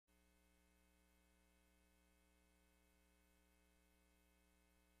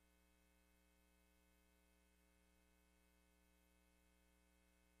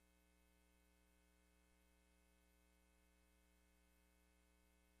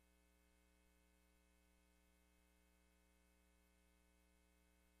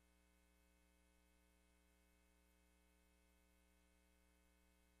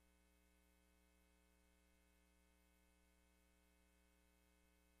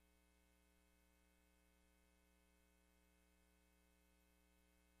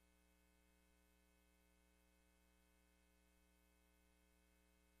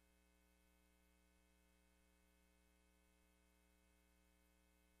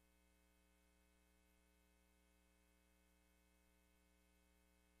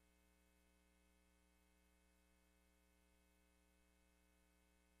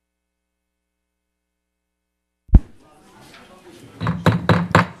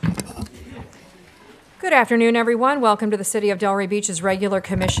Good afternoon, everyone. Welcome to the City of Delray Beach's regular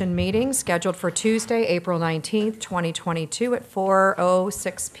commission meeting scheduled for Tuesday, April 19th, 2022 at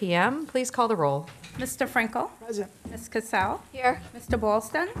 4:06 p.m. Please call the roll. Mr. Frankel? Present. Ms. Cassell? Here. Mr.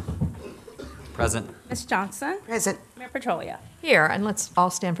 Boylston? Present. Ms. Johnson? Present. Mayor Petrolia? Here, and let's all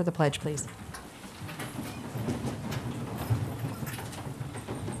stand for the pledge, please.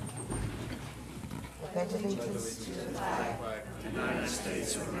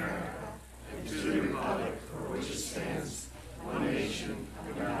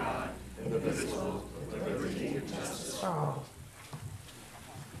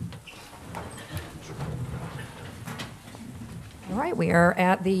 All right, we are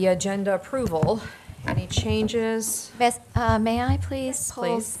at the agenda approval. Any changes? May I please pull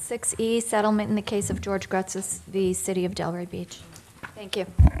Please. 6E, settlement in the case of George Grutzis v. City of Delray Beach? Thank you.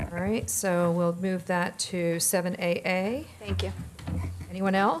 All right, so we'll move that to 7AA. Thank you.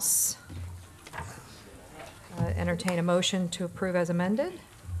 Anyone else? Entertain a motion to approve as amended.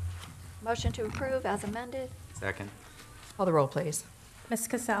 Motion to approve as amended? Second. Call the roll, please. Ms.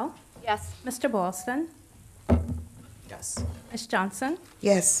 Cassell? Yes. Mr. Boylston? Yes. Ms. Johnson?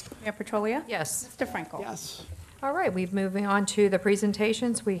 Yes. Mayor Petrolia? Yes. Mr. Frankel? Yes. All right, we're moving on to the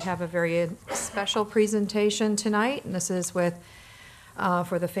presentations. We have a very special presentation tonight, and this is with,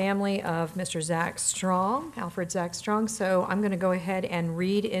 for the family of Mr. Zach Strong, Alfred Zach Strong. So I'm going to go ahead and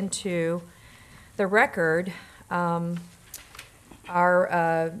read into the record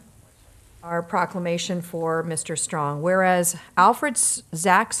our proclamation for Mr. Strong. Whereas Alfred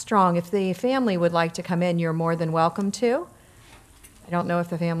Zach Strong, if the family would like to come in, you're more than welcome to. I don't know if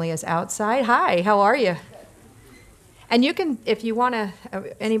the family is outside. Hi, how are you? And you can, if you want to,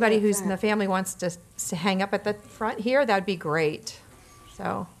 anybody who's in the family wants to hang up at the front here, that'd be great.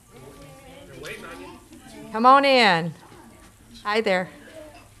 So, come on in. Hi there.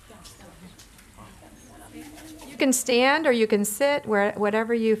 You can stand or you can sit,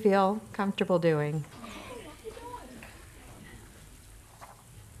 whatever you feel comfortable doing.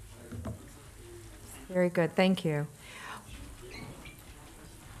 Very good, thank you.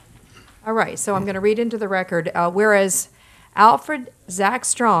 All right, so I'm going to read into the record. Whereas Alfred Zach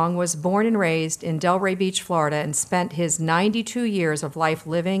Strong was born and raised in Delray Beach, Florida, and spent his 92 years of life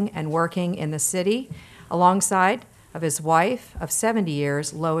living and working in the city alongside of his wife of 70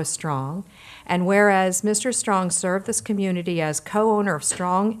 years, Lois Strong. And whereas Mr. Strong served this community as co-owner of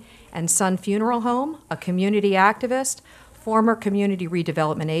Strong and Son Funeral Home, a community activist, former Community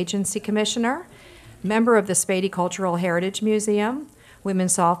Redevelopment Agency Commissioner, member of the Spady Cultural Heritage Museum,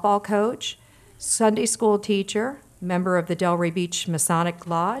 women's softball coach, Sunday school teacher, member of the Delray Beach Masonic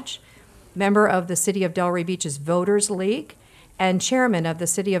Lodge, member of the City of Delray Beach's Voters League, and chairman of the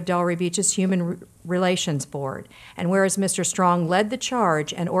City of Delray Beach's Human Relations Board. And whereas Mr. Strong led the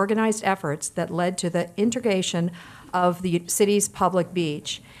charge and organized efforts that led to the integration of the city's public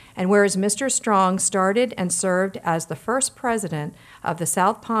beach, and whereas Mr. Strong started and served as the first president of the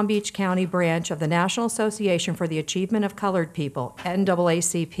South Palm Beach County branch of the National Association for the Achievement of Colored People,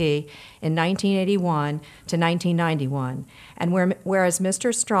 NAACP, in 1981 to 1991, and whereas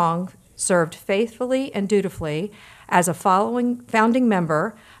Mr. Strong served faithfully and dutifully as a founding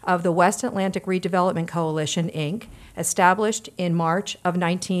member of the West Atlantic Redevelopment Coalition, Inc., established in March of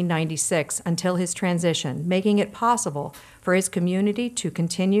 1996 until his transition, making it possible for his community to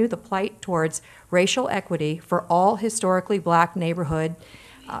continue the plight towards racial equity for all historically black neighborhood,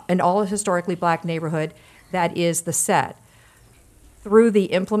 that is the SET, through the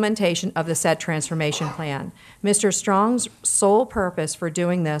implementation of the SET transformation plan. Mr. Strong's sole purpose for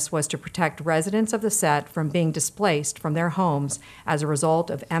doing this was to protect residents of the SET from being displaced from their homes as a result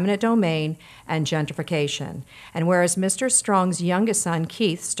of eminent domain and gentrification. And whereas Mr. Strong's youngest son,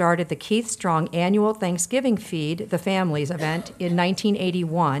 Keith, started the Keith Strong annual Thanksgiving Feed the Families event in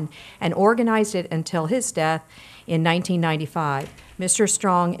 1981 and organized it until his death in 1995. Mr.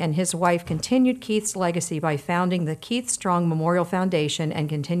 Strong and his wife continued Keith's legacy by founding the Keith Strong Memorial Foundation and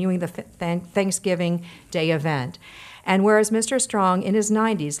continuing the Thanksgiving Day event. And whereas Mr. Strong in his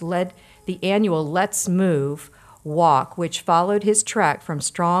 90s led the annual Let's Move walk, which followed his trek from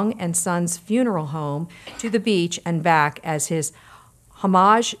Strong and Son's funeral home to the beach and back as his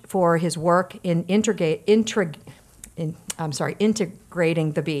homage for his work in integrating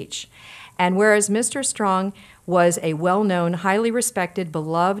the beach. And whereas Mr. Strong was a well-known, highly respected,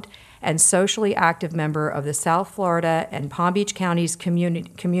 beloved, and socially active member of the South Florida and Palm Beach County's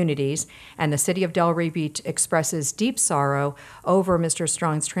communities, and the City of Delray Beach expresses deep sorrow over Mr.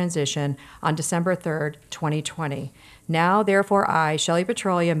 Strong's transition on December 3rd, 2020. Now, therefore, I, Shelley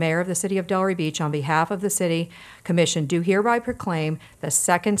Petrolia, Mayor of the City of Delray Beach, on behalf of the City Commission, do hereby proclaim the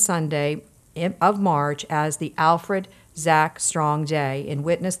second Sunday of March as the Alfred Zach Strong Day. In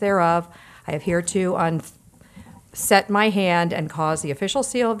witness thereof, I have hereto set my hand and caused the official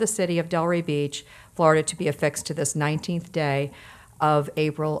seal of the city of Delray Beach, Florida, to be affixed to this 19th day of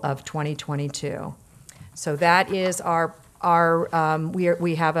April of 2022. So that is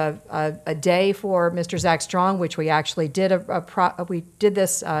we have a day for Mr. Zach Strong, which we actually did we did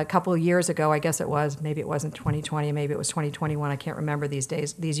this a couple of years ago. I guess it was, maybe it wasn't 2020, maybe it was 2021. I can't remember these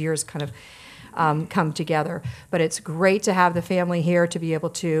days. These years kind of come together. But it's great to have the family here to be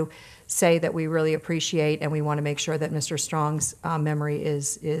able to say that we really appreciate and we want to make sure that Mr. Strong's memory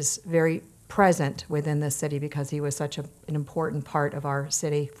is very present within this city, because he was such an important part of our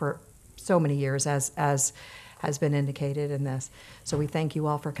city for so many years, as has been indicated in this. So we thank you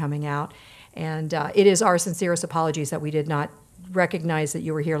all for coming out. And it is our sincerest apologies that we did not recognize that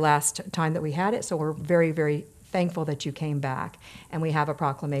you were here last time that we had it. So we're very, very thankful that you came back. And we have a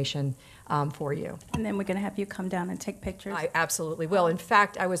proclamation for you. And then we're going to have you come down and take pictures. I absolutely will. In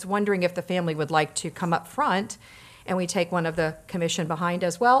fact, I was wondering if the family would like to come up front and we take one of the commission behind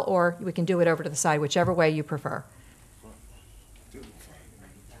as well, or we can do it over to the side, whichever way you prefer.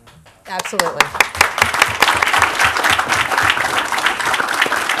 Absolutely.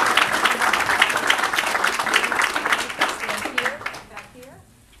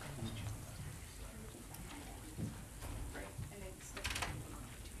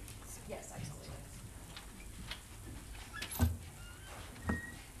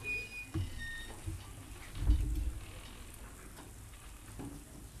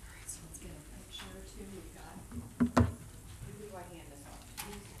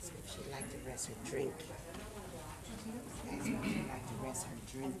 She'd like to rest her drink. She'd like to rest her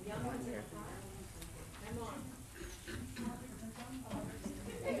drink. You're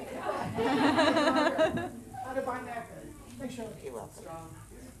welcome.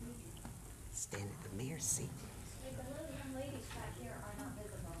 Stand at the mayor's seat.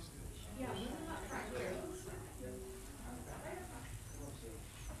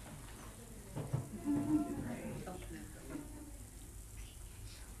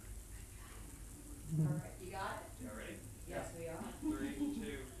 You got it? Y'all ready? Yes, we are. 3, 2,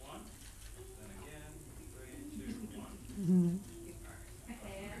 1. And again, 3, 2, 1.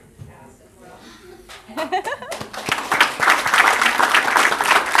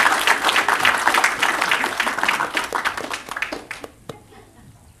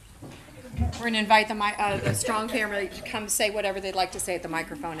 We're going to invite the Strong family to come say whatever they'd like to say at the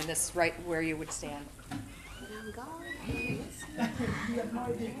microphone, and this is right where you would stand.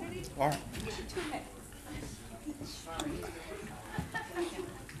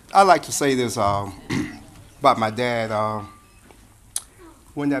 I'd like to say this about my dad.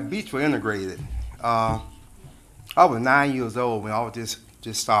 When that beach was integrated, I was 9 years old when all this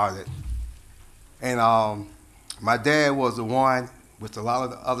just started. And my dad was the one with a lot of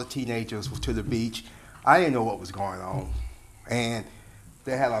the other teenagers to the beach. I didn't know what was going on. And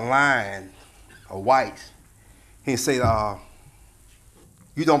they had a line of whites. He said,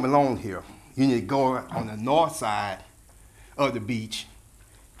 you don't belong here. You need to go on the north side of the beach,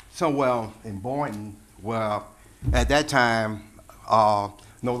 somewhere in Boynton, where at that time, no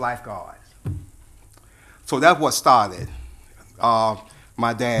lifeguards. So that's what started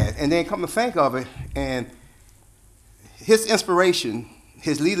my dad. And then come to think of it, and his inspiration,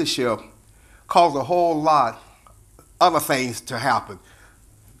 his leadership, caused a whole lot other things to happen.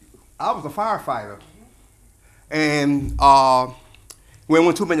 I was a firefighter, and we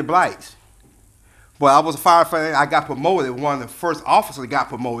went too many blights. But I was a firefighter. I got promoted. One of the first officers got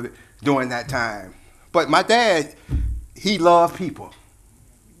promoted during that time. But my dad, he loved people.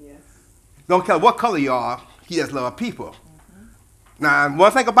 Yes. Don't care what color you are, he just loved people. Mm-hmm. Now,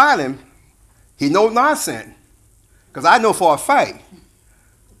 one thing about him, he no nonsense. Because I know for a fact,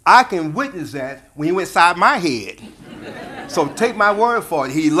 I can witness that when he went inside my head. So take my word for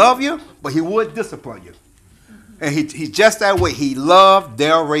it. He loved you, but he would discipline you. And he's just that way. He loved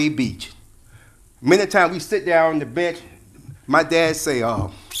Delray Beach. Many times we sit down on the bench, my dad say,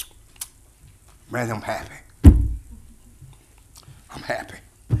 man, I'm happy. I'm happy.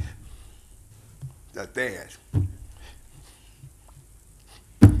 That's dad.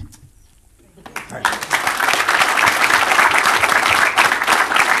 Thank you.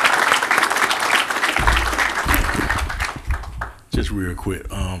 Just real quick,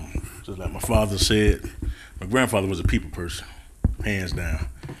 just like my father said, my grandfather was a people person, hands down.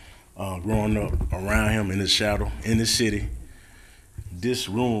 Growing up around him in his shadow, in the city, this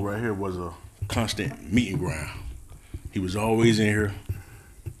room right here was a constant meeting ground. He was always in here,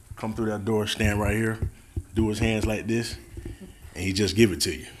 come through that door, stand right here, do his hands like this, and he just give it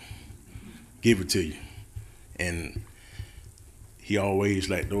to you. give it to you. And he always,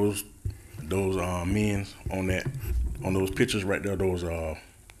 like those men on those pictures right there, those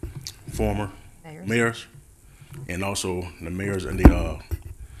former mayors, and also the mayors and the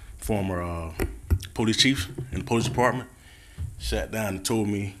former police chiefs in the police department, sat down and told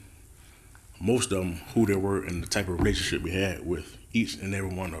me, most of them, who they were and the type of relationship we had with each and every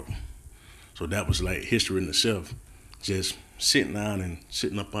one of them. So that was like history in itself, just sitting down and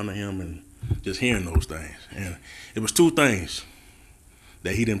sitting up under him and just hearing those things. And it was two things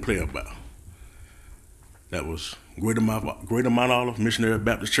that he didn't play about. That was Greater Mount Olive Missionary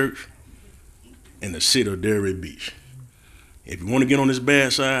Baptist Church and the city of Delray Beach. If you want to get on this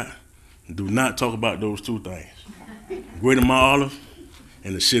bad side, do not talk about those two things. Greater Mount Olive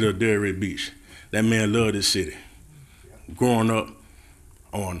and the city of Delray Beach. That man loved this city. Growing up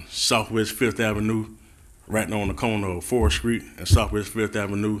on Southwest 5th Avenue, right on the corner of 4th Street and Southwest 5th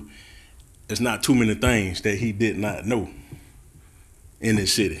Avenue, there's not too many things that he did not know in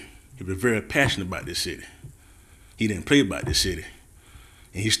this city. He was very passionate about this city. He didn't play about this city.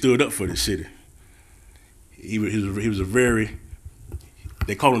 And he stood up for this city. He was a very,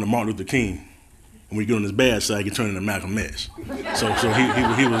 they call him the Martin Luther King. And when you get on his bad side, you turn into Malcolm X. So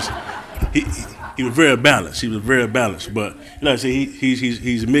he was very balanced. He was very balanced. But like I say,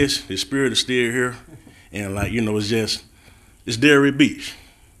 he's missed. His spirit is still here. And like, you know, it's Delray Beach.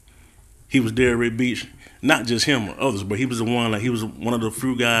 He was Delray Beach, not just him or others, but he was he was one of the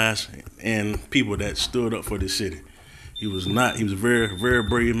few guys and people that stood up for this city. He was a very, very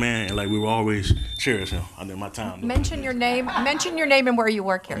brave man, and like we will always cherish him. I know my time. Mention your name and where you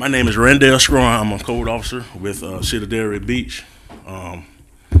work here. My name is Randall Strong. I'm a code officer with City of Delray Beach. I've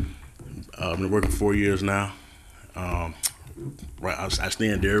been working 4 years now. Right, I stay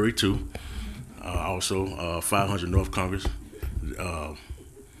in Delray too. Also, 500 North Congress,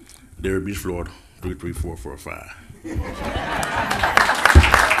 Delray Beach, Florida, 33445.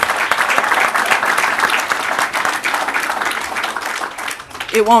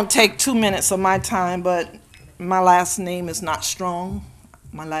 It won't take 2 minutes of my time, but my last name is not Strong.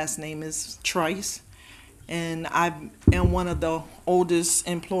 My last name is Trice, and I am one of the oldest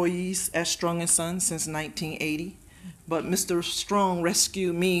employees at Strong & Sons since 1980. But Mr. Strong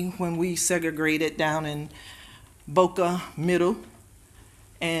rescued me when we segregated down in Boca Middle,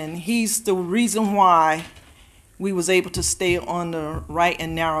 and he's the reason why we was able to stay on the right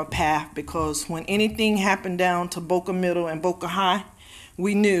and narrow path, because when anything happened down to Boca Middle and Boca High,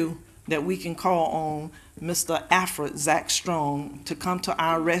 we knew that we can call on Mr. Alfred Zach Strong to come to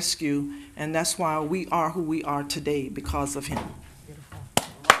our rescue, and that's why we are who we are today, because of him.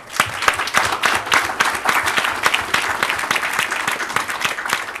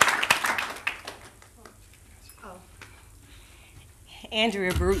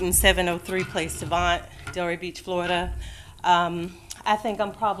 Andrea Bruton, 703 Place Devant, Delray Beach, Florida. I think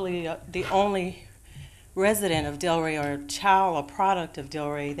I'm probably the only resident of Delray or child or product of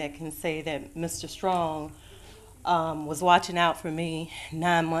Delray that can say that Mr. Strong was watching out for me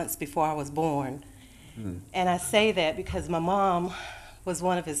 9 months before I was born. And I say that because my mom was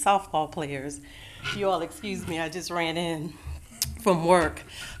one of his softball players. You all excuse me, I just ran in from work.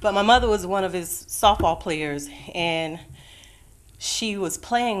 But my mother was one of his softball players, and she was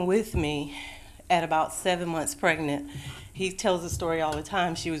playing with me at about 7 months pregnant. He tells the story all the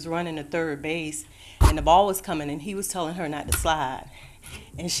time. She was running to third base, and the ball was coming, and he was telling her not to slide,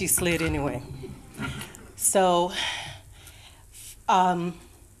 and she slid anyway. So from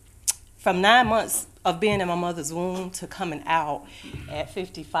 9 months of being in my mother's womb to coming out at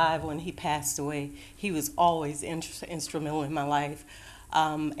 55 when he passed away, he was always instrumental in my life.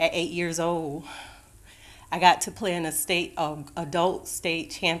 At 8 years old, I got to play in a adult state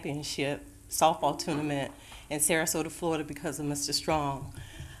championship softball tournament in Sarasota, Florida, because of Mr. Strong.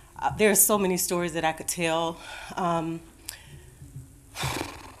 There are so many stories that I could tell, but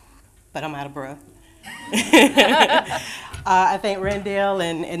I'm out of breath. I think Randall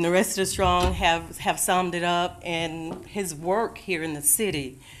and the rest of the Strong have summed it up, and his work here in the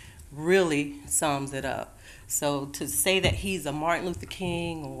city really sums it up. So to say that he's a Martin Luther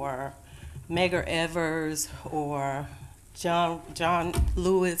King or Medgar Evers or John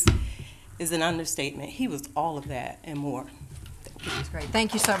Lewis is an understatement. He was all of that and more. That's great.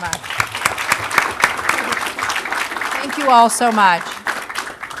 Thank you so much. Thank you all so much.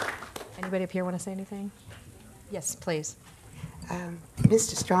 Anybody up here want to say anything? Yes, please.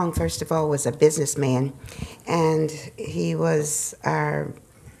 Mr. Strong, first of all, was a businessman, and he was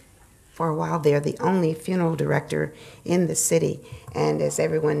for a while there, the only funeral director in the city. And as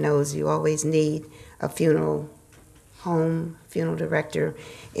everyone knows, you always need a funeral home, funeral director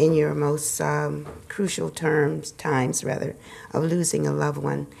in your most crucial times of losing a loved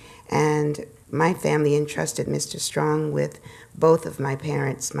one. And my family entrusted Mr. Strong with both of my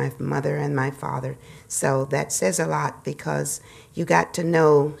parents, my mother and my father. So that says a lot because you got to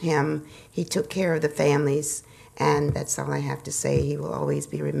know him. He took care of the families, and that's all I have to say. He will always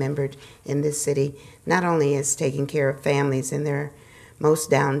be remembered in this city, not only as taking care of families in their most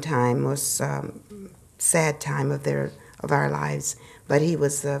downtime, most sad time of our lives, but he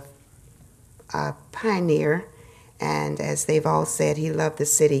was a pioneer, and as they've all said, he loved the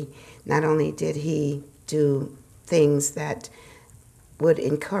city. Not only did he do things that would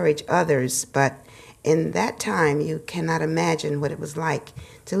encourage others, but in that time, you cannot imagine what it was like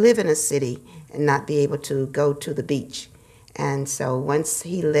to live in a city and not be able to go to the beach. And so once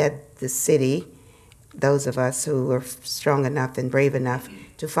he led the city, those of us who were strong enough and brave enough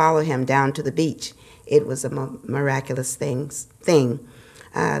to follow him down to the beach, it was a miraculous thing.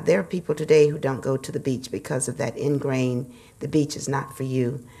 There are people today who don't go to the beach because of that ingrained, the beach is not for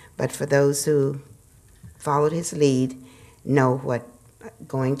you. But for those who followed his lead, know what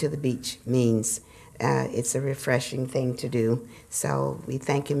going to the beach means. It's a refreshing thing to do. So we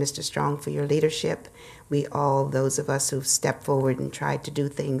thank you, Mr. Strong, for your leadership. We all, those of us who've stepped forward and tried to do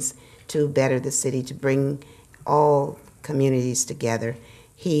things to better the city, to bring all communities together,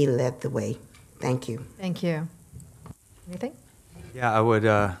 he led the way. Thank you. Thank you. Anything? Yeah, I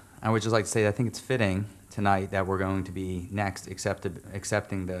would just like to say I think it's fitting tonight that we're going to be next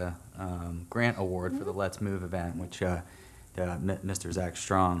accepting the grant award for the Let's Move event, which Mr. Zach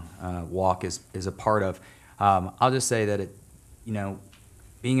Strong walk is a part of. I'll just say that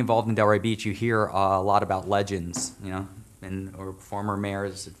being involved in Delray Beach, you hear a lot about legends, or former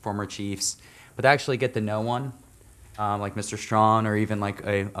mayors, former chiefs, but to actually get to know one like Mr. Strong or even like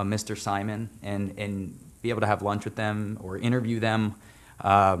a Mr. Simon and be able to have lunch with them or interview them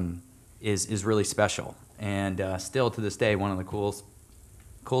is really special. And still to this day, one of the coolest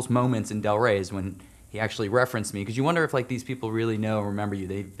moments in Delray is when he actually referenced me, because you wonder if like these people really remember you.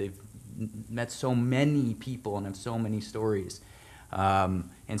 They've met so many people and have so many stories, and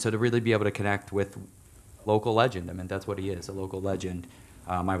so to really be able to connect with local legend, I mean that's what he is, a local legend.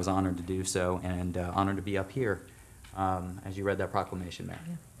 I was honored to do so, and honored to be up here as you read that proclamation, Mayor.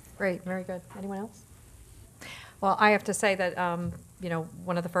 Yeah. Great, very good. Anyone else? Well, I have to say that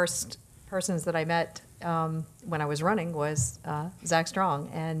one of the first persons that I met when I was running was Zach Strong,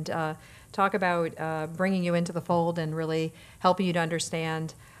 and talk about bringing you into the fold and really helping you to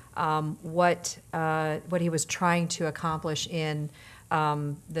understand what he was trying to accomplish in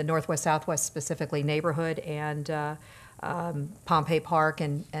the Northwest Southwest specifically neighborhood and Pompey Park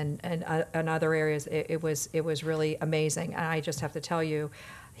and other areas. It was really amazing. And I just have to tell you,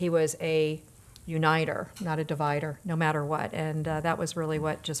 he was a uniter, not a divider, no matter what. And that was really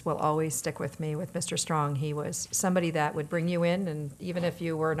what just will always stick with me with Mr. Strong. He was somebody that would bring you in, and even if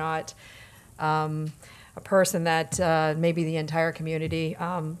you were not a person that maybe the entire community,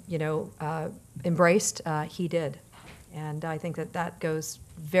 embraced, he did. And I think that goes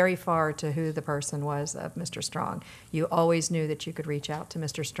very far to who the person was of Mr. Strong. You always knew that you could reach out to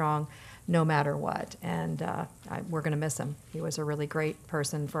Mr. Strong no matter what, and we're going to miss him. He was a really great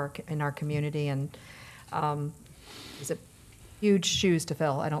person in our community, and he's a huge shoes to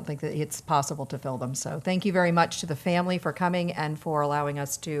fill. I don't think that it's possible to fill them. So thank you very much to the family for coming and for allowing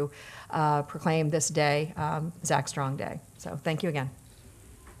us to proclaim this day, Zach Strong Day. So thank you again.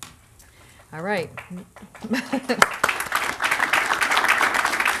 All right.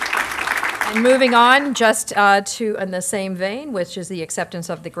 And moving on, just to in the same vein, which is the acceptance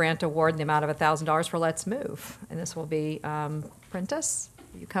of the grant award in the amount of $1,000 for Let's Move. And this will be Prentice.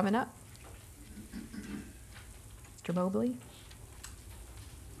 Are you coming up? Mr. Mobley?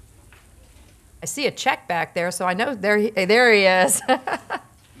 I see a check back there, so I know there he is.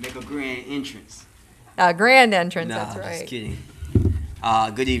 Make a grand entrance. Grand entrance, Nah, that's right. Just kidding.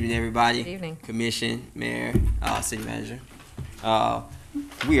 Good evening, everybody. Good evening. Commission, Mayor, City Manager.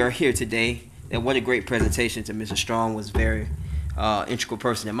 We are here today, and what a great presentation to Mr. Strong. Was very integral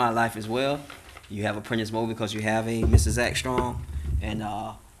person in my life as well. You have a Prentice Mobley because you have a Mr. Zach Strong, and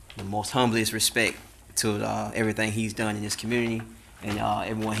the most humblest respect to everything he's done in this community and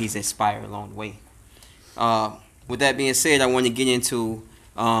everyone he's inspired along the way. With that being said, I want to get into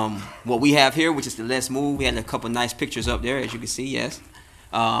what we have here, which is the Let's Move. We had a couple nice pictures up there, as you can see, yes.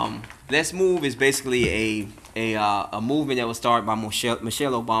 Let's Move is basically a movement that was started by Michelle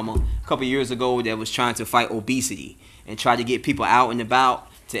Obama a couple years ago that was trying to fight obesity and try to get people out and about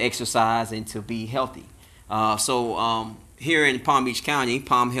to exercise and to be healthy. So here in Palm Beach County,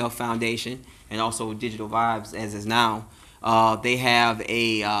 Palm Health Foundation and also Digital Vibes, as is now, They have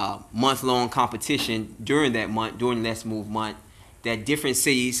a month-long competition during that month, during Let's Move month, that different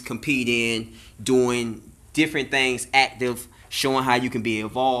cities compete in, doing different things, active, showing how you can be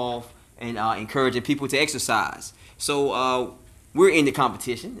involved, and encouraging people to exercise. So we're in the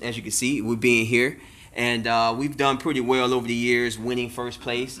competition, as you can see, we're being here. And we've done pretty well over the years, winning first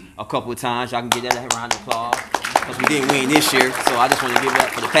place a couple of times. Y'all can give that a round of applause, because we didn't win this year, so I just want to give it up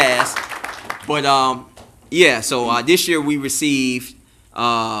for the past. But yeah, so this year we received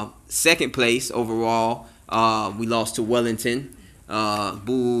second place overall. We lost to Wellington.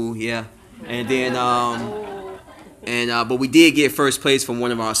 Boo, yeah. And then, but we did get first place from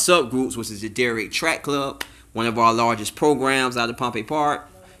one of our subgroups, which is the Dairy Track Club, one of our largest programs out of Pompey Park,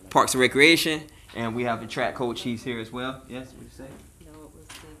 Parks and Recreation. And we have the track coach, he's here as well. Yes, what you say? No, it was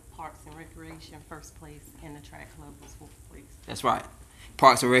the Parks and Recreation first place, and the track club was fourth place. That's right.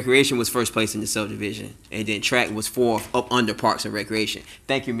 Parks and Recreation was first place in the subdivision, and then track was fourth up under Parks and Recreation.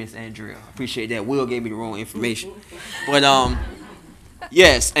 Thank you, Miss Andrea. Appreciate that. Will gave me the wrong information. But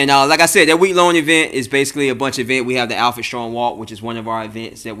yes, and like I said, that week-long event is basically a bunch of events. We have the Alfred Strong Walk, which is one of our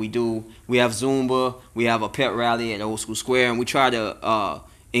events that we do. We have Zumba. We have a pet rally at Old School Square, and we try to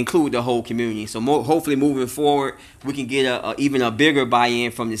include the whole community. So hopefully moving forward, we can get even a bigger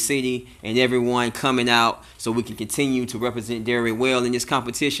buy-in from the city and everyone coming out, so we can continue to represent Delray well in this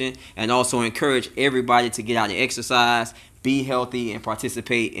competition, and also encourage everybody to get out and exercise, be healthy, and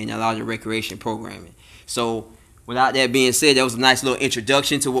participate in a lot of recreation programming. So without that being said, that was a nice little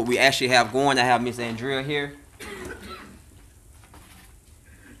introduction to what we actually have going. I have Miss Andrea here,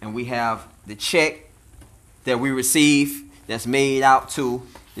 and we have the check that we received that's made out to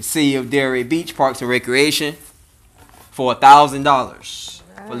the City of Delray Beach Parks and Recreation for $1,000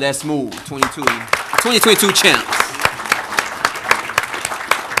 for Let's Move 2022 champs.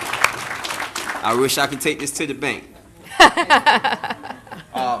 I wish I could take this to the bank.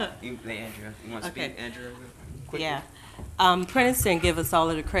 You want to speak, Andrea? Quickly? Yeah. Prentice didn't give us all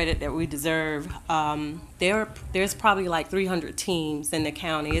of the credit that we deserve. There's probably like 300 teams in the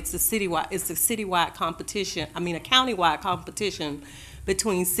county. It's a citywide competition. I mean, a countywide competition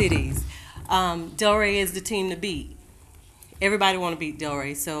between cities. Delray is the team to beat. Everybody want to beat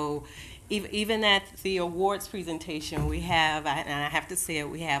Delray. So even at the awards presentation, we have, and I have to say it,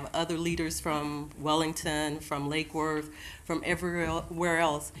 we have other leaders from Wellington, from Lake Worth, from everywhere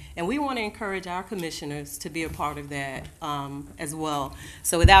else. And we want to encourage our commissioners to be a part of that as well.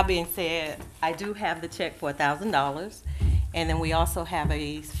 So with that being said, I do have the check for $1,000. And then we also have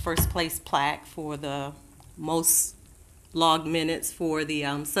a first place plaque for the most logged minutes for the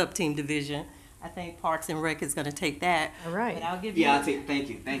sub-team division. I think Parks and Rec is going to take that. All right. But I'll give you. Yeah, I'll take. Thank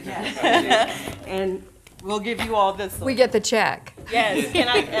you. And we'll give you all this. We get the check. Yes.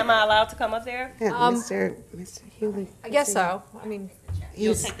 Am I allowed to come up there? Yeah, Mr. Hewley. I guess so. I mean,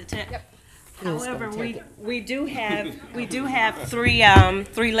 You'll take the check. Yep. However, we do have three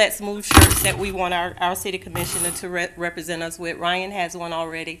Let's Move shirts that we want our city commissioner to represent us with. Ryan has one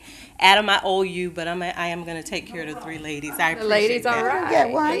already. Adam, I owe you, but I am going to take care of the three ladies. I appreciate the ladies, that. all right. Get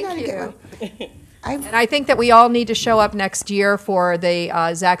one, Thank gotta you. get one. And I think that we all need to show up next year for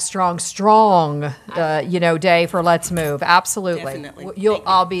the Zach Strong day for Let's Move. Absolutely. Definitely.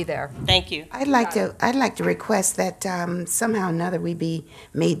 I'll be there. Thank you. I'd like to request that somehow or another we be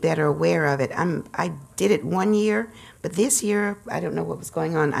made better aware of it. I did it one year, but this year I don't know what was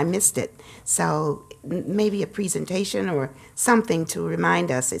going on. I missed it. So maybe a presentation or something to remind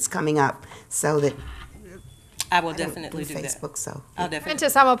us it's coming up, so that I will definitely do Facebook. that. So I'll definitely.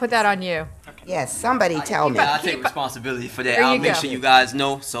 Prentice, I'm gonna put that on you. yes, somebody tell me. I'll take responsibility for that. There I'll you make go. sure you guys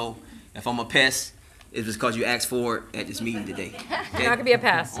know. So if I'm a pest, it's just because you asked for it at this meeting today. Okay? You're not gonna be a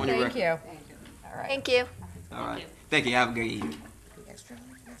pest. On the Thank record. you. All right. Thank you. All right. Thank you. Have a good evening.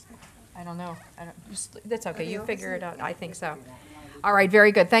 I don't know. That's okay. You figure it out. I think so. All right,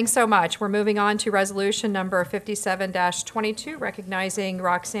 very good. Thanks so much. We're moving on to resolution number 57-22, recognizing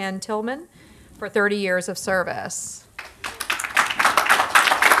Roxanne Tillman for 30 years of service.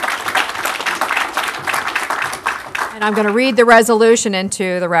 And I'm going to read the resolution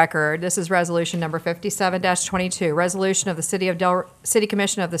into the record. This is resolution number 57-22, resolution of the City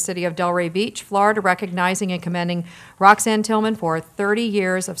Commission of the City of Delray Beach, Florida, recognizing and commending Roxanne Tillman for 30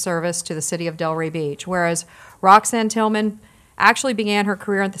 years of service to the City of Delray Beach. Whereas Roxanne Tillman actually began her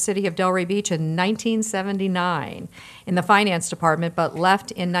career at the city of Delray Beach in 1979 in the finance department, but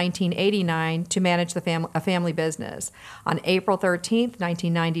left in 1989 to manage a family business. On April 13th,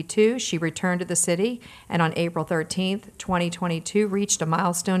 1992, she returned to the city, and on April 13th, 2022, reached a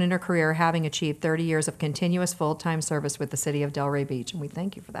milestone in her career, having achieved 30 years of continuous full-time service with the city of Delray Beach, and we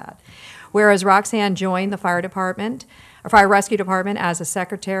thank you for that. Whereas Roxanne joined the fire rescue department as a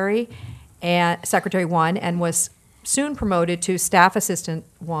secretary, and Secretary 1, and was soon promoted to Staff Assistant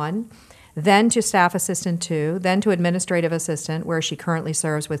 1, then to Staff Assistant 2, then to Administrative Assistant, where she currently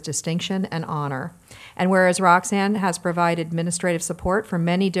serves with distinction and honor. And whereas Roxanne has provided administrative support for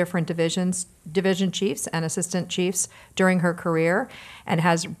many different division chiefs and assistant chiefs during her career, and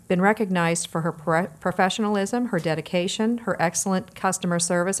has been recognized for her professionalism, her dedication, her excellent customer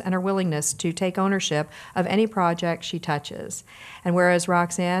service, and her willingness to take ownership of any project she touches. And whereas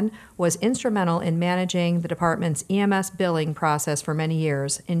Roxanne was instrumental in managing the department's EMS billing process for many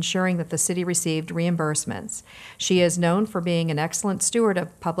years, ensuring that the city received reimbursements. She is known for being an excellent steward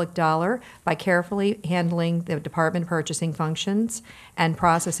of public dollar by carefully handling the department purchasing functions and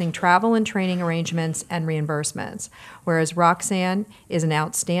processing travel and training arrangements and reimbursements. Whereas Roxanne is an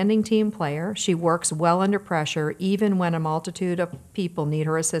outstanding team player, she works well under pressure even when a multitude of people need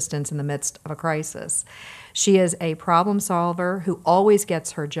her assistance in the midst of a crisis. She is a problem solver who always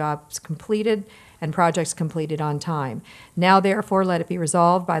gets her jobs completed and projects completed on time. Now, therefore, let it be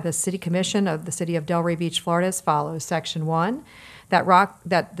resolved by the City Commission of the City of Delray Beach, Florida as follows. Section 1, that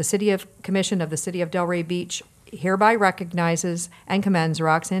the Commission of the City of Delray Beach hereby recognizes and commends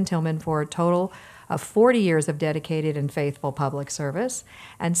Roxanne Tillman for a total of 40 years of dedicated and faithful public service.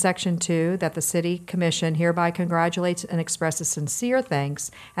 And Section 2, that the City Commission hereby congratulates and expresses sincere thanks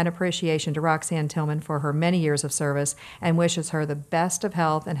and appreciation to Roxanne Tillman for her many years of service and wishes her the best of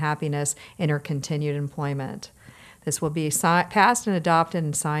health and happiness in her continued employment. This will be passed and adopted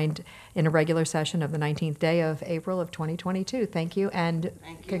and signed in a regular session of the 19th day of April of 2022. Thank you, and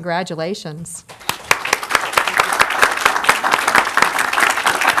congratulations.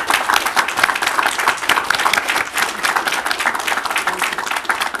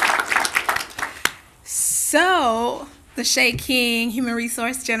 So, the Shea King, Human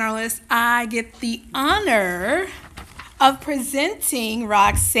Resource Generalist, I get the honor of presenting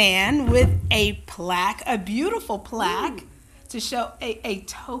Roxanne with a plaque, a beautiful plaque, to show a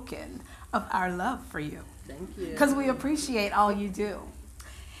token of our love for you. Thank you. Because we appreciate all you do.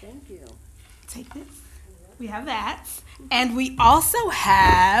 Thank you. Take this. We have that. And we also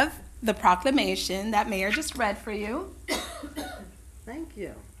have the proclamation that Mayor just read for you. Thank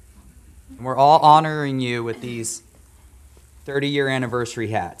you. And we're all honoring you with these 30-year anniversary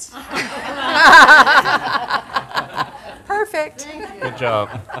hats. Perfect. Good job.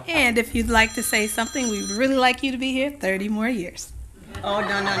 And if you'd like to say something, we'd really like you to be here 30 more years. Oh,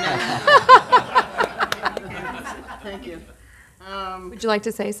 no. Thank you. Would you like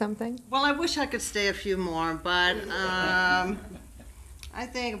to say something? Well, I wish I could stay a few more, but I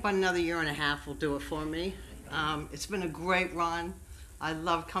think about another year and a half will do it for me. It's been a great run. I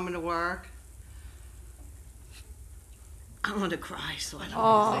love coming to work. I want to cry, so I don't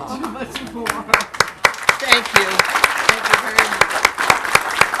want to say too much more. Thank you. Thank you very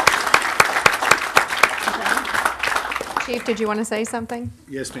much. Chief, did you want to say something?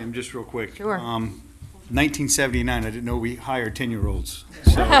 Yes, ma'am, just real quick. Sure. 1979, I didn't know we hired 10-year-olds.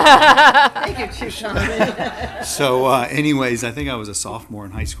 So, Thank you, Chief Tommy. anyways, I think I was a sophomore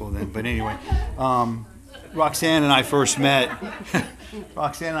in high school then. But anyway, Roxanne and I first met.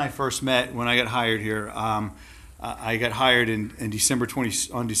 Roxanne and I first met when I got hired here. I got hired on December 26,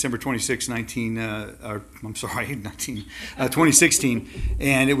 2016,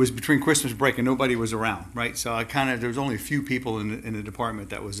 and it was between Christmas break and nobody was around, right? So there was only a few people in the department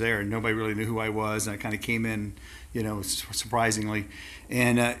that was there, and nobody really knew who I was, and I kind of came in, surprisingly.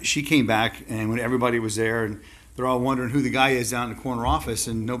 And she came back, and when everybody was there, and they're all wondering who the guy is down in the corner office,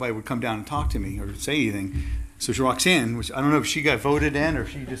 and nobody would come down and talk to me or say anything. So Roxanne, which I don't know if she got voted in or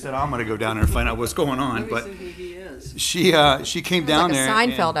if she just said, I'm going to go down there and find out what's going on. But she came down there. Like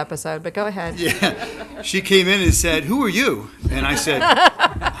a Seinfeld episode, but go ahead. Yeah. She came in and said, who are you? And I said,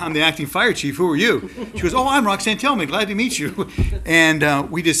 I'm the acting fire chief. Who are you? She goes, oh, I'm Roxanne Tillman. Glad to meet you. And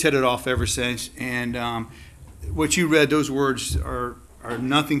we just hit it off ever since. And what you read, those words are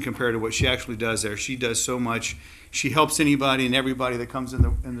nothing compared to what she actually does there. She does so much. She helps anybody and everybody that comes in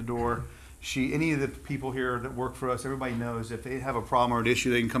the door. any of the people here that work for us, everybody knows if they have a problem or an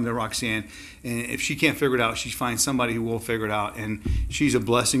issue, they can come to Roxanne. And if she can't figure it out, she finds somebody who will figure it out. And she's a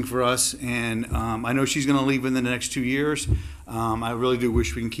blessing for us. And I know she's going to leave within the next 2 years. I really do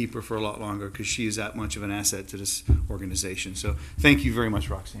wish we can keep her for a lot longer because she is that much of an asset to this organization. So thank you very much,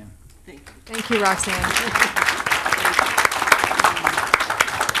 Roxanne. Thank you, Roxanne.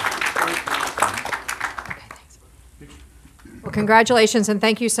 Well, congratulations and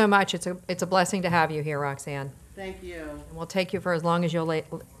thank you so much. It's a blessing to have you here, Roxanne. Thank you. And we'll take you for as long as you'll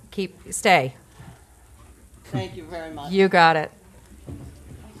stay. Thank you very much. You got it.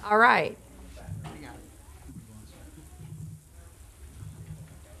 All right.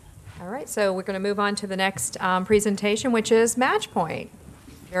 All right, so we're going to move on to the next presentation, which is Match Point.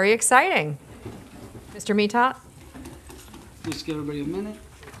 Very exciting. Mr. Mitat? Just give everybody a minute.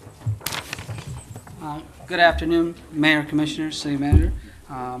 Good afternoon, Mayor, Commissioners, City Manager.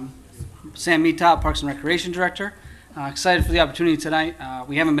 Sam Mitat, Parks and Recreation Director. Excited for the opportunity tonight.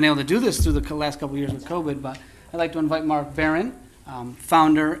 We haven't been able to do this through the last couple of years with COVID, but I'd like to invite Mark Barron,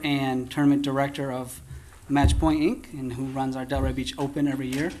 founder and tournament director of Match Point Inc., and who runs our Delray Beach Open every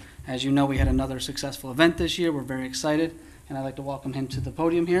year. As you know, we had another successful event this year. We're very excited, and I'd like to welcome him to the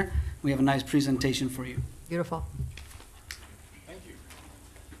podium here. We have a nice presentation for you. Beautiful.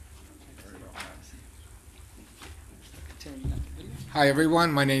 Hi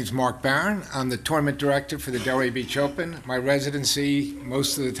everyone, my name is Mark Barron. I'm the tournament director for the Delray Beach Open. My residency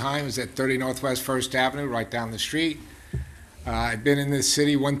most of the time is at 30 Northwest 1st Avenue, right down the street. I've been in this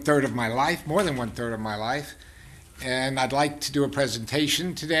city more than 1/3 of my life. And I'd like to do a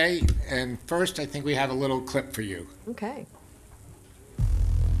presentation today. And first, I think we have a little clip for you. Okay.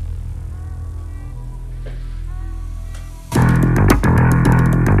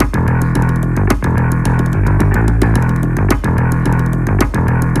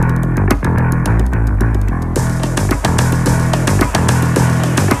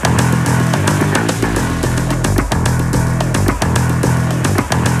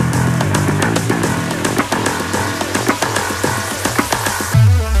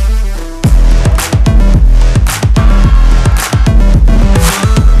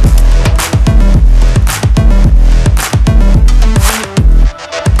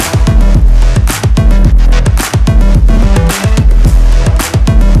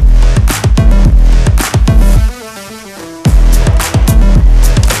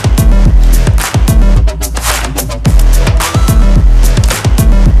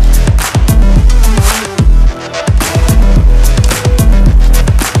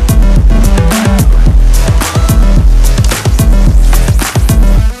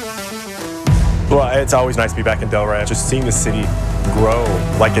 It's always nice to be back in Delray. Just seeing the city grow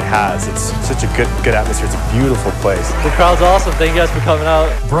like it has. It's such a good atmosphere. It's a beautiful place. The crowd's awesome. Thank you guys for coming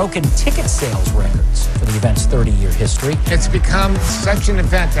out. Broken ticket sales records for the event's 30-year history. It's become such an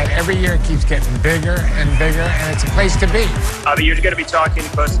event that every year it keeps getting bigger and bigger, and it's a place to be. You're going to be talking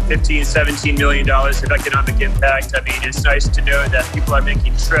close to $15, $17 million of economic impact. I mean, it's nice to know that people are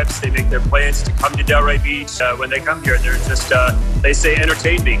making trips. They make their plans to come to Delray Beach. When they come here, they're just, they say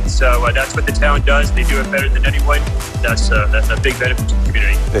entertain me. So that's what the town does. They do it better than anyone. That's a big benefit to the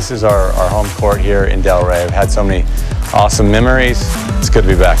community. This is our home court here in Delray. I've had so many awesome memories. It's good to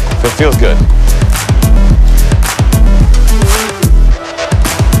be back. It feels good.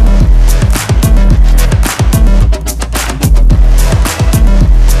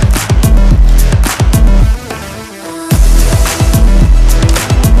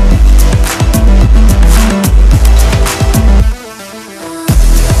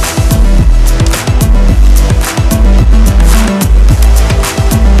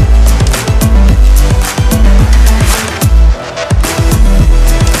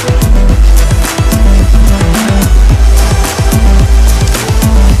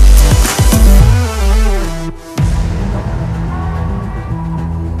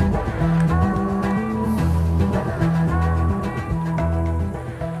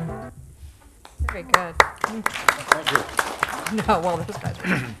 Very good. No, well, those guys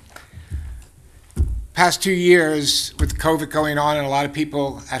were. Past 2 years with COVID going on and a lot of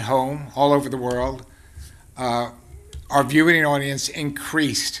people at home all over the world, our viewing audience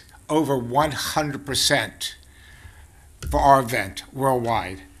increased over 100% for our event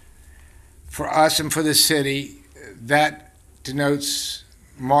worldwide. For us and for the city, that denotes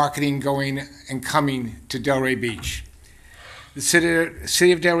marketing going and coming to Delray Beach. The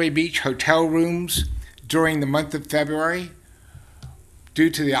city of Delray Beach hotel rooms during the month of February, due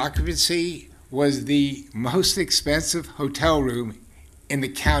to the occupancy, was the most expensive hotel room in the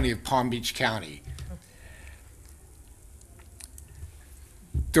county of Palm Beach County.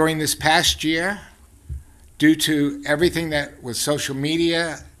 During this past year, due to everything that was social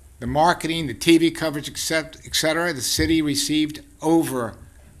media, the marketing, the TV coverage, et cetera, the city received over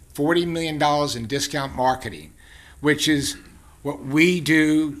 $40 million in discount marketing, which is what we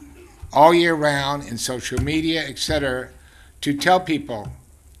do all year round in social media, et cetera, to tell people,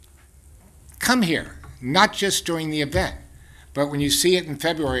 come here, not just during the event, but when you see it in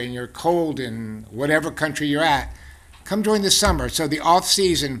February and you're cold in whatever country you're at, come during the summer. So the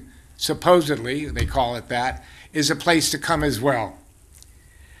off-season, supposedly, they call it that, is a place to come as well.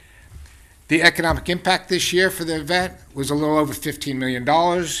 The economic impact this year for the event was a little over $15 million,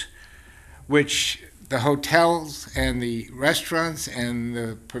 which the hotels and the restaurants and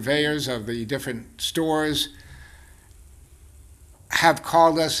the purveyors of the different stores have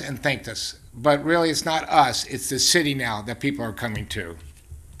called us and thanked us. But really, it's not us, it's the city now that people are coming to.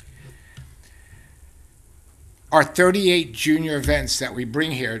 Our 38 junior events that we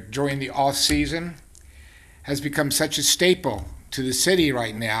bring here during the off-season has become such a staple to the city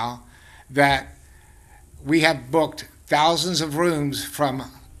right now that we have booked thousands of rooms from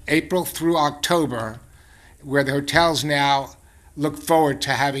April through October, where the hotels now look forward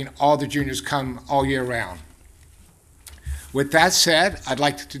to having all the juniors come all year round. With that said, I'd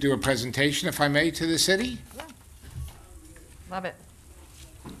like to do a presentation, if I may, to the city. Love it.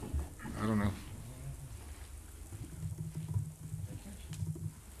 I don't know.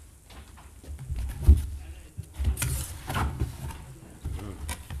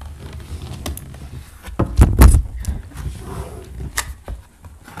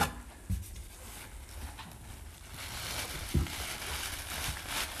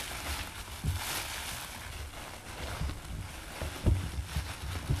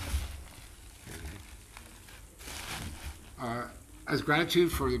 As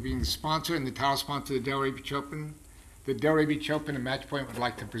gratitude for being the sponsor and the title sponsor of the Delray Beach Open, the Delray Beach Open and Match Point would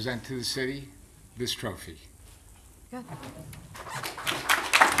like to present to the city this trophy. Good.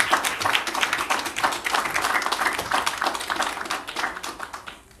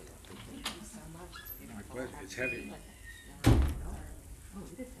 It's heavy. Oh,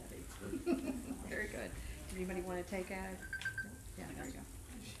 it is heavy. Very good. Anybody want to take a? Yeah, there you go.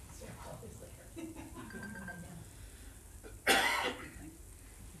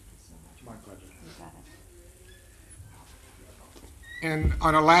 My pleasure. And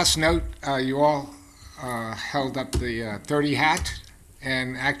on a last note, you all held up the 30 hat,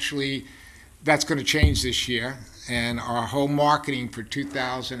 and actually that's going to change this year, and our whole marketing for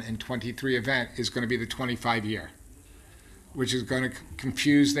 2023 event is going to be the 25 year, which is going to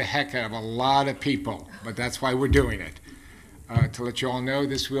confuse the heck out of a lot of people, but that's why we're doing it. To let you all know,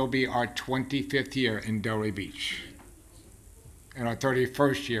 this will be our 25th year in Delray Beach and our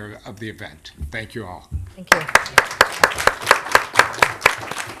 31st year of the event. Thank you all. Thank you.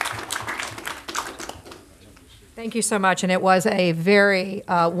 Thank you so much, and it was a very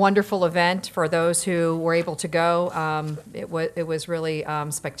wonderful event for those who were able to go. It was really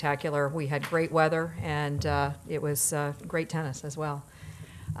spectacular. We had great weather, and it was great tennis as well.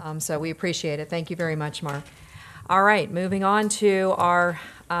 So we appreciate it. Thank you very much, Mark. All right, moving on to our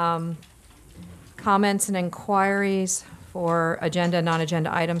comments and inquiries for agenda and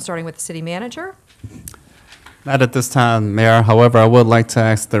non-agenda items, starting with the city manager. Not at this time, Mayor. However, I would like to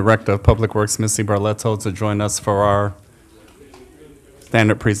ask the Director of Public Works, Missy Barletto, to join us for our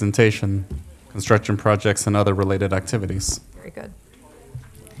standard presentation, construction projects and other related activities. Very good.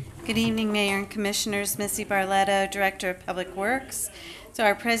 Good evening, Mayor and Commissioners. Missy Barletto, Director of Public Works. So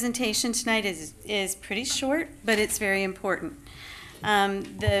our presentation tonight is pretty short, but it's very important.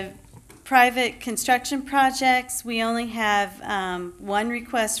 The private construction projects, we only have one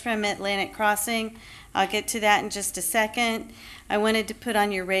request from Atlantic Crossing. I'll get to that in just a second. I wanted to put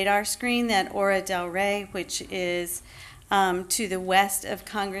on your radar screen that Ora Del Rey, which is to the west of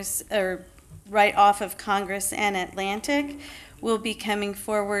Congress, or right off of Congress and Atlantic, will be coming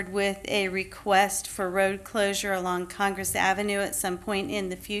forward with a request for road closure along Congress Avenue at some point in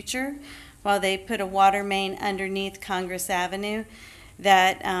the future while they put a water main underneath Congress Avenue.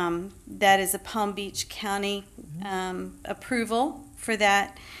 That is a Palm Beach County approval for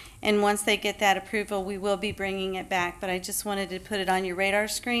that. And once they get that approval, we will be bringing it back. But I just wanted to put it on your radar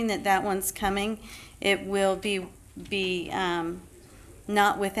screen that one's coming. It will be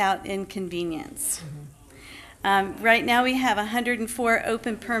not without inconvenience. Right now we have 104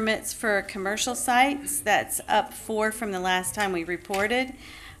 open permits for commercial sites. That's up 4 from the last time we reported.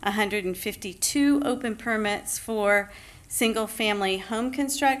 152 open permits for single-family home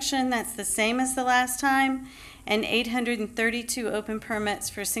construction. That's the same as the last time. And 832 open permits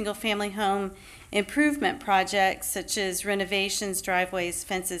for single-family home improvement projects such as renovations, driveways,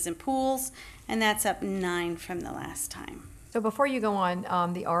 fences, and pools, and that's up 9 from the last time. So before you go on,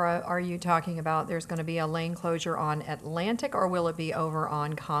 are you talking about there's going to be a lane closure on Atlantic, or will it be over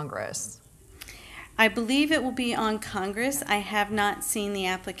on Congress? I believe it will be on Congress. I have not seen the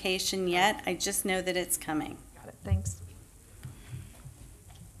application yet. I just know that it's coming. Got it, thanks.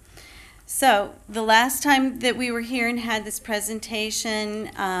 So the last time that we were here and had this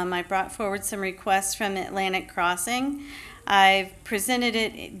presentation, I brought forward some requests from Atlantic Crossing. I've presented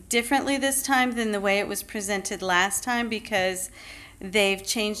it differently this time than the way it was presented last time because they've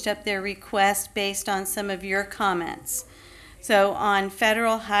changed up their request based on some of your comments. So on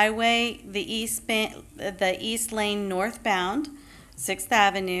Federal Highway, the east lane northbound, 6th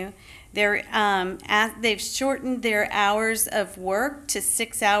Avenue, they've shortened their hours of work to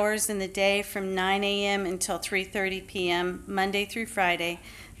 6 hours in the day from 9 a.m. until 3:30 p.m. Monday through Friday.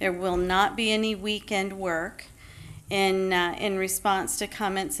 There will not be any weekend work in response to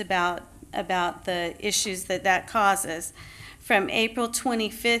comments about the issues that causes. From April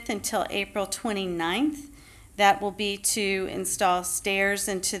 25th until April 29th, that will be to install stairs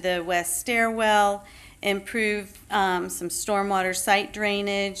into the west stairwell, improve some stormwater site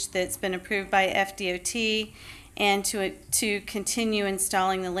drainage that's been approved by FDOT, and to continue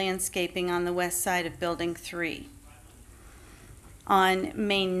installing the landscaping on the west side of Building 3. On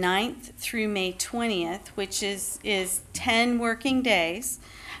May 9th through May 20th, which is 10 working days,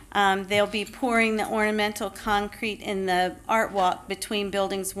 they'll be pouring the ornamental concrete in the art walk between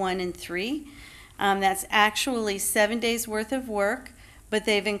buildings 1 and 3. That's actually 7 days worth of work, but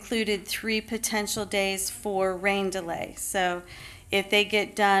they've included 3 potential days for rain delay. So if they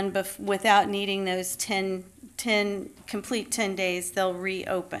get done without needing those complete 10 days, they'll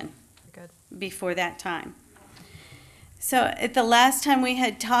reopen before that time. So at the last time we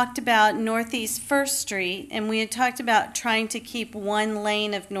had talked about Northeast 1st Street, and we had talked about trying to keep 1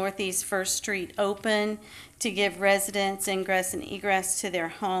 lane of Northeast 1st Street open to give residents ingress and egress to their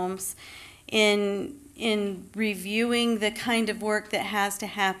homes. In reviewing the kind of work that has to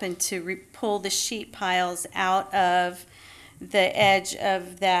happen to pull the sheet piles out of the edge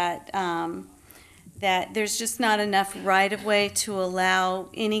of that, that there's just not enough right-of-way to allow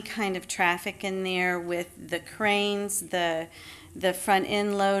any kind of traffic in there with the cranes, the front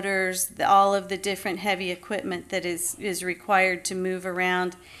end loaders, all of the different heavy equipment that is required to move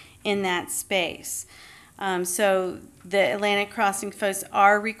around in that space. So the Atlantic Crossing folks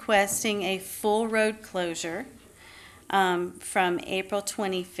are requesting a full road closure from April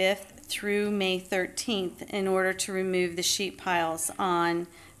 25th through May 13th in order to remove the sheet piles on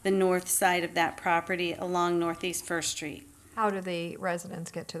the north side of that property along Northeast 1st Street. How do the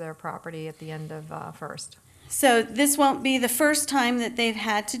residents get to their property at the end of First? So this won't be the first time that they've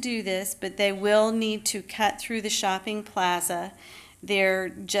had to do this, but they will need to cut through the shopping plaza. They're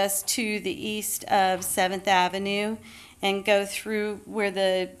just to the east of 7th Avenue and go through where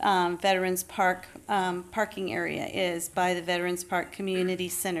the Veterans Park parking area is by the Veterans Park Community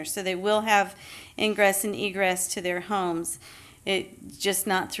Center. So they will have ingress and egress to their homes. It just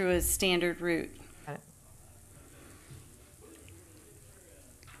not through a standard route.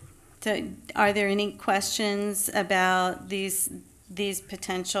 So are there any questions about these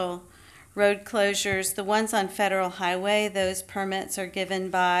potential road closures? The ones on Federal Highway, those permits are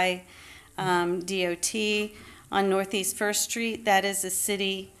given by DOT. On Northeast 1st Street, that is a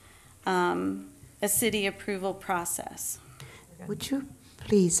city approval process. Would you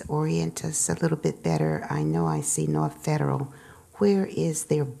please orient us a little bit better? I know I see North Federal. Where is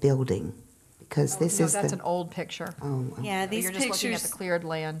their building? Because this is that's an old picture. Oh, yeah, these you're just pictures, looking at the cleared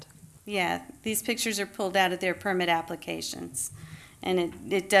land. Yeah, these pictures are pulled out of their permit applications, and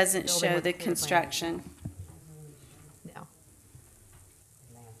it doesn't show the construction. No.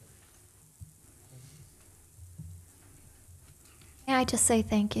 May I just say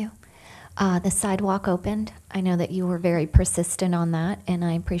thank you? The sidewalk opened. I know that you were very persistent on that, and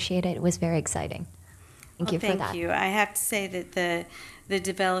I appreciate it. It was very exciting. Thank you for that. Thank you. I have to say that the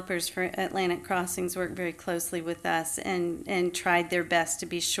developers for Atlantic Crossings worked very closely with us and tried their best to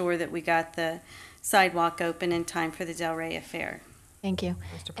be sure that we got the sidewalk open in time for the Del Rey Affair. Thank you.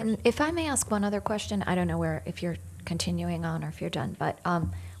 And if I may ask one other question, I don't know if you're continuing on or if you're done, but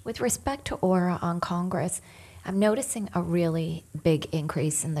with respect to Aura on Congress, I'm noticing a really big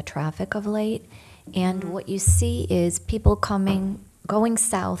increase in the traffic of late, and what you see is people going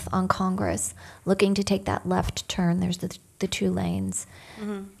south on Congress, looking to take that left turn. There's the 2 lanes.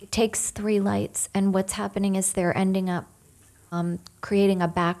 Mm-hmm. It takes 3 lights, and what's happening is they're ending up creating a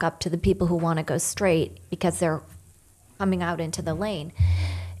backup to the people who want to go straight because they're coming out into the lane.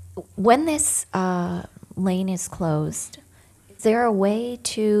 When this lane is closed, is there a way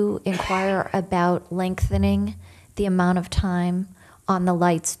to inquire about lengthening the amount of time on the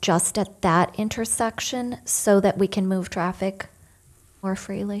lights just at that intersection so that we can move traffic more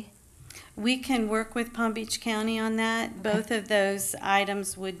freely? We can work with Palm Beach County on that. Both of those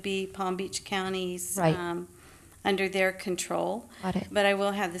items would be Palm Beach County's Right. Under their control. Got it. But I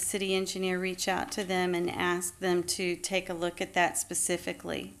will have the city engineer reach out to them and ask them to take a look at that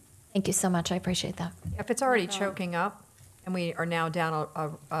specifically. Thank you so much. I appreciate that. If it's already choking up and we are now down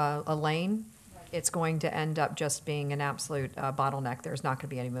a lane, it's going to end up just being an absolute bottleneck. There's not going to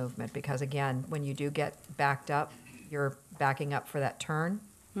be any movement because, again, when you do get backed up, you're backing up for that turn.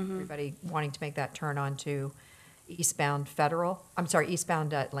 Everybody wanting to make that turn onto eastbound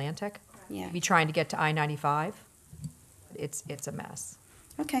eastbound Atlantic. Yeah. Be trying to get to I-95. It's a mess.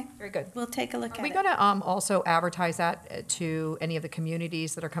 Okay. Very good. We'll take a look at Are we it. going to also advertise that to any of the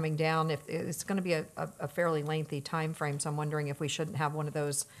communities that are coming down? If it's going to be a fairly lengthy time frame, so I'm wondering if we shouldn't have one of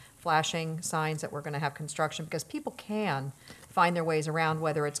those flashing signs that we're going to have construction, because people can find their ways around,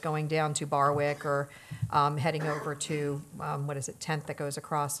 whether it's going down to Barwick or heading over to, 10th that goes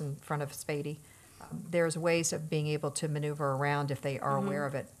across in front of Spady. There's ways of being able to maneuver around if they are aware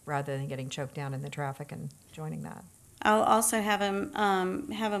of it, rather than getting choked down in the traffic and joining that. I'll also have them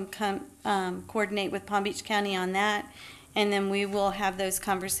come coordinate with Palm Beach County on that, and then we will have those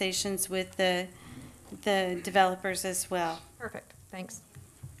conversations with the developers as well. Perfect. Thanks.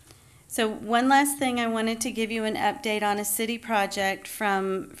 So one last thing, I wanted to give you an update on a city project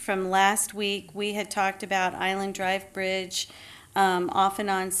from last week. We had talked about Island Drive Bridge off and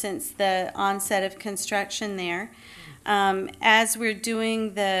on since the onset of construction there. As we're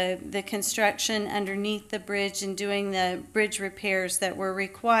doing the construction underneath the bridge and doing the bridge repairs that were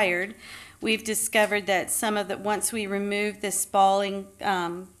required, we've discovered that once we remove the spalling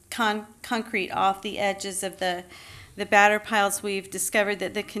concrete off the edges of the batter piles, we've discovered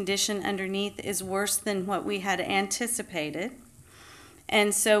that the condition underneath is worse than what we had anticipated.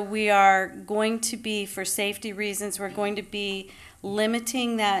 And so we are going to be, for safety reasons, we're going to be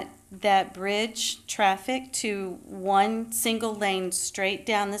limiting that bridge traffic to one single lane straight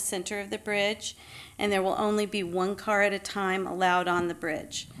down the center of the bridge, and there will only be one car at a time allowed on the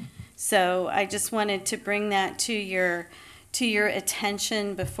bridge. So I just wanted to bring that to your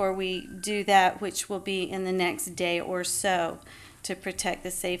attention before we do that, which will be in the next day or so, to protect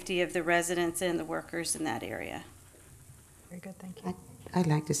the safety of the residents and the workers in that area. Very good, thank you. I'd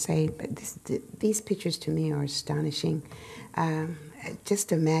like to say, but these pictures to me are astonishing.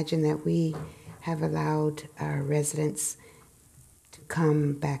 Just imagine that we have allowed our residents to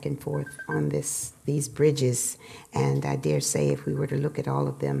come back and forth on these bridges, and I dare say if we were to look at all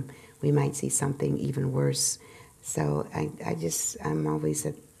of them, we might see something even worse. So I'm always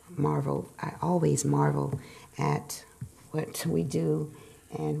I always marvel at what we do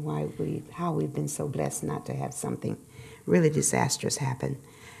and how we've been so blessed not to have something really disastrous happen.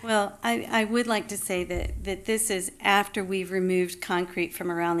 Well, I would like to say that this is after we've removed concrete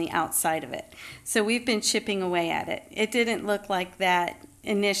from around the outside of it. So we've been chipping away at it. It didn't look like that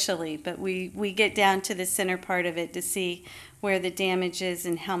initially, but we get down to the center part of it to see where the damage is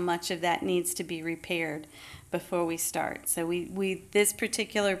and how much of that needs to be repaired before we start. So this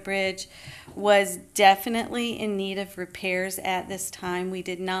particular bridge was definitely in need of repairs at this time. We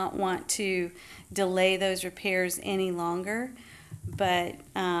did not want to delay those repairs any longer, but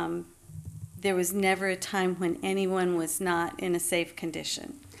there was never a time when anyone was not in a safe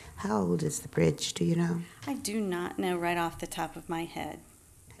condition. How old is the bridge, do you know? I do not know right off the top of my head,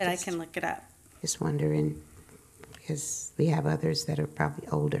 but I can look it up. Just wondering, because we have others that are probably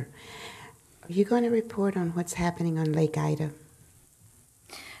older. Are you going to report on what's happening on Lake Ida?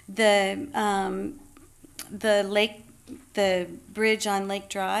 The bridge on Lake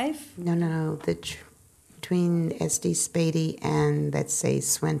Drive? No. Between SD Spady and, let's say,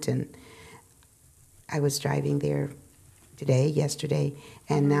 Swenton. I was driving there yesterday,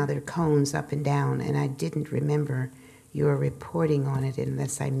 and now there are cones up and down, and I didn't remember your reporting on it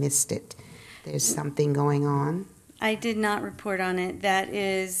unless I missed it. There's something going on? I did not report on it. That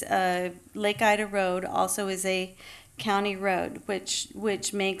is Lake Ida Road, also is a county road,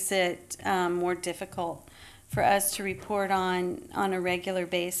 which makes it more difficult for us to report on a regular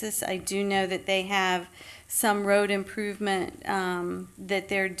basis. I do know that they have some road improvement that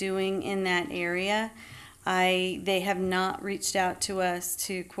they're doing in that area. They have not reached out to us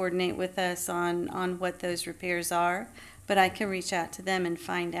to coordinate with us on what those repairs are, but I can reach out to them and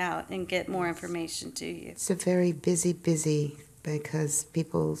find out and get more information to you. It's a very busy, because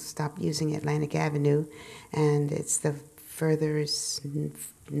people stop using Atlantic Avenue, and it's the further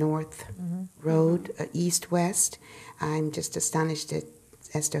north road, east-west. I'm just astonished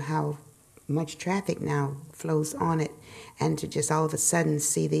as to how much traffic now flows on it, and to just all of a sudden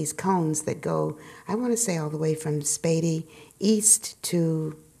see these cones that go, I want to say all the way from Spady east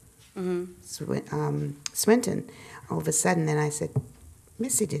to Swinton. All of a sudden, then I said,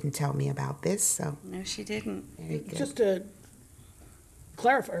 Missy didn't tell me about this, so. No, she didn't. Very good. Just to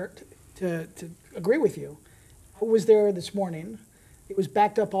clarify, or to agree with you, I was there this morning. It was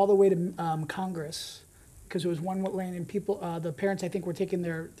backed up all the way to Congress because it was one lane, and people, the parents, I think, were taking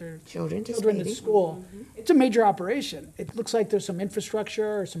their children to school. It's a major operation. It looks like there's some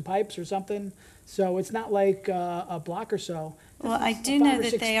infrastructure or some pipes or something, so it's not like a block or so. Well, I do know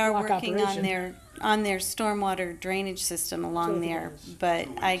that they are working on their stormwater drainage system along there, but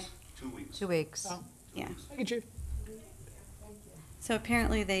 2 weeks. 2 weeks. Yeah. Thank you, Chief. So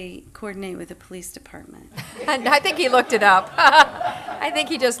apparently they coordinate with the police department. I think he looked it up. I think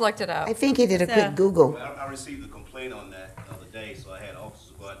he just looked it up. I think he did a quick Google. I received a complaint on that the other day, so I had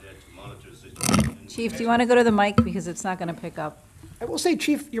officers go out there to monitor the situation. Chief, do you want to go to the mic because it's not going to pick up? I will say,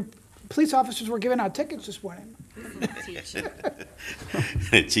 Chief, your police officers were giving out tickets this morning.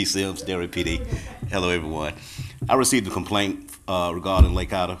 Chief Sims, Delray PD. Hello, everyone. I received a complaint regarding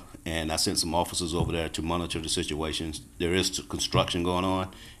Lake Otter, and I sent some officers over there to monitor the situations. There is construction going on,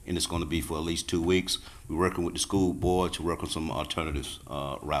 and it's going to be for at least 2 weeks. We're working with the school board to work on some alternative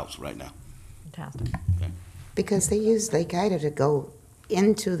routes right now. Fantastic. Okay. Because they use Lake Ida to go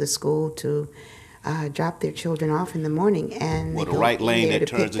into the school to drop their children off in the morning, and Well, they the go right in lane there that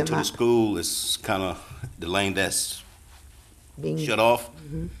to pick turns into them the up. school is kind of the lane that's shut off.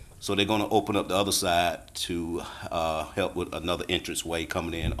 So they're going to open up the other side to help with another entrance way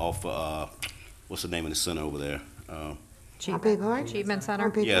coming in off, what's the name of the center over there? Achievement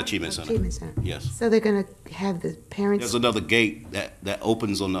Center? Yeah, Achievement Center. Achievement Center. Yes. So they're going to have the parents. There's another gate that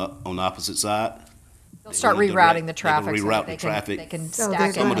opens on the opposite side. They'll start They're gonna rerouting the direct- traffic They're so gonna that reroute they the can, traffic. they can So stack they're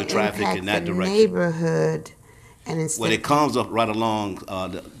it. some of the gonna traffic in impact that the direction. neighborhood, and instead Well, it comes up right along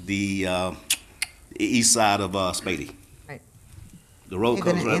the east side of Spady. Right. The road They're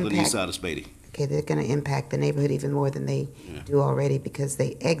comes gonna right to the east impact- side of Spady. Okay, they're going to impact the neighborhood even more than they do already because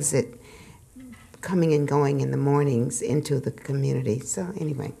they exit coming and going in the mornings into the community. So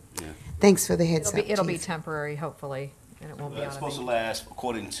anyway, thanks for the heads It'll up. be Chief. temporary, hopefully, and it won't be It's on a supposed to big. last,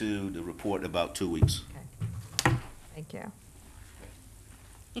 according to the report, about 2 weeks. Thank you.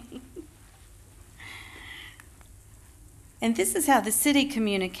 And this is how the city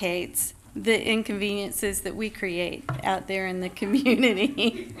communicates the inconveniences that we create out there in the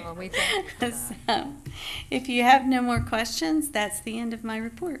community. Well, we thank you for that. So, if you have no more questions, that's the end of my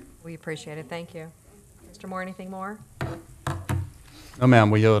report. We appreciate it. Thank you. Mr. Moore, anything more? No,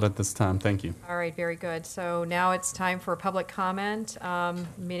 ma'am, we yield at this time. Thank you. All right, very good. So now it's time for public comment.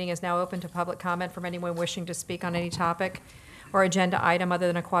 Meeting is now open to public comment from anyone wishing to speak on any topic or agenda item other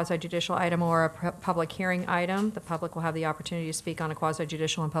than a quasi-judicial item or a public hearing item. The public will have the opportunity to speak on a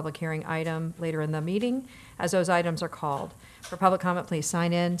quasi-judicial and public hearing item later in the meeting as those items are called. For public comment, please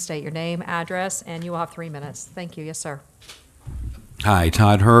sign in, state your name, address, and you will have 3 minutes. Thank you. Yes, sir. Hi,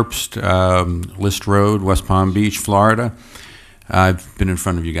 Todd Herbst, List Road, West Palm Beach, Florida. I've been in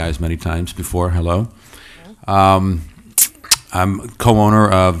front of you guys many times before. Hello. I'm co-owner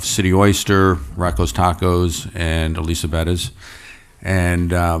of City Oyster, Rocco's Tacos, and Elisa Bettas.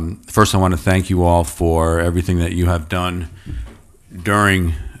 And first I want to thank you all for everything that you have done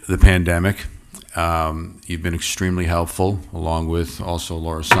during the pandemic. You've been extremely helpful, along with also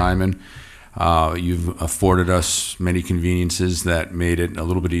Laura Simon. You've afforded us many conveniences that made it a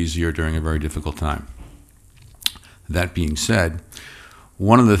little bit easier during a very difficult time. That being said,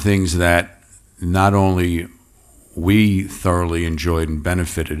 one of the things that not only we thoroughly enjoyed and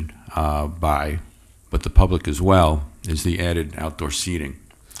benefited by, but the public as well, is the added outdoor seating.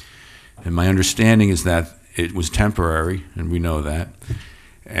 And my understanding is that it was temporary, and we know that,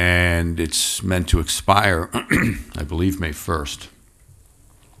 and it's meant to expire, I believe, May 1st.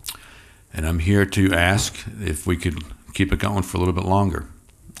 And I'm here to ask if we could keep it going for a little bit longer.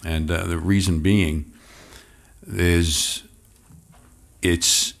 And the reason being is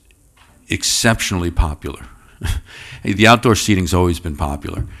it's exceptionally popular. The outdoor seating's always been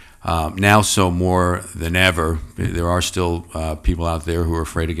popular. Now so more than ever. There are still people out there who are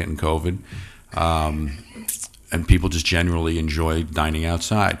afraid of getting COVID. And people just generally enjoy dining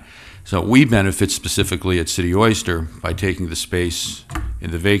outside. So we benefit specifically at City Oyster by taking the space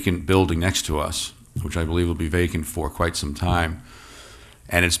in the vacant building next to us, which I believe will be vacant for quite some time.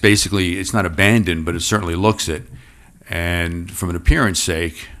 And it's basically, it's not abandoned, but it certainly looks it. And from an appearance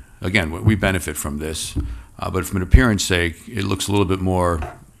sake, again, we benefit from this. But from an appearance sake, it looks a little bit more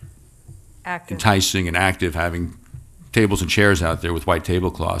Active. enticing and active, having tables and chairs out there with white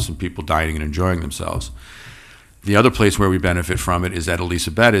tablecloths and people dining and enjoying themselves. The other place where we benefit from it is at Elisa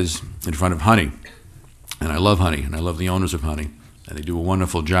Bettis in front of Honey. And I love Honey, and I love the owners of Honey, and they do a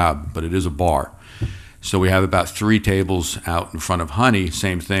wonderful job, but it is a bar. So we have about 3 tables out in front of Honey,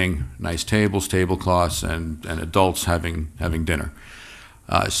 same thing, nice tables, tablecloths, and adults having dinner.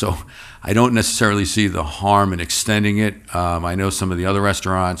 So I don't necessarily see the harm in extending it. I know some of the other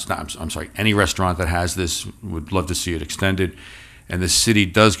restaurants, I'm sorry, any restaurant that has this would love to see it extended. And the city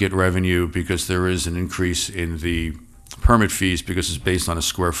does get revenue because there is an increase in the permit fees because it's based on a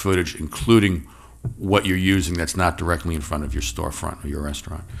square footage, including what you're using that's not directly in front of your storefront or your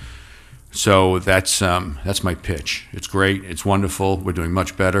restaurant. So that's my pitch. It's great. It's wonderful. We're doing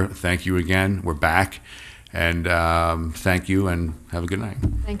much better. Thank you again. We're back. And thank you, and have a good night.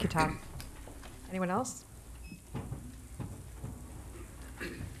 Thank you, Tom. Anyone else?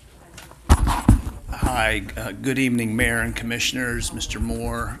 Hi, good evening, Mayor and Commissioners, Mr.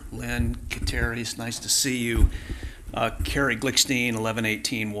 Moore, Lynn, Kateris, nice to see you. Carrie Glickstein,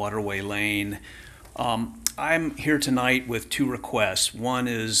 1118 Waterway Lane. I'm here tonight with 2 requests. One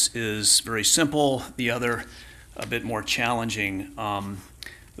is very simple, the other a bit more challenging.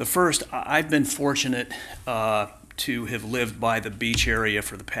 The first, I've been fortunate to have lived by the beach area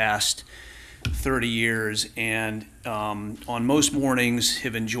for the past 30 years, and on most mornings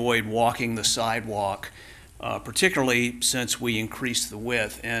have enjoyed walking the sidewalk, particularly since we increased the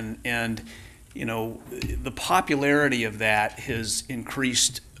width. And you know, the popularity of that has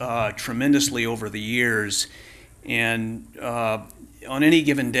increased tremendously over the years. And on any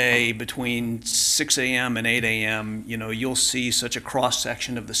given day between 6 a.m. and 8 a.m., you know, you'll see such a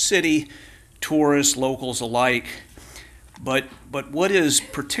cross-section of the city, tourists, locals alike. But what is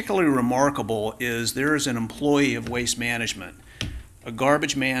particularly remarkable is there is an employee of Waste Management, a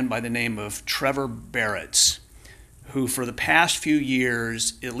garbage man by the name of Trevor Barretts, who for the past few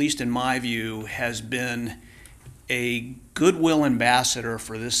years, at least in my view, has been a goodwill ambassador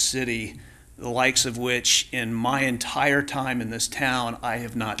for this city, the likes of which in my entire time in this town, I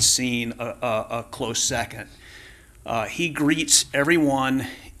have not seen a close second. He greets everyone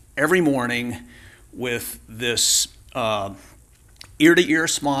every morning with this ear-to-ear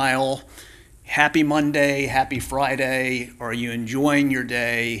smile, happy Monday, happy Friday, are you enjoying your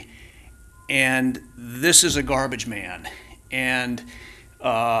day? And this is a garbage man. And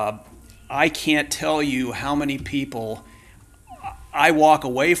I can't tell you how many people I walk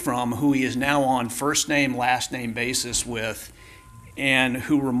away from who he is now on first name, last name basis with, and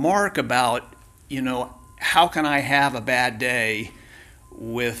who remark about, you know, how can I have a bad day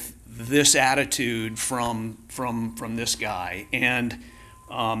with this attitude from this guy? And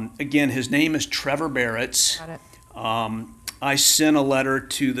again, his name is Trevor Barretts. Got it. I sent a letter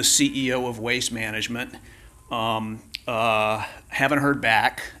to the CEO of Waste Management. Haven't heard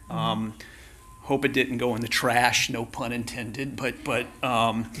back. Hope it didn't go in the trash, no pun intended. But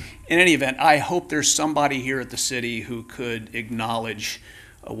in any event, I hope there's somebody here at the city who could acknowledge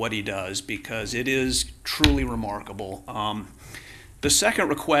what he does, because it is truly remarkable. The second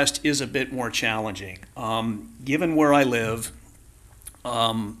request is a bit more challenging. Given where I live,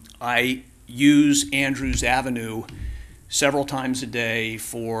 I use Andrews Avenue several times a day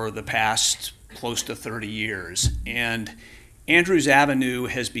for the past close to 30 years. And Andrews Avenue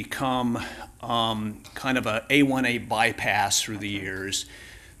has become kind of a A1A bypass through the years.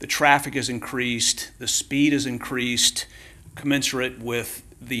 The traffic has increased, the speed has increased, commensurate with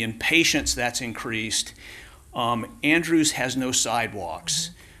the impatience that's increased. Andrews has no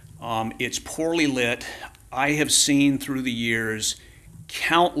sidewalks. It's poorly lit. I have seen through the years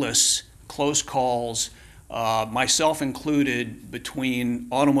countless close calls, myself included, between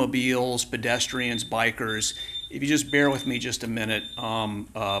automobiles, pedestrians, bikers. If you just bear with me just a minute,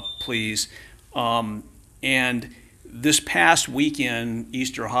 please. And this past weekend,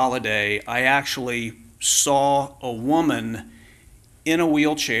 Easter holiday, I actually saw a woman in a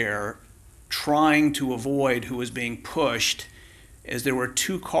wheelchair trying to avoid who was being pushed as there were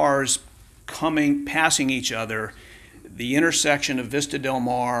 2 cars passing each other. The intersection of Vista Del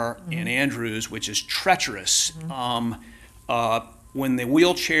Mar and Andrews, which is treacherous. When the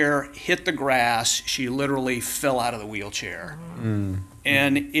wheelchair hit the grass, she literally fell out of the wheelchair.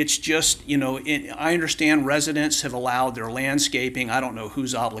 And it's just, you know, I understand residents have allowed their landscaping. I don't know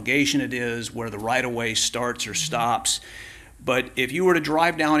whose obligation it is, where the right-of-way starts or stops. But if you were to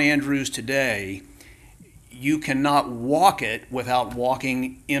drive down Andrews today, you cannot walk it without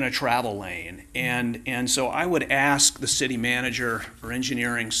walking in a travel lane. And so I would ask the city manager or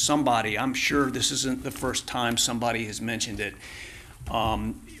engineering, somebody, I'm sure this isn't the first time somebody has mentioned it.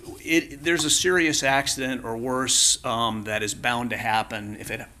 There's a serious accident or worse that is bound to happen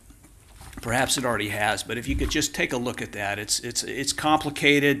if it, perhaps it already has, but if you could just take a look at that. It's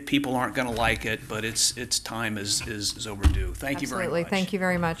complicated, people aren't gonna like it, but its time is overdue. Thank you very much. Absolutely, thank you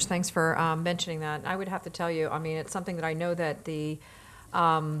very much. Thanks for mentioning that. I would have to tell you, I mean, it's something that I know that the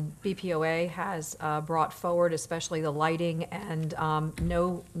BPOA has brought forward, especially the lighting and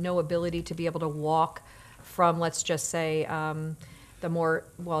no ability to be able to walk from, let's just say, the more,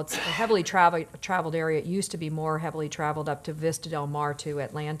 well, it's a heavily traveled area. It used to be more heavily traveled up to Vista Del Mar to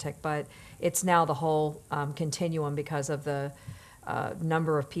Atlantic, but it's now the whole continuum because of the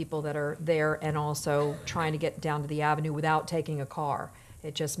number of people that are there and also trying to get down to the avenue without taking a car.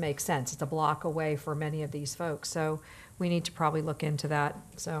 It just makes sense. It's a block away for many of these folks. So we need to probably look into that.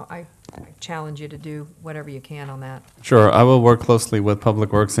 So I challenge you to do whatever you can on that. Sure, I will work closely with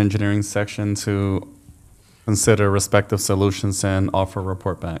Public Works Engineering section to consider respective solutions and offer a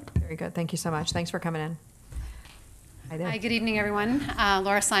report back. Very good. Thank you so much. Thanks for coming in. Hi there. Hi, good evening, everyone.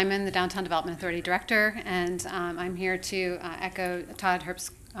 Laura Simon, the Downtown Development Authority Director, and I'm here to echo Todd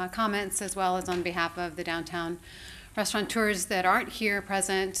Herbst's comments, as well as on behalf of the downtown restaurateurs that aren't here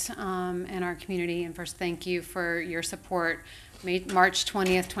present in our community. And first, thank you for your support. March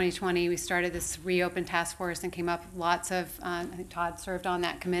 20th, 2020, we started this Reopen Task Force and came up lots of, I think Todd served on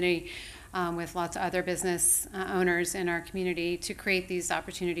that committee, with lots of other business owners in our community to create these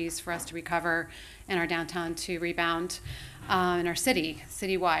opportunities for us to recover and our downtown to rebound in our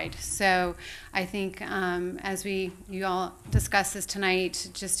citywide. So I think as you all discuss this tonight,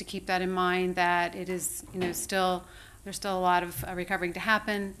 just to keep that in mind, that it is, there's still a lot of recovering to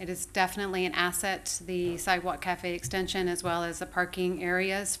happen. It is definitely an asset, the Sidewalk Cafe extension, as well as the parking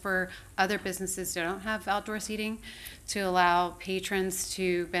areas for other businesses that don't have outdoor seating, to allow patrons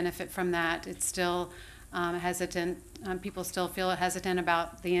to benefit from that. It's still hesitant. People still feel hesitant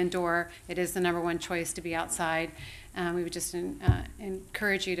about the indoor. It is the #1 choice to be outside. We would just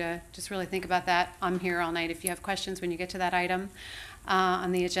encourage you to just really think about that. I'm here all night if you have questions when you get to that item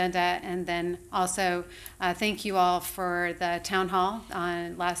on the agenda. And then also thank you all for the town hall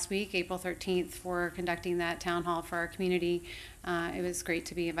last week, April 13th, for conducting that town hall for our community. It was great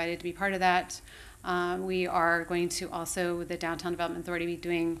to be invited to be part of that. We are going to also, with the Downtown Development Authority, be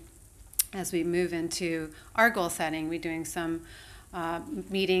doing, as we move into our goal setting, we're doing some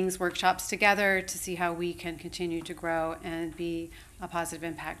meetings, workshops together to see how we can continue to grow and be a positive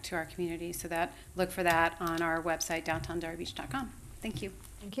impact to our community. So that, look for that on our website, downtowndelraybeach.com. Thank you.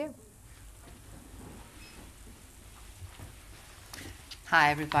 Thank you.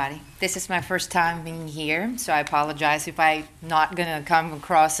 Hi, everybody. This is my first time being here, so I apologize if I'm not going to come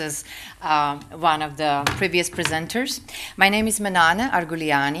across as one of the previous presenters. My name is Manana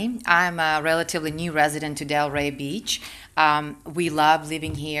Arguliani. I'm a relatively new resident to Delray Beach. We love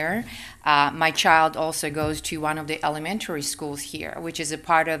living here. My child also goes to one of the elementary schools here, which is a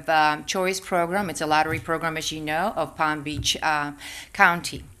part of the choice program. It's a lottery program, as you know, of Palm Beach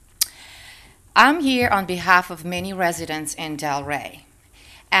County. I'm here on behalf of many residents in Delray.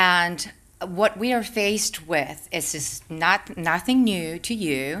 And what we are faced with is nothing new to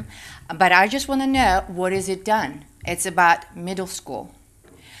you, but I just want to know, what is it done? It's about middle school.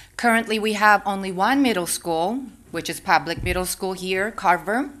 Currently, we have only one middle school, which is public middle school here,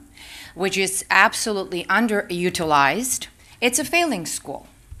 Carver, which is absolutely underutilized. It's a failing school.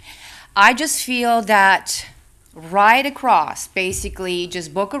 I just feel that right across, basically,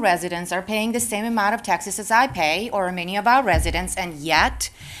 just Boca residents are paying the same amount of taxes as I pay, or many of our residents, and yet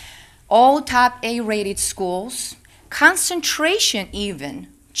all top A-rated schools, concentration even,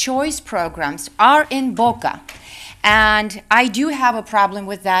 choice programs are in Boca. And I do have a problem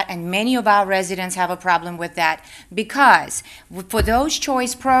with that, and many of our residents have a problem with that, because for those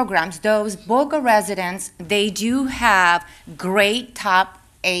choice programs, those Boca residents, they do have great top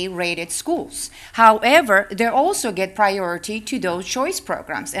A-rated schools. However, they also get priority to those choice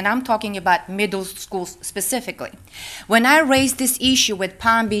programs, and I'm talking about middle schools specifically. When I raised this issue with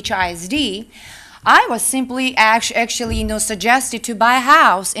Palm Beach ISD, I was simply actually suggested to buy a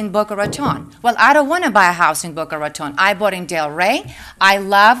house in Boca Raton. Well, I don't want to buy a house in Boca Raton. I bought in Delray. I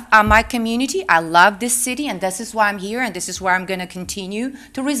love my community. I love this city, and this is why I'm here, and this is where I'm going to continue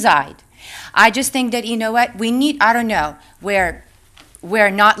to reside. I just think that, you know what, we need, I don't know, we're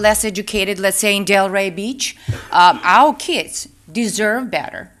not less educated, let's say in Delray Beach. Our kids deserve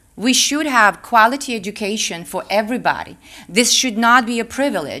better. We should have quality education for everybody. This should not be a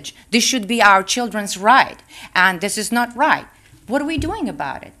privilege. This should be our children's right. And this is not right. What are we doing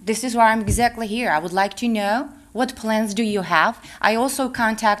about it? This is why I'm exactly here. I would like to know, what plans do you have? I also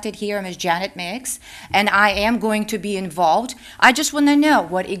contacted here Ms. Janet Mix, and I am going to be involved. I just want to know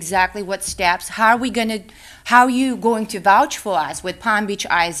what steps, how are you going to vouch for us with Palm Beach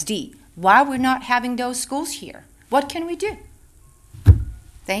ISD? Why we're not having those schools here? What can we do?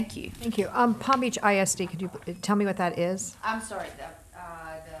 Thank you. Thank you. Palm Beach ISD, could you tell me what that is? I'm sorry, the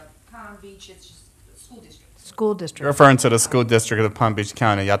Palm Beach, it's just school district. School district. You're referring to the school district of Palm Beach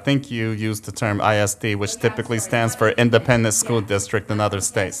County. I think you used the term ISD, which typically stands for Independent School District in other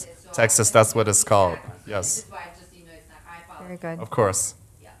states. Texas, that's what it's called. Yes. Very good. Of course.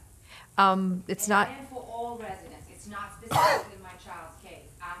 It's not. And for all residents, it's not specifically in my child's case.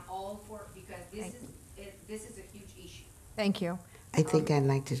 I'm all for it because this is a huge issue. Thank you. I think I'd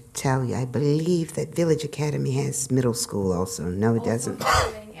like to tell you, I believe that Village Academy has middle school also. No, it doesn't.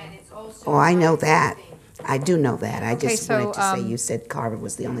 Oh, I know that. I do know that. I just wanted to say you said Carver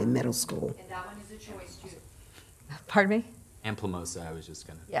was the only middle school. And that one is a choice too. Pardon me? And Plumosa, I was just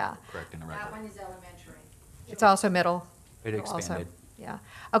going to correct in a record. That one is elementary. It's also middle. It expanded. Also, yeah.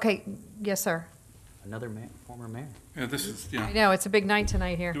 Okay. Yes, sir. Another former mayor. Yeah, this is, I know, it's a big night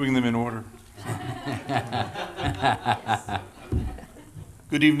tonight here. doing them in order.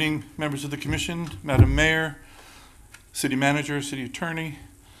 Good evening, members of the commission, Madam Mayor, City Manager, City Attorney.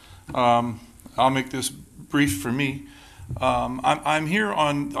 I'll make this brief for me. I'm here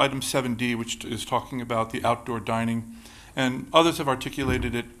on item 7D, which is talking about the outdoor dining, and others have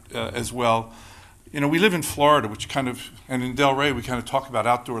articulated it as well. You know, we live in Florida, and in Delray, we kind of talk about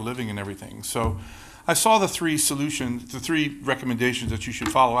outdoor living and everything. So I saw the three recommendations that you should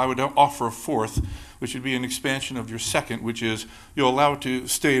follow. I would offer a fourth, which would be an expansion of your second, which is you'll allow it to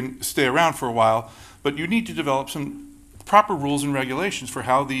stay around for a while, but you need to develop some proper rules and regulations for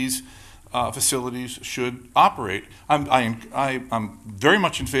how these facilities should operate. I'm very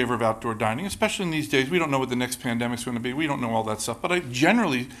much in favor of outdoor dining, especially in these days. We don't know what the next pandemic's going to be. We don't know all that stuff. But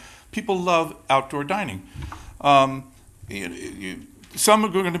generally, people love outdoor dining. Some are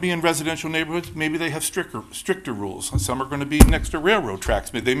going to be in residential neighborhoods. Maybe they have stricter rules. Some are going to be next to railroad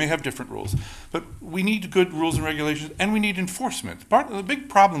tracks. They may have different rules. But we need good rules and regulations, and we need enforcement. Part of the big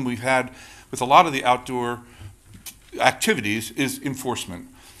problem we've had with a lot of the outdoor activities is enforcement.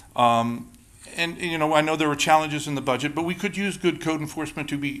 And you know, I know there are challenges in the budget, but we could use good code enforcement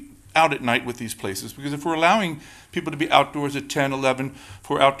to be out at night with these places, because if we're allowing people to be outdoors at 10, 11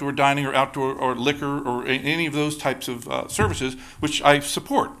 for outdoor dining or outdoor or liquor or any of those types of services, which I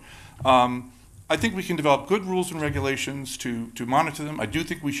support, I think we can develop good rules and regulations to monitor them. I do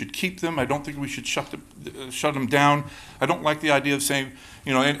think we should keep them. I don't think we should shut them down. I don't like the idea of saying,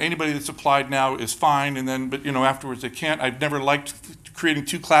 you know, anybody that's applied now is fine, but you know, afterwards they can't. I've never liked creating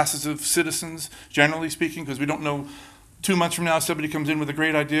two classes of citizens, generally speaking, because we don't know 2 months from now somebody comes in with a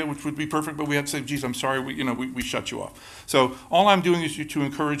great idea, which would be perfect, but we have to say, geez, I'm sorry, we shut you off. So all I'm doing is to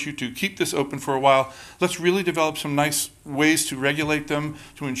encourage you to keep this open for a while. Let's really develop some nice ways to regulate them,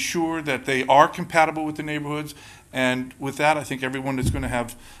 to ensure that they are compatible with the neighborhoods. And with that, I think everyone is going to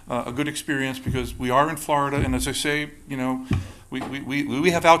have a good experience, because we are in Florida, and as I say, you know,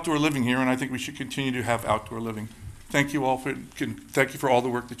 we have outdoor living here, and I think we should continue to have outdoor living. Thank you all thank you for all the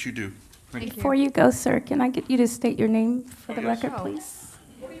work that you do. Before you go, sir, can I get you to state your name for the record, please?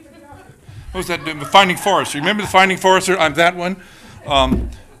 What was that? The Finding Forester. Remember the Finding Forester? I'm that one.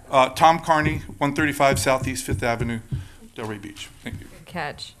 Tom Carney, 135 Southeast 5th Avenue, Delray Beach. Thank you. Good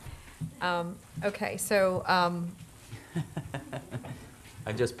catch. Okay, so I'm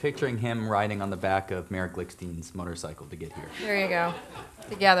just picturing him riding on the back of Mayor Glickstein's motorcycle to get here. there you go.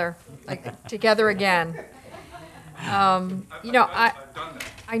 Together, together again. You know,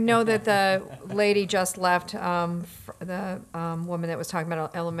 I know that the lady just left, the woman that was talking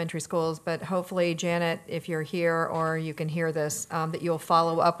about elementary schools, but hopefully, Janet, if you're here or you can hear this, that you'll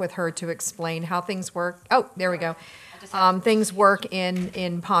follow up with her to explain how things work. Oh, there we go. Things work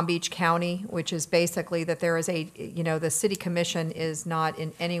in Palm Beach County, which is basically that there is the city commission is not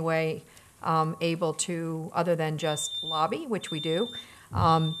in any way able to, other than just lobby, which we do.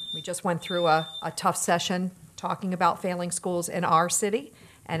 We just went through a tough session talking about failing schools in our city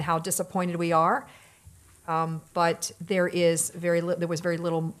and how disappointed we are. But there was very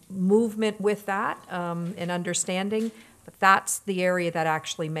little movement with that and understanding. But that's the area that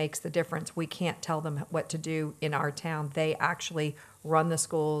actually makes the difference. We can't tell them what to do in our town. They actually run the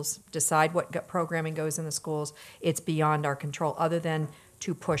schools, decide what programming goes in the schools. It's beyond our control, other than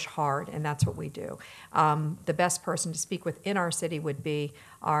to push hard, and that's what we do. The best person to speak with in our city would be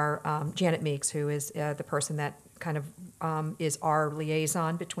our Janet Meeks, who is the person that kind of is our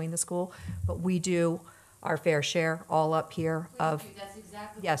liaison between the school. But we do our fair share all up here of. That's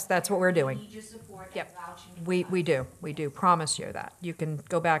exactly. Yes, that's what we're doing. Need your support. Yep. Vouching. We do, promise you that. You can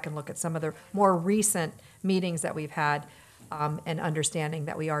go back and look at some of the more recent meetings that we've had, and understanding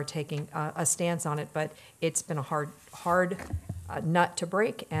that we are taking a stance on it, but it's been a hard nut to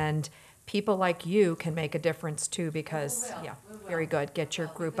break, and people like you can make a difference too, because, We will. very good, get your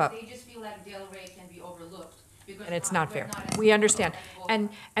group up. They just feel like Delray can be overlooked. Because And it's not we're fair. as We understand. and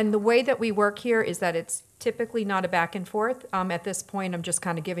And the way that we work here is that it's typically not a back and forth. At this point, I'm just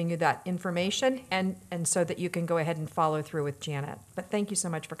kind of giving you that information, and so that you can go ahead and follow through with Janet. But thank you so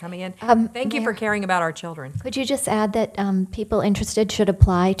much for coming in. Thank you for Mayor, caring about our children. Could you just add that people interested should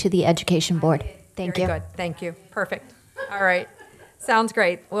apply to the Education Board? Thank you. Very good, thank you. Perfect. All right. Sounds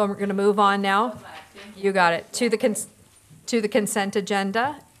great. Well, we're going to move on now. You got it. To the consent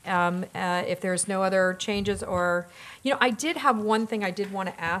agenda. If there's no other changes or, I did have one thing I did want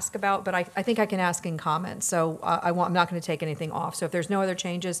to ask about, but I think I can ask in comments. So I'm not going to take anything off. So if there's no other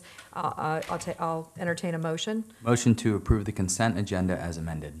changes, I'll entertain a motion. Motion to approve the consent agenda as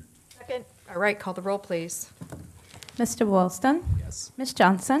amended. Second. All right, call the roll, please. Mr. Boylston? Yes. Ms.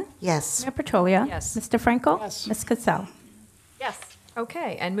 Johnson? Yes. Mayor Petrolia? Yes. Mr. Frankel? Yes. Ms. Cassell? Yes.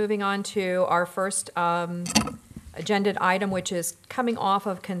 Okay, and moving on to our first agenda item, which is coming off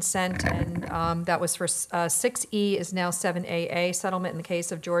of consent, and that was for 6E is now 7AA, settlement in the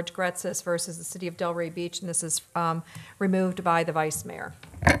case of George Gretzis versus the City of Delray Beach, and this is removed by the Vice Mayor.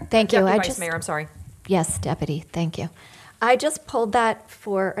 Thank you. Deputy I Vice just- Mayor, I'm sorry. Yes, Deputy, thank you. I just pulled that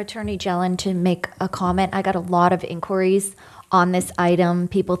for Attorney Jelen to make a comment. I got a lot of inquiries on this item,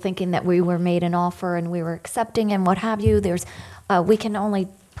 people thinking that we were made an offer and we were accepting and what have you. We can only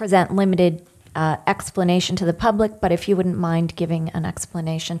present limited explanation to the public, but if you wouldn't mind giving an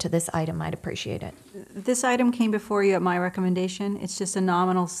explanation to this item, I'd appreciate it. This item came before you at my recommendation. It's just a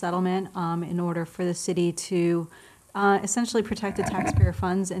nominal settlement in order for the city to essentially protect the taxpayer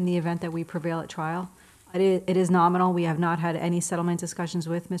funds in the event that we prevail at trial. It is nominal. We have not had any settlement discussions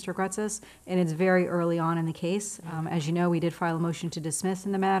with Mr. Gretzis, and it's very early on in the case. As you know, we did file a motion to dismiss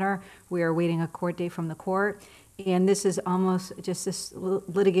in the matter. We are awaiting a court date from the court, and this is almost just this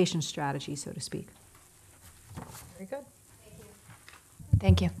litigation strategy, so to speak. Very good.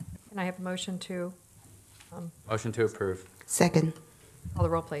 Thank you. Can I have a motion to Motion to approve. Second. call the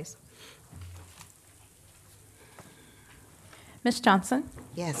roll, please? Ms. Johnson?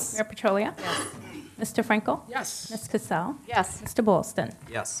 Yes. Mayor Petrolia? Yes. Mr. Frankel? Yes. Ms. Cassell? Yes. Mr. Boylston?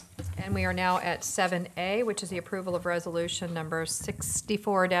 Yes. And we are now at 7A, which is the approval of resolution number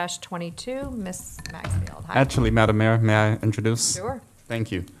 64-22. Ms. Maxfield. Hi. Actually, Madam Mayor, may I introduce? Sure.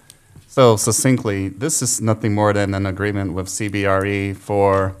 Thank you. So succinctly, this is nothing more than an agreement with CBRE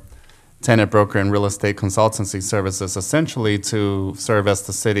for tenant broker and real estate consultancy services, essentially to serve as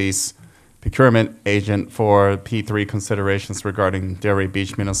the city's procurement agent for P3 considerations regarding Delray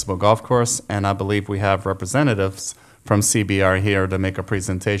Beach Municipal Golf Course. And I believe we have representatives from CBR here to make a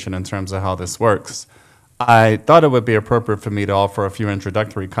presentation in terms of how this works. I thought it would be appropriate for me to offer a few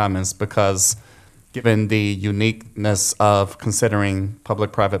introductory comments because given the uniqueness of considering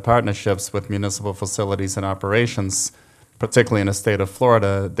public-private partnerships with municipal facilities and operations, particularly in the state of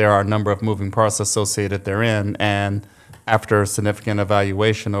Florida, there are a number of moving parts associated therein. And after significant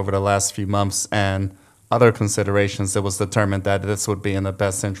evaluation over the last few months and other considerations, it was determined that this would be in the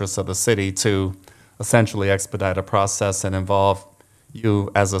best interest of the city to essentially expedite a process and involve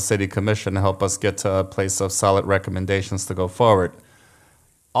you as a city commission to help us get to a place of solid recommendations to go forward.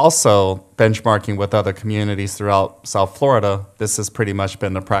 Also, benchmarking with other communities throughout South Florida, this has pretty much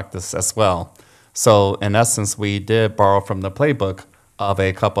been the practice as well. So in essence, we did borrow from the playbook of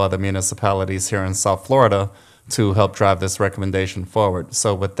a couple other municipalities here in South Florida to help drive this recommendation forward.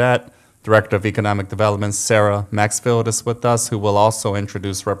 So with that, Director of Economic Development, Sarah Maxfield, is with us, who will also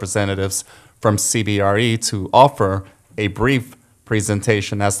introduce representatives from CBRE to offer a brief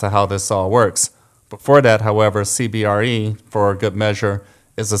presentation as to how this all works. Before that, however, CBRE, for good measure,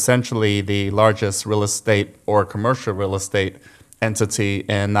 is essentially the largest real estate or commercial real estate entity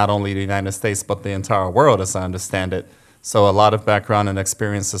in not only the United States, but the entire world, as I understand it. So a lot of background and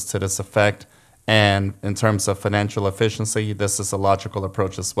experiences to this effect. And in terms of financial efficiency, this is a logical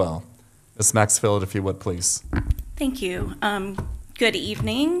approach as well. Ms. Maxfield, if you would, please. Thank you. Good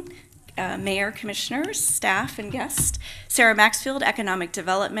evening. Mayor, Commissioners, staff, and guests. Sarah Maxfield, Economic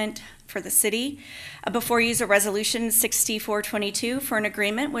Development for the city. Before you is a resolution 6422 for an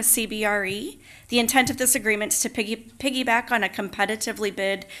agreement with CBRE. The intent of this agreement is to piggyback on a competitively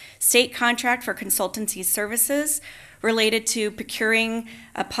bid state contract for consultancy services related to procuring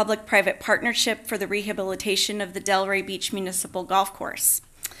a public-private partnership for the rehabilitation of the Delray Beach Municipal Golf Course.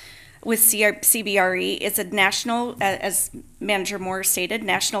 With CBRE, it's a national, as Manager Moore stated,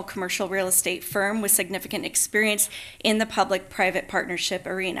 national commercial real estate firm with significant experience in the public-private partnership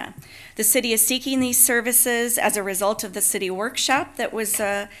arena. The city is seeking these services as a result of the city workshop that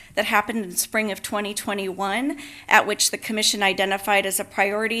happened in spring of 2021, at which the commission identified as a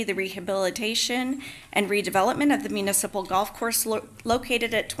priority the rehabilitation and redevelopment of the municipal golf course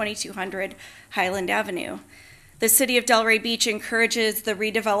located at 2200 Highland Avenue. The City of Delray Beach encourages the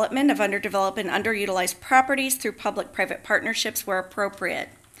redevelopment of underdeveloped and underutilized properties through public-private partnerships where appropriate.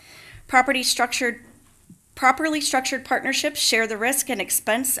 Properly structured partnerships share the risk and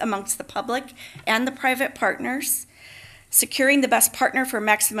expense amongst the public and the private partners. Securing the best partner for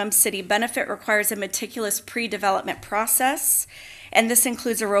maximum city benefit requires a meticulous pre-development process, and this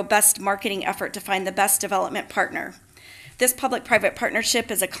includes a robust marketing effort to find the best development partner. This public-private partnership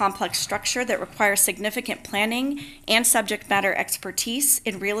is a complex structure that requires significant planning and subject matter expertise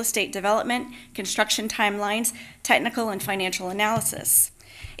in real estate development, construction timelines, technical and financial analysis.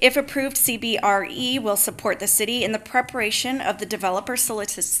 If approved, CBRE will support the city in the preparation of the developer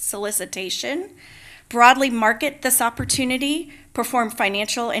solicitation, broadly market this opportunity, perform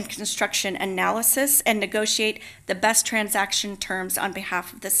financial and construction analysis, and negotiate the best transaction terms on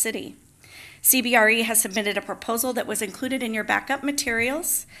behalf of the city. CBRE has submitted a proposal that was included in your backup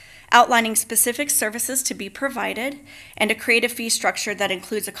materials, outlining specific services to be provided and a creative fee structure that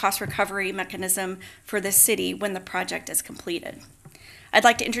includes a cost recovery mechanism for the city when the project is completed. I'd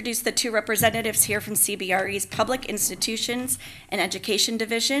like to introduce the two representatives here from CBRE's Public Institutions and Education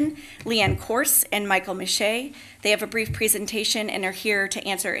Division, Leanne Corse and Michael Miche. They have a brief presentation and are here to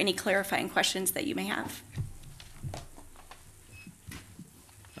answer any clarifying questions that you may have.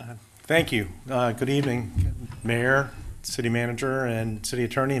 Thank you. Good evening, Mayor, City Manager, and City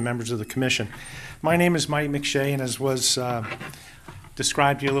Attorney, and members of the Commission. My name is Mike McShay, and as was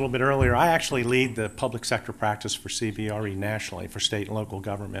described to you a little bit earlier, I actually lead the public sector practice for CBRE nationally for state and local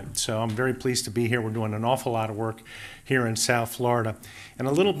government. So I'm very pleased to be here. We're doing an awful lot of work here in South Florida. And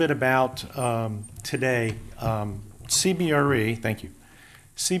a little bit about today, CBRE, thank you.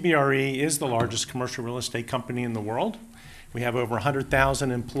 CBRE is the largest commercial real estate company in the world. We have over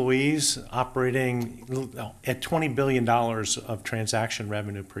 100,000 employees operating at $20 billion of transaction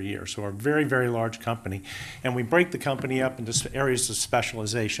revenue per year. So we're a very, very large company. And we break the company up into areas of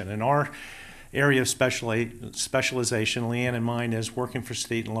specialization. And our area of specialization, Leanne and mine, is working for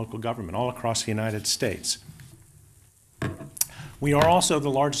state and local government all across the United States. We are also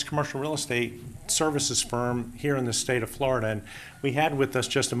the largest commercial real estate services firm here in the state of Florida. And we had with us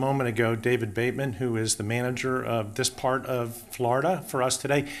just a moment ago David Bateman, who is the manager of this part of Florida for us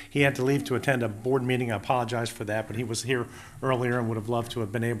today. He had to leave to attend a board meeting. I apologize for that, but he was here earlier and would have loved to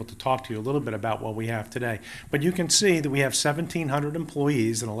have been able to talk to you a little bit about what we have today. But you can see that we have 1,700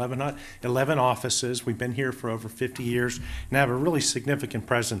 employees and 11 offices. We've been here for over 50 years and have a really significant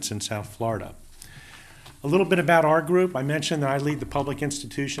presence in South Florida. A little bit about our group. I mentioned that I lead the Public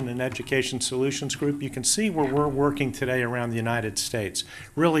Institution and Education Solutions Group. You can see where we're working today around the United States,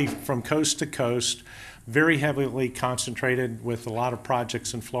 really from coast to coast, very heavily concentrated with a lot of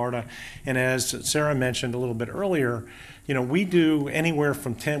projects in Florida. And as Sarah mentioned a little bit earlier, you know, we do anywhere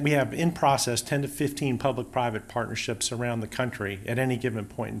from 10, we have in process 10 to 15 public-private partnerships around the country at any given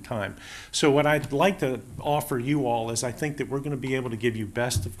point in time. So what I'd like to offer you all is I think that we're going to be able to give you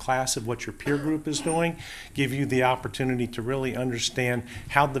best of class of what your peer group is doing, give you the opportunity to really understand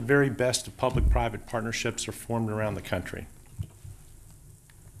how the very best of public-private partnerships are formed around the country.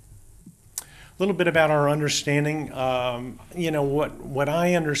 A little bit about our understanding. You know, what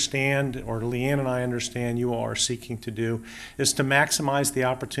I understand, or Leanne and I understand you all are seeking to do, is to maximize the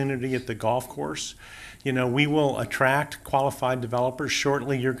opportunity at the golf course. You know, we will attract qualified developers.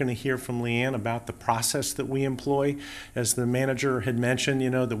 Shortly, you're going to hear from Leanne about the process that we employ. As the manager had mentioned, you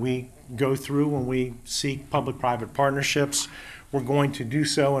know, that we go through when we seek public-private partnerships. We're going to do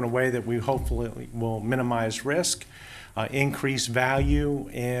so in a way that we hopefully will minimize risk, increase value,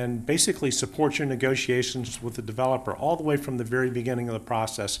 and basically support your negotiations with the developer all the way from the very beginning of the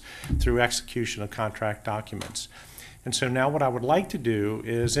process through execution of contract documents. And so now what I would like to do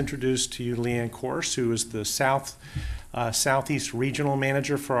is introduce to you Leanne Corse, who is the Southeast Regional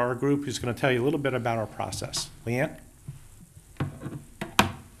Manager for our group, who's going to tell you a little bit about our process. Leanne?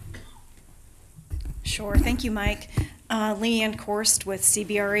 Sure. Thank you, Mike. Leanne Korst with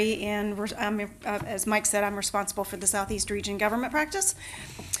CBRE, and as Mike said, I'm responsible for the Southeast Region Government Practice.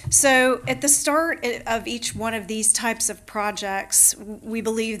 So at the start of each one of these types of projects, we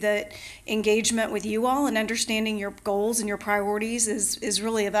believe that engagement with you all and understanding your goals and your priorities is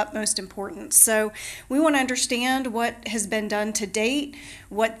really of utmost importance. So we want to understand what has been done to date,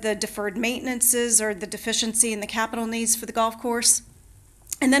 what the deferred maintenance is or the deficiency in the capital needs for the golf course.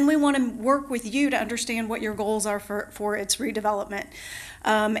 And then we want to work with you to understand what your goals are for its redevelopment.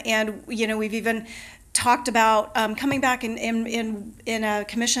 And, you know, we've even talked about coming back in a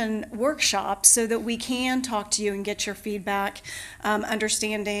commission workshop so that we can talk to you and get your feedback,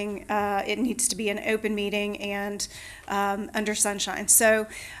 understanding it needs to be an open meeting and under sunshine. So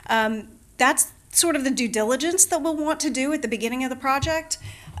that's sort of the due diligence that we'll want to do at the beginning of the project.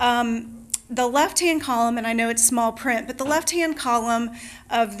 The left-hand column, and I know it's small print, but the left-hand column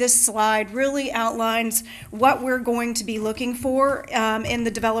of this slide really outlines what we're going to be looking for in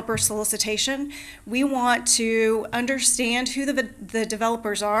the developer solicitation. We want to understand who the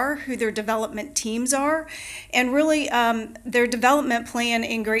developers are, who their development teams are, and really their development plan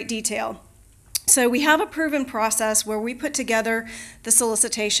in great detail. So we have a proven process where we put together the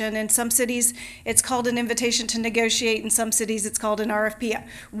solicitation. In some cities, it's called an invitation to negotiate. In some cities, it's called an RFP.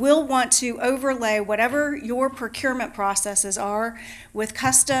 We'll want to overlay whatever your procurement processes are with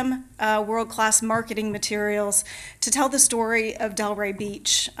custom world-class marketing materials to tell the story of Delray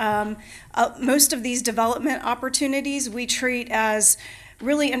Beach. Most of these development opportunities we treat as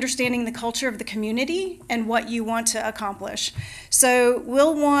really understanding the culture of the community and what you want to accomplish. So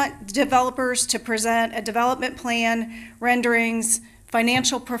we'll want developers to present a development plan, renderings,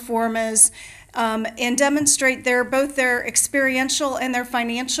 financial performance, and demonstrate both their experiential and their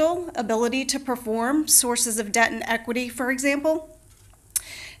financial ability to perform, sources of debt and equity, for example.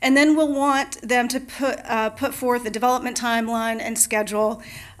 And then we'll want them to put forth a development timeline and schedule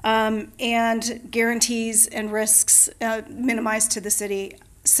and guarantees and risks minimized to the city.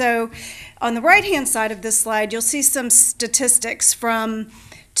 So on the right-hand side of this slide, you'll see some statistics from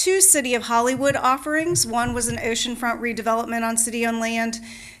 2 City of Hollywood offerings. One was an oceanfront redevelopment on city-owned land.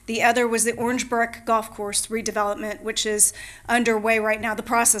 The other was the Orange Brook Golf Course redevelopment, which is underway right now. The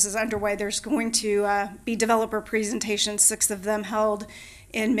process is underway. There's going to be developer presentations, 6 of them held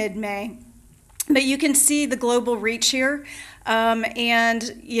in mid-May. But you can see the global reach here.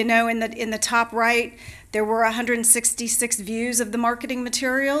 And, you know, in the top right, there were 166 views of the marketing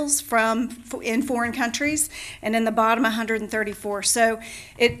materials in foreign countries, and in the bottom, 134. So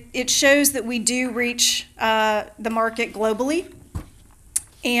it shows that we do reach the market globally.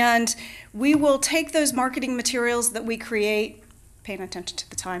 And we will take those marketing materials that we create, paying attention to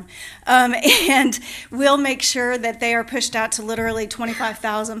the time, and we'll make sure that they are pushed out to literally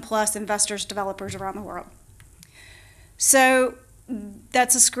 25,000 plus investors, developers around the world. So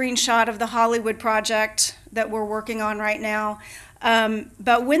that's a screenshot of the Hollywood project that we're working on right now.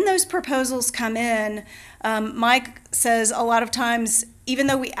 But when those proposals come in, Mike says a lot of times, even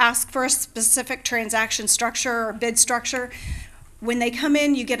though we ask for a specific transaction structure or bid structure, when they come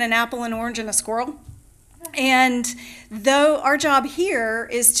in, you get an apple, an orange, and a squirrel. And though our job here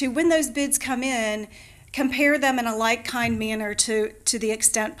is to, when those bids come in, compare them in a like-kind manner to the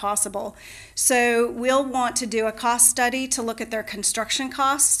extent possible. So we'll want to do a cost study to look at their construction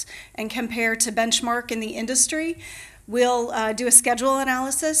costs and compare to benchmark in the industry. We'll do a schedule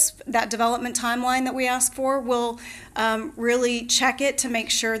analysis. That development timeline that we ask for, we'll really check it to make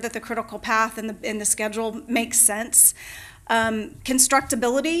sure that the critical path and the schedule makes sense.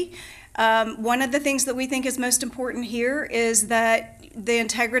 Constructability. One of the things that we think is most important here is that the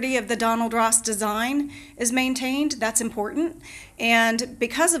integrity of the Donald Ross design is maintained. That's important. And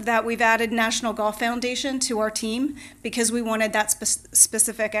because of that, we've added National Golf Foundation to our team because we wanted that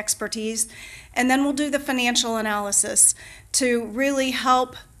specific expertise. And then we'll do the financial analysis to really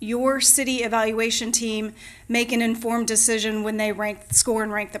help your city evaluation team make an informed decision when they score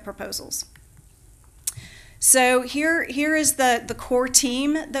and rank the proposals. So here is the core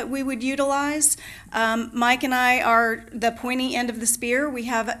team that we would utilize. Mike and I are the pointy end of the spear. We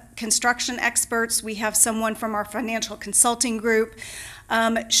have construction experts. We have someone from our financial consulting group.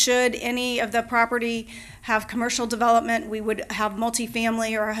 Should any of the property have commercial development, we would have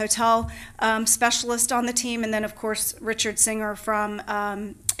multifamily or a hotel specialist on the team, and then of course Richard Singer from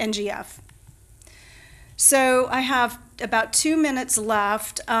NGF. So I have about 2 minutes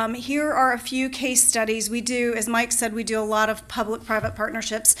left. Here are a few case studies. We do, as Mike said, we do a lot of public-private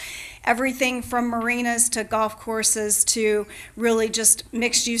partnerships, everything from marinas to golf courses to really just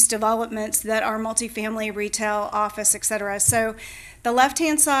mixed-use developments that are multifamily, retail, office, et cetera. So the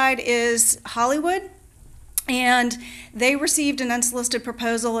left-hand side is Hollywood. And they received an unsolicited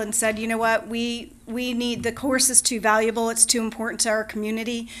proposal and said, you know what, we need, the course is too valuable, it's too important to our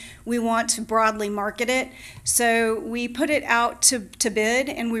community, we want to broadly market it. So we put it out to bid,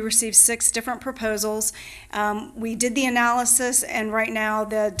 and we received 6 different proposals. We did the analysis, and right now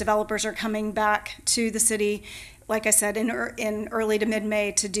the developers are coming back to the city, like I said, in early to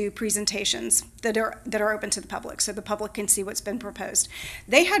mid-May to do presentations that are open to the public, so the public can see what's been proposed.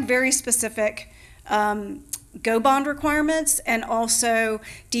 They had very specific go bond requirements and also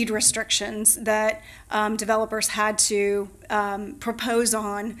deed restrictions that developers had to propose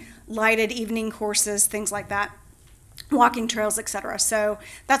on lighted evening courses, things like that, walking trails, etc. So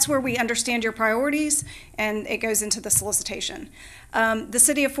that's where we understand your priorities, and it goes into the solicitation. The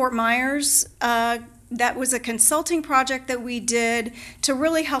city of Fort Myers, that was a consulting project that we did to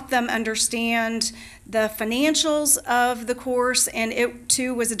really help them understand the financials of the course, and it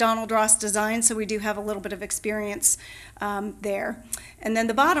too was a Donald Ross design, so we do have a little bit of experience there. And then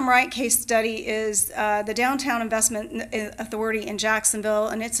the bottom right case study is the Downtown Investment Authority in Jacksonville,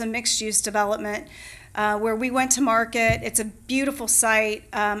 and it's a mixed-use development where we went to market. It's a beautiful site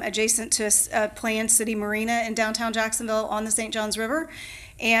adjacent to a planned city marina in downtown Jacksonville on the St. Johns River.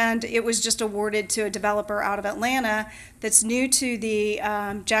 And it was just awarded to a developer out of Atlanta that's new to the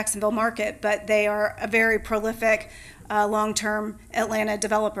Jacksonville market, but they are a very prolific long-term Atlanta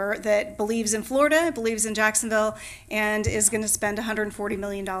developer that believes in Florida, believes in Jacksonville, and is going to spend $140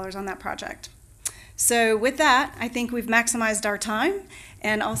 million on that project. So with that, I think we've maximized our time,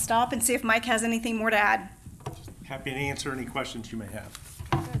 and I'll stop and see if Mike has anything more to add. Happy to answer any questions you may have.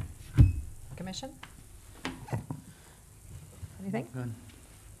 Good. Commission? Anything? Good.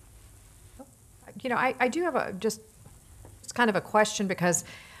 You know, I do have it's kind of a question, because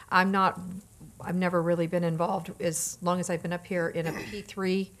I've never really been involved as long as I've been up here in a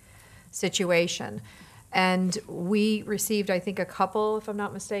P3 situation. And we received, I think, a couple, if I'm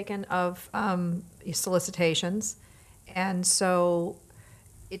not mistaken, of solicitations. And so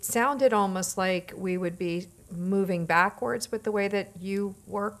it sounded almost like we would be moving backwards with the way that you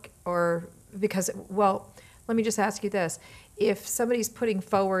work, or because, well, let me just ask you this. If somebody's putting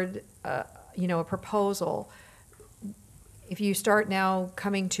forward you know, a proposal, if you start now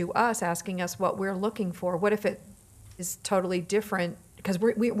coming to us, asking us what we're looking for, what if it is totally different? Because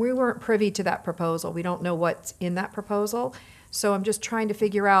we weren't privy to that proposal. We don't know what's in that proposal. So I'm just trying to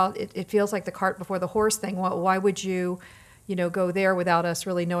figure out, it feels like the cart before the horse thing. Why would you know, go there without us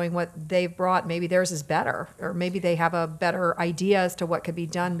really knowing what they've brought? Maybe theirs is better, or maybe they have a better idea as to what could be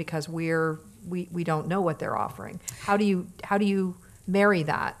done, because we don't know what they're offering. How do you marry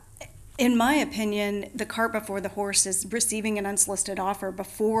that? In my opinion, the cart before the horse is receiving an unsolicited offer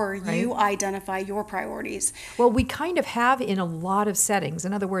before you identify your priorities. Well, we kind of have in a lot of settings.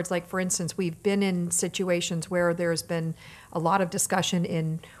 In other words, like, for instance, we've been in situations where there's been a lot of discussion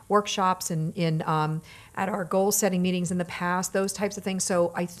in workshops and at our goal-setting meetings in the past, those types of things.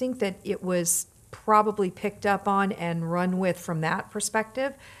 So I think that it was probably picked up on and run with from that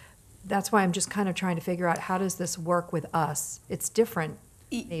perspective. That's why I'm just kind of trying to figure out, how does this work with us? It's different,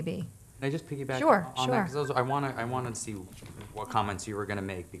 maybe. Can I just piggyback on Sure. that? Because I wanted to see what comments you were going to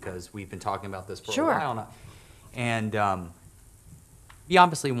make, because we've been talking about this for Sure. a while now. And we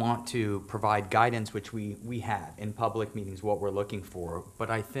obviously want to provide guidance, which we have in public meetings, what we're looking for. But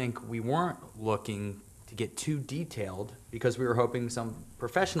I think we weren't looking to get too detailed, because we were hoping some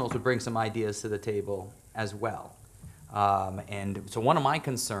professionals would bring some ideas to the table as well. And so one of my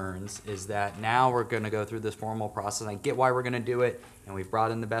concerns is that now we're going to go through this formal process. I get why we're going to do it, and we've brought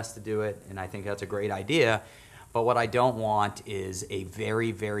in the best to do it, and I think that's a great idea. But what I don't want is a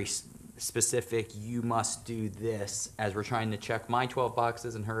very, very specific, you must do this, as we're trying to check my 12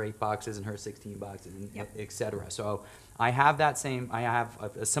 boxes and her 8 boxes and her 16 boxes, and et cetera. So I have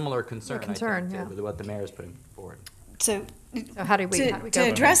a similar concern, I think, with what the mayor is putting forward. So how do we to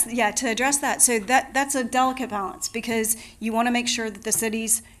address that? So that's a delicate balance, because you want to make sure that the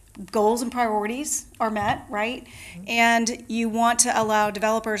city's goals and priorities are met, right? Mm-hmm. And you want to allow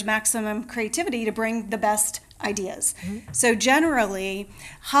developers maximum creativity to bring the best ideas. Mm-hmm. So generally,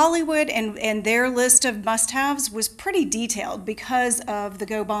 Hollywood and their list of must-haves was pretty detailed because of the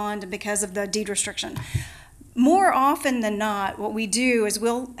go bond and because of the deed restriction. More often than not, what we do is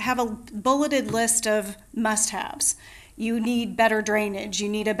we'll have a bulleted list of must-haves. You need better drainage, you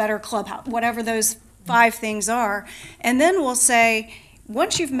need a better clubhouse, whatever those 5 things are. And then we'll say,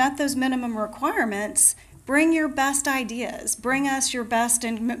 once you've met those minimum requirements, bring your best ideas. Bring us your best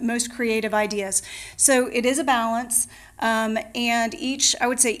and most creative ideas. So it is a balance. And I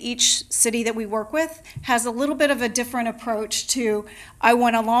would say each city that we work with has a little bit of a different approach to, I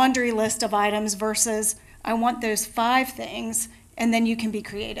want a laundry list of items versus I want those 5 things, and then you can be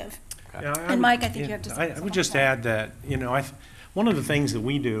creative. Yeah, And Mike, I think you have to say I something would just add that, one of the things that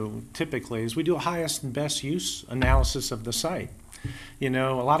we do typically is we do a highest and best use analysis of the site. A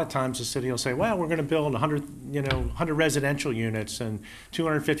lot of times the city will say, well, we're going to build 100 residential units and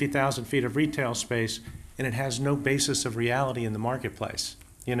 250,000 feet of retail space, and it has no basis of reality in the marketplace.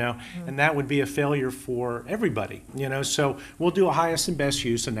 And that would be a failure for everybody, So we'll do a highest and best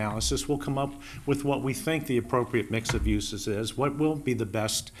use analysis. We'll come up with what we think the appropriate mix of uses is, what will be the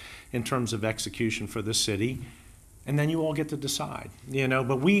best in terms of execution for the city, and then you all get to decide,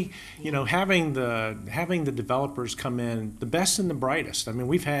 But we, having the developers come in, the best and the brightest. I mean,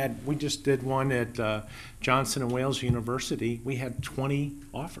 we just did one at Johnson and Wales University. We had 20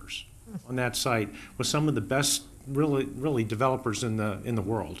 offers on that site with some of the best really developers in the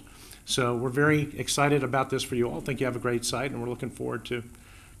world. So we're very excited about this for you all. I think you have a great site, and we're looking forward to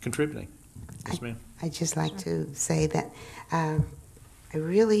contributing. Yes, ma'am. I'd just like to say that I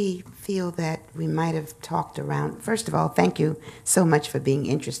really feel that we might have talked around. First of all, thank you so much for being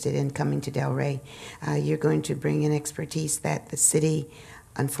interested in coming to Delray. You're going to bring in expertise that the city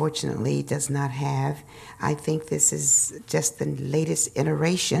unfortunately does not have. I think this is just the latest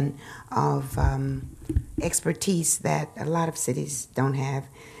iteration of expertise that a lot of cities don't have.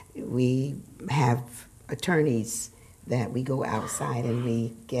 We have attorneys that we go outside and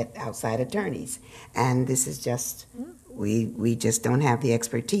we get outside attorneys. And this is just, we just don't have the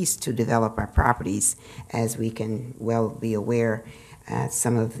expertise to develop our properties, as we can well be aware.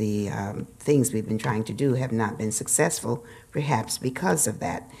 Some of the things we've been trying to do have not been successful, perhaps because of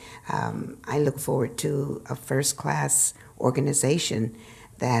that. I look forward to a first-class organization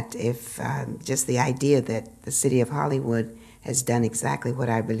that if just the idea that the city of Hollywood has done exactly what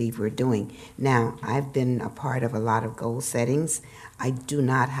I believe we're doing. Now, I've been a part of a lot of goal settings. I do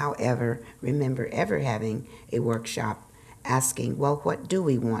not, however, remember ever having a workshop asking, well, what do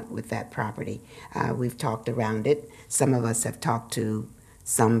we want with that property? We've talked around it. Some of us have talked to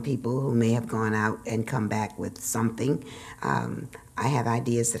some people who may have gone out and come back with something. I have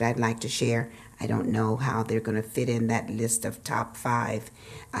ideas that I'd like to share. I don't know how they're going to fit in that list of top 5.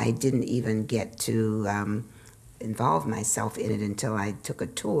 I didn't even get to involve myself in it until I took a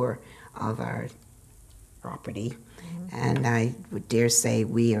tour of our property. And I would dare say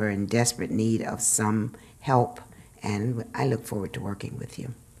we are in desperate need of some help, and I look forward to working with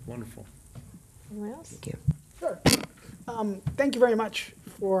you. Wonderful. Anyone else? Thank you. Sure. Thank you very much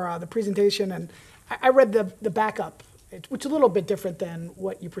for the presentation. And I read the backup, which is a little bit different than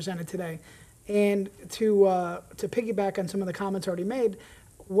what you presented today. And to piggyback on some of the comments already made,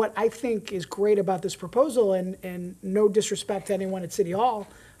 what I think is great about this proposal, and no disrespect to anyone at City Hall,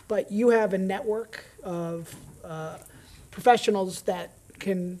 but you have a network of professionals that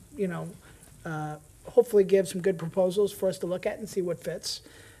can, hopefully give some good proposals for us to look at and see what fits.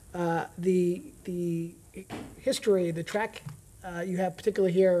 The history, the track you have,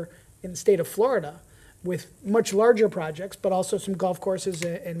 particularly here in the state of Florida, with much larger projects, but also some golf courses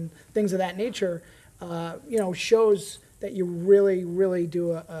and things of that nature, shows that you really, really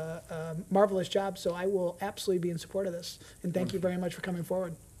do a marvelous job. So I will absolutely be in support of this. And thank you very much for coming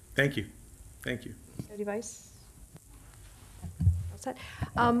forward. Thank you. Thank you. Deputy Vice? All set.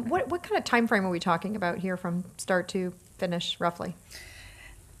 What kind of time frame are we talking about here from start to finish, roughly?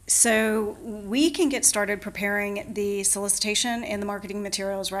 So we can get started preparing the solicitation and the marketing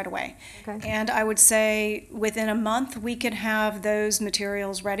materials right away. Okay. And I would say within a month, we could have those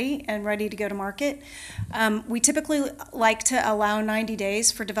materials ready and ready to go to market. We typically like to allow 90 days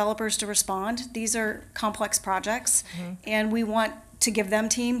for developers to respond. These are complex projects, and we want to give them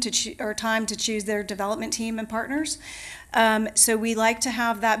time to choose their development team and partners. So we like to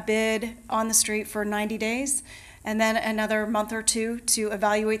have that bid on the street for 90 days. And then another month or 2 to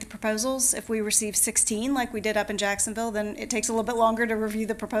evaluate the proposals. If we receive 16, like we did up in Jacksonville, then it takes a little bit longer to review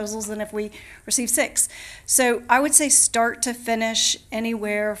the proposals than if we receive 6. So I would say start to finish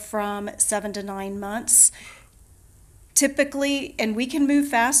anywhere from 7 to 9 months. Typically, and we can move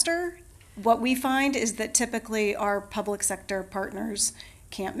faster, what we find is that typically our public sector partners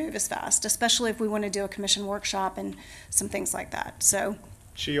can't move as fast, especially if we want to do a commission workshop and some things like that. So.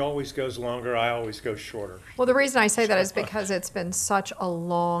 She always goes longer, I always go shorter. Well, the reason I say that is because it's been such a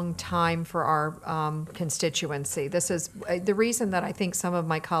long time for our constituency. This is the reason that I think some of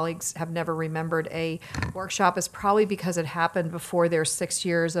my colleagues have never remembered a workshop is probably because it happened before their 6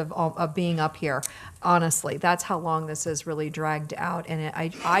 years of being up here. Honestly, that's how long this is really dragged out.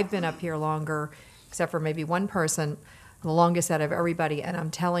 And I've been up here longer, except for maybe one person, the longest out of everybody. And I'm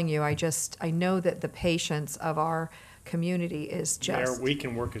telling you, I know that the patience of our community is Mayor, just. we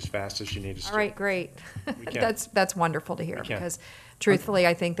can work as fast as you need us to. All right, great. We can. That's wonderful to hear, We can. because truthfully,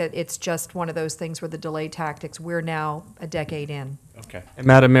 I think that it's just one of those things where the delay tactics, we're now a decade in. Okay. And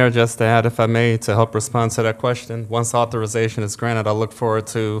Madam Mayor, just to add, if I may, to help respond to that question, once authorization is granted, I look forward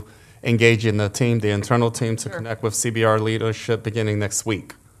to engaging the team, the internal team, to Sure. connect with CBR leadership beginning next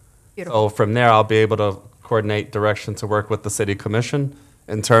week. Beautiful. So from there, I'll be able to coordinate direction to work with the city commission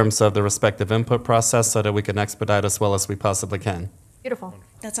in terms of the respective input process so that we can expedite as well as we possibly can. Beautiful.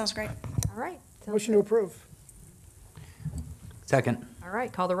 That sounds great. All right. Motion to approve. Second. All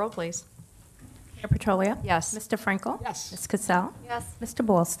right, call the roll, please. Mayor Petrolia? Yes. Mr. Frankel? Yes. Ms. Cassell? Yes. Mr.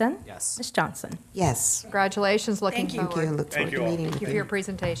 Boylston? Yes. Ms. Johnson? Yes. Congratulations, looking Thank you. forward. Thank you. Look Thank forward you to all. meeting Thank with you for you. your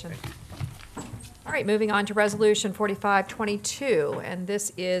presentation. All right, moving on to Resolution 4522, and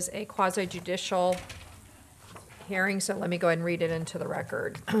this is a quasi-judicial hearing, so let me go ahead and read it into the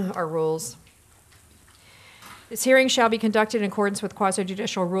record, our rules. This hearing shall be conducted in accordance with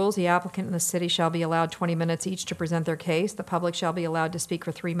quasi-judicial rules. The applicant and the city shall be allowed 20 minutes each to present their case. The public shall be allowed to speak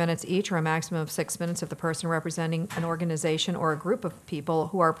for 3 minutes each, or a maximum of 6 minutes if the person representing an organization or a group of people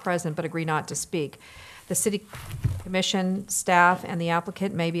who are present but agree not to speak. The city commission, staff, and the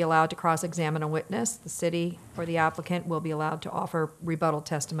applicant may be allowed to cross-examine a witness. The city or the applicant will be allowed to offer rebuttal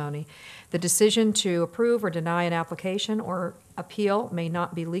testimony. The decision to approve or deny an application or appeal may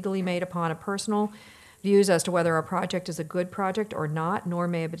not be legally made upon a personal views as to whether a project is a good project or not, nor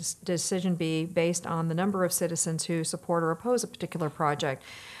may a decision be based on the number of citizens who support or oppose a particular project.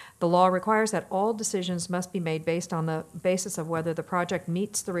 The law requires that all decisions must be made based on the basis of whether the project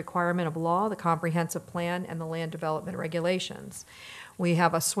meets the requirement of law, the comprehensive plan, and the land development regulations. We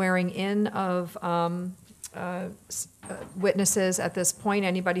have a swearing in of witnesses at this point.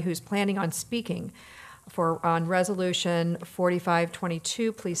 Anybody who's planning on speaking on Resolution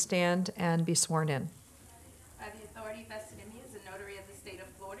 4522, please stand and be sworn in. By the authority vested in me as a notary of the state of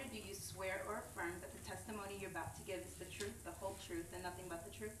Florida, do you swear or affirm that the testimony you're about to give is the truth, the whole truth, and nothing but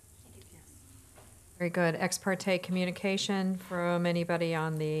the truth? Very good. Ex parte communication from anybody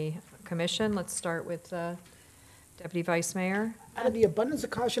on the commission. Let's start with Deputy Vice Mayor. Out of the abundance of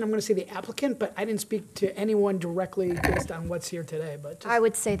caution, I'm going to say the applicant, but I didn't speak to anyone directly based on what's here today, but just. I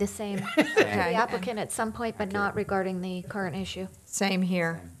would say the same. Okay. The applicant at some point, but not regarding the current issue. Same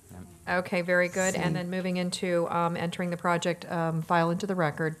here. Okay, very good. And then moving into entering the project file into the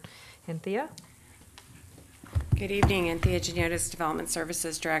record. Anthea? Good evening, Anthea Janiotis, Development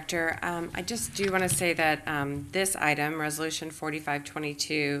Services Director. I just do want to say that this item, Resolution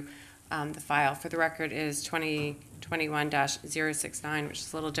 4522, the file for the record is 2021-069, which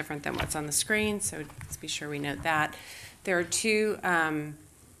is a little different than what's on the screen, so let's be sure we note that. There are two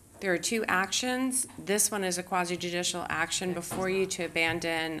actions. This one is a quasi-judicial action before you to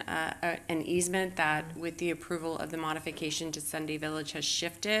abandon an easement that, with the approval of the modification to Sunday Village, has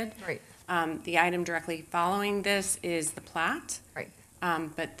shifted. Right. The item directly following this is the plat. Right.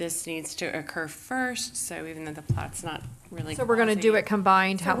 But this needs to occur first, so even though the plat's not really. So we're going to do it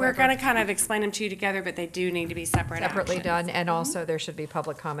combined, So however. we're going to kind of explain them to you together, but they do need to be separate Separately actions. done, and also there should be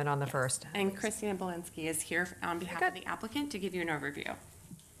public comment on the first. And Christina Belinsky is here on behalf of the applicant to give you an overview.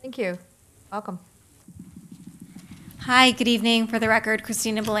 Thank you. Welcome. Hi, good evening. For the record,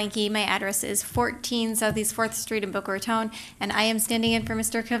 Christina Belenke. My address is 14 Southeast 4th Street in Boca Raton, and I am standing in for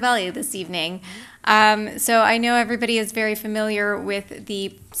Mr. Cavelli this evening. So I know everybody is very familiar with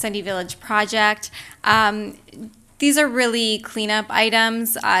the Sunday Village project. These are really cleanup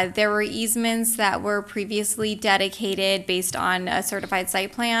items. There were easements that were previously dedicated based on a certified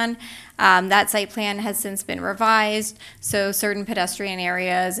site plan. That site plan has since been revised, so certain pedestrian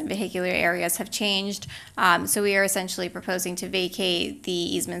areas and vehicular areas have changed. So we are essentially proposing to vacate the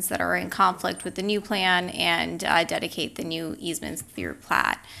easements that are in conflict with the new plan and dedicate the new easements through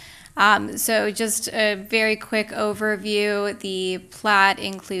plat. So just a very quick overview. The plat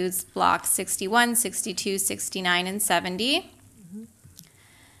includes blocks 61, 62, 69, and 70.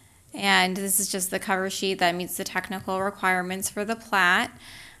 And this is just the cover sheet that meets the technical requirements for the plat.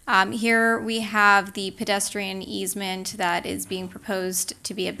 Here we have the pedestrian easement that is being proposed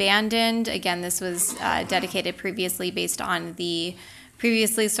to be abandoned. Again, this was dedicated previously based on the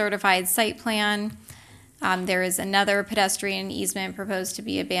previously certified site plan. There is another pedestrian easement proposed to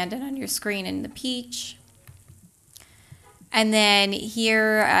be abandoned on your screen in the peach. And then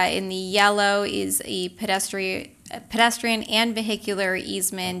here in the yellow is a pedestrian and vehicular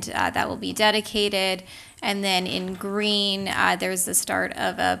easement that will be dedicated. And then in green, there's the start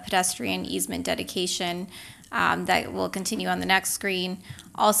of a pedestrian easement dedication that will continue on the next screen.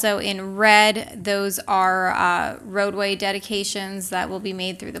 Also in red, those are roadway dedications that will be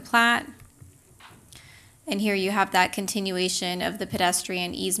made through the plat. And here you have that continuation of the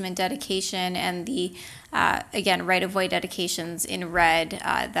pedestrian easement dedication and the, again, right-of-way dedications in red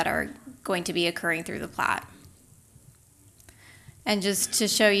that are going to be occurring through the plat. And just to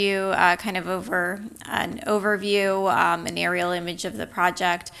show you kind of an overview, an aerial image of the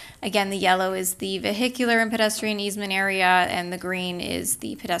project. Again, the yellow is the vehicular and pedestrian easement area, and the green is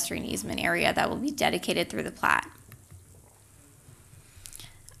the pedestrian easement area that will be dedicated through the plat.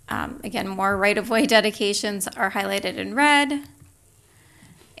 Again, more right-of-way dedications are highlighted in red.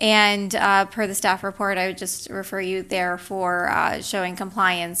 And per the staff report, I would just refer you there for showing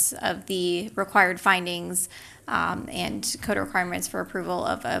compliance of the required findings and code requirements for approval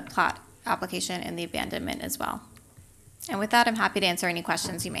of a plat application and the abandonment as well. And with that, I'm happy to answer any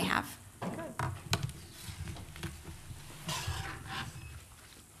questions you may have.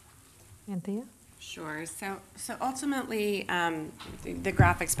 Anthea? Sure. So ultimately, the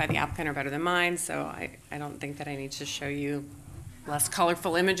graphics by the applicant are better than mine, so I don't think that I need to show you less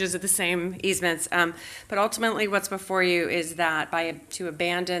colorful images of the same easements. But ultimately, what's before you is that to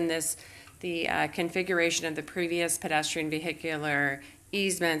abandon the configuration of the previous pedestrian vehicular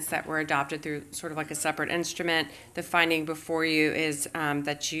easements that were adopted through sort of like a separate instrument, the finding before you is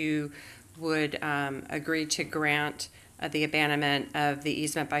that you would agree to grant the abandonment of the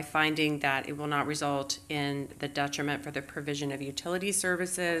easement by finding that it will not result in the detriment for the provision of utility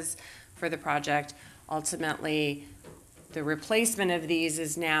services for the project. Ultimately, the replacement of these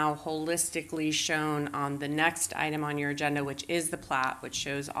is now holistically shown on the next item on your agenda, which is the plat, which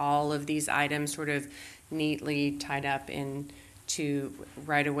shows all of these items sort of neatly tied up into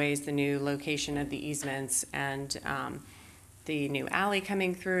right-of-ways, the new location of the easements, and the new alley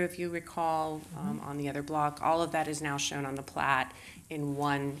coming through, if you recall, on the other block. All of that is now shown on the plat in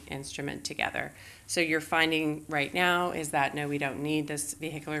one instrument together. So your finding right now is that, no, we don't need this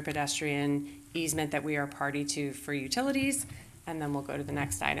vehicular pedestrian easement that we are party to for utilities, and then we'll go to the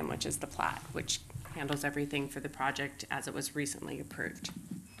next item, which is the plat, which handles everything for the project as it was recently approved.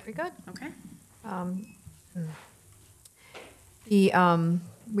 Very good. Okay.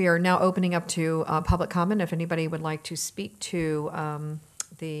 We are now opening up to public comment. If anybody would like to speak to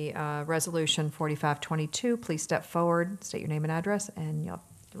the resolution 4522, please step forward, state your name and address, and you'll have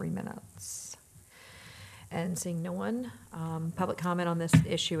 3 minutes. And seeing no one, public comment on this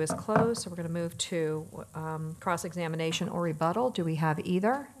issue is closed, so we're going to move to cross-examination or rebuttal. Do we have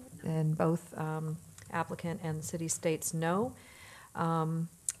either? And both applicant and the city states no. There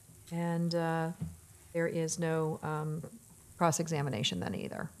is no cross-examination then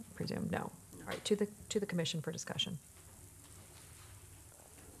either, I presume, no. All right, to the commission for discussion.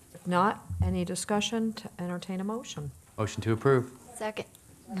 If not, any discussion, to entertain a motion. Motion to approve. Second.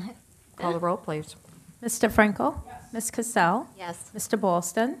 Call the roll, please. Mr. Frankel? Ms. Cassell? Yes. Mr.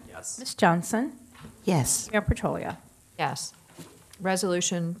 Ballston? Yes. Ms. Johnson? Yes. Mayor Petrolia? Yes.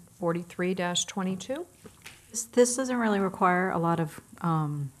 Resolution 43-22. This doesn't really require a lot of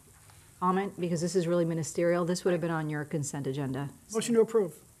comment because this is really ministerial. This would have been on your consent agenda. Motion to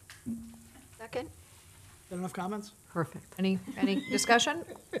approve. Second. Is that enough comments? Perfect. Any discussion?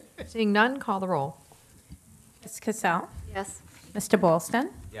 Seeing none, call the roll. Ms. Cassell? Yes. Mr.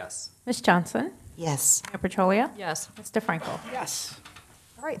 Ballston? Yes. Ms. Johnson? Yes. Mayor Petrolia? Yes. Mr. Frankel? Yes.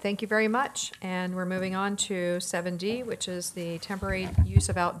 All right, thank you very much. And we're moving on to 7D, which is the temporary use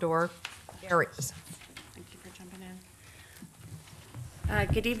of outdoor areas. Thank you for jumping in.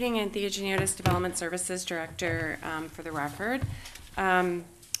 Good evening, Anthea Geniotis, Development Services Director, for the record.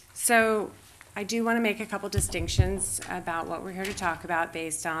 So I do want to make a couple distinctions about what we're here to talk about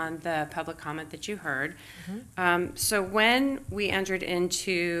based on the public comment that you heard. So when we entered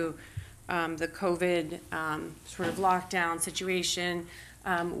into the COVID sort of lockdown situation,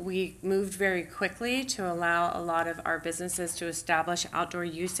 we moved very quickly to allow a lot of our businesses to establish outdoor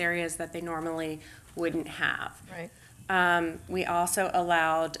use areas that they normally wouldn't have. Right. We also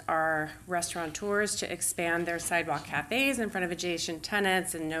allowed our restaurateurs to expand their sidewalk cafes in front of adjacent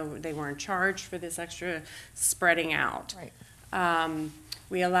tenants, and no, they weren't charged for this extra spreading out. Right.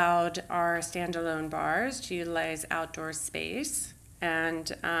 We allowed our standalone bars to utilize outdoor space,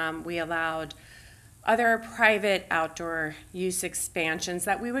 and we allowed other private outdoor use expansions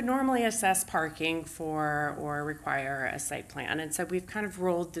that we would normally assess parking for or require a site plan. And so we've kind of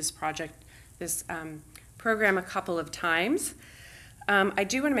rolled this program a couple of times. I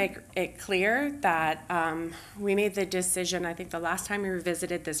do want to make it clear that we made the decision, I think the last time we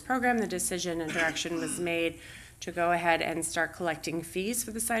revisited this program, the decision and direction was made to go ahead and start collecting fees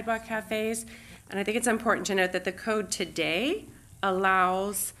for the sidewalk cafes. And I think it's important to note that the code today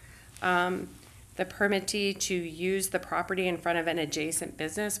allows the permittee to use the property in front of an adjacent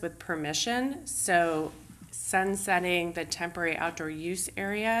business with permission. So sunsetting the temporary outdoor use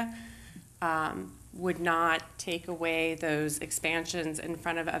area would not take away those expansions in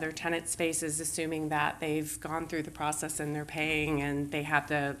front of other tenant spaces, assuming that they've gone through the process and they're paying and they have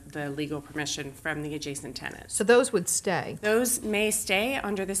the legal permission from the adjacent tenants. So those would stay? Those may stay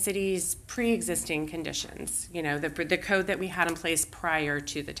under the city's pre-existing conditions, the code that we had in place prior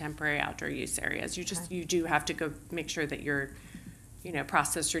to the temporary outdoor use areas. You do have to go make sure that you're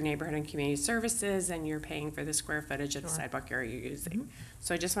process your neighborhood and community services, and you're paying for the square footage of the sidewalk area you're using.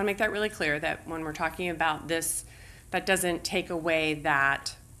 So I just want to make that really clear, that when we're talking about this, that doesn't take away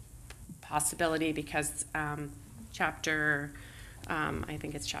that possibility, because chapter, I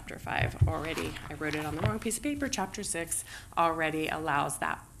think it's chapter 5 already, I wrote it on the wrong piece of paper, chapter 6 already allows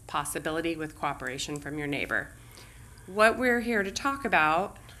that possibility with cooperation from your neighbor. What we're here to talk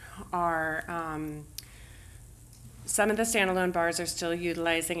about are some of the standalone bars are still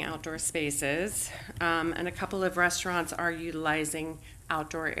utilizing outdoor spaces, and a couple of restaurants are utilizing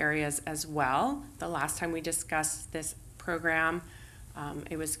outdoor areas as well. The last time we discussed this program,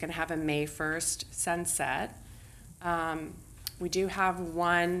 it was going to have a May 1st sunset. We do have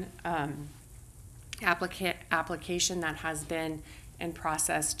one application that has been in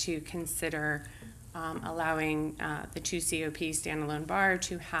process to consider allowing the 2COP standalone bar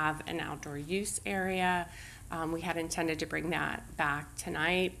to have an outdoor use area. We had intended to bring that back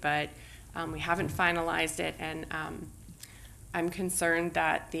tonight, but we haven't finalized it, and I'm concerned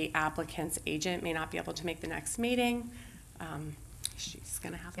that the applicant's agent may not be able to make the next meeting. She's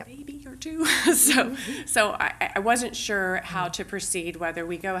going to have a baby or two, so I wasn't sure how to proceed, whether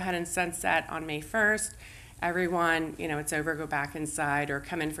we go ahead and sunset on May 1st, everyone, it's over, go back inside, or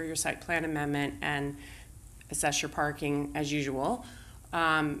come in for your site plan amendment and assess your parking as usual.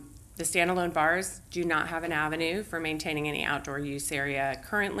 The standalone bars do not have an avenue for maintaining any outdoor use area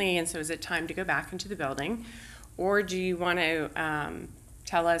currently, and so is it time to go back into the building? Or do you want to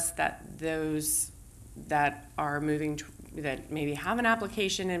tell us that those that are moving, that maybe have an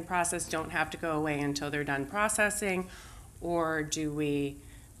application in process don't have to go away until they're done processing? Or do we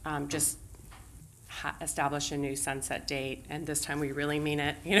just establish a new sunset date, and this time we really mean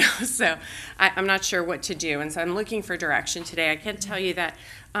it, so I'm not sure what to do, and so I'm looking for direction today. I can tell you that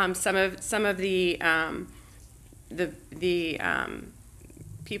some of the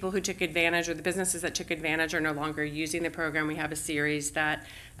people who took advantage, or the businesses that took advantage, are no longer using the program. We have a series that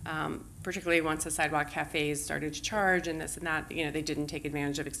particularly once the sidewalk cafes started to charge and this and that, they didn't take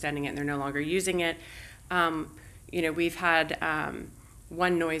advantage of extending it, and they're no longer using it. We've had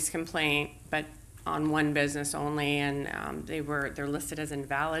one noise complaint, but on one business only, and they're listed as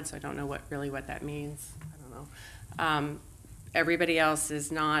invalid, so I don't know what that means. I don't know. Everybody else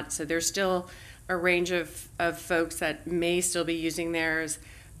is not, so there's still a range of folks that may still be using theirs,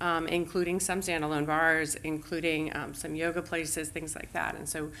 including some standalone bars, including some yoga places, things like that. And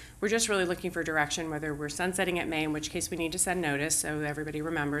so we're just really looking for direction, whether we're sunsetting at May, in which case we need to send notice so everybody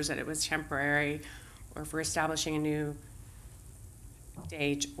remembers that it was temporary, or if we're establishing a new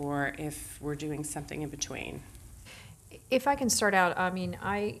date, or if we're doing something in between. If I can start out,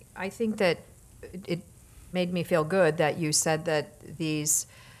 I think that it made me feel good that you said that these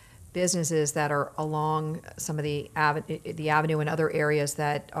businesses that are along some of the avenue and other areas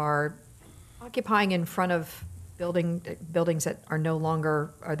that are occupying in front of buildings that are no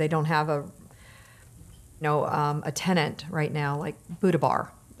longer, or they don't have a tenant right now, like Buddha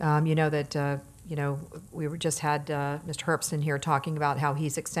Bar. We just had Mr. Herbston here talking about how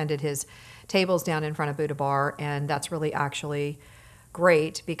he's extended his tables down in front of Buddha Bar, and that's really actually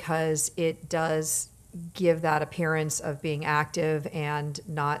great because it does give that appearance of being active and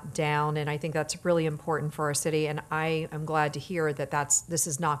not down, and I think that's really important for our city, and I am glad to hear that this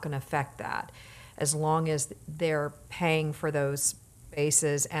is not going to affect that, as long as they're paying for those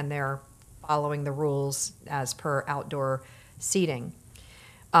spaces and they're following the rules as per outdoor seating.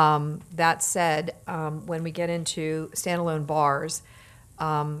 That said, when we get into standalone bars,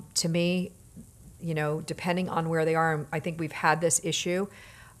 to me, depending on where they are, I think we've had this issue.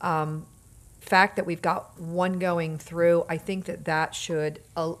 Fact that we've got one going through, I think that should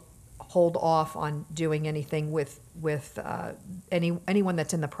hold off on doing anything with anyone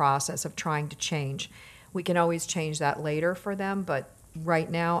that's in the process of trying to change. We can always change that later for them, but right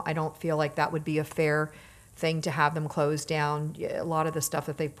now, I don't feel like that would be a fair thing to have them close down. A lot of the stuff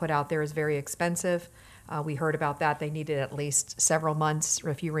that they've put out there is very expensive. We heard about that. They needed at least several months.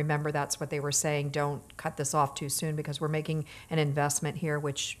 If you remember, that's what they were saying. Don't cut this off too soon because we're making an investment here,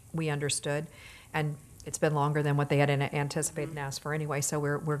 which we understood. And it's been longer than what they had anticipated and asked for anyway, so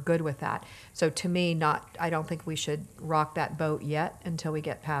we're good with that. So to me, I don't think we should rock that boat yet until we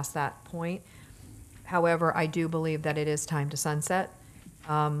get past that point. However, I do believe that it is time to sunset.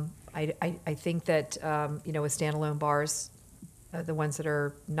 I think that, with standalone bars, the ones that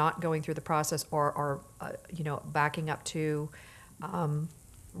are not going through the process or are, backing up to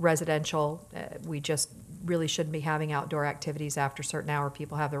residential, we just really shouldn't be having outdoor activities after a certain hour.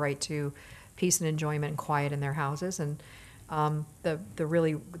 People have the right to peace and enjoyment and quiet in their houses. And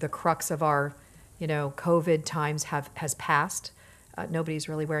the crux of our, COVID times has passed. Nobody's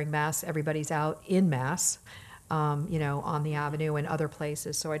really wearing masks. Everybody's out in mass, on the avenue and other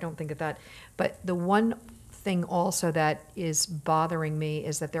places. So I don't think that. But the one thing also that is bothering me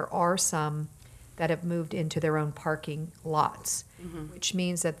is that there are some that have moved into their own parking lots, which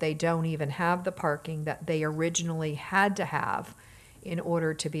means that they don't even have the parking that they originally had to have in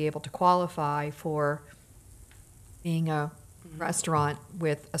order to be able to qualify for being a restaurant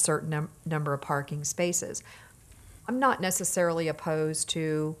with a certain number of parking spaces. I'm not necessarily opposed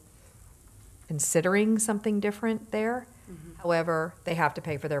to considering something different there. However, they have to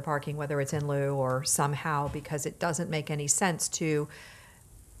pay for their parking, whether it's in lieu or somehow, because it doesn't make any sense to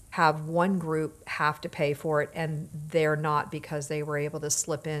have one group have to pay for it and they're not because they were able to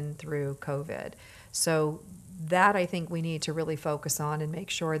slip in through COVID. So that I think we need to really focus on and make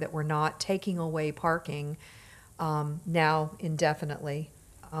sure that we're not taking away parking now indefinitely,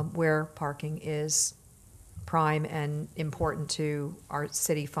 where parking is prime and important to our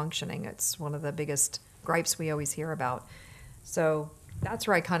city functioning. It's one of the biggest gripes we always hear about. So that's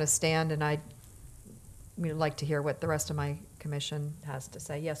where I kind of stand, and I'd like to hear what the rest of my commission has to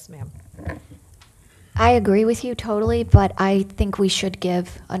say. Yes, ma'am. I agree with you totally, but I think we should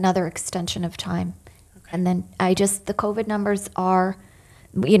give another extension of time. And then the COVID numbers are,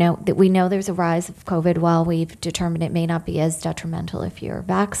 that we know there's a rise of COVID. While we've determined it may not be as detrimental if you're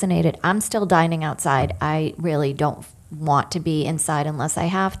vaccinated, I'm still dining outside. I really don't want to be inside unless I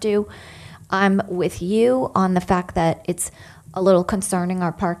have to. I'm with you on the fact that it's a little concerning,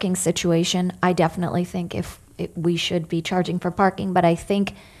 our parking situation. I definitely think we should be charging for parking, but I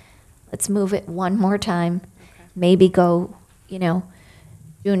think let's move it one more time. Maybe go, June,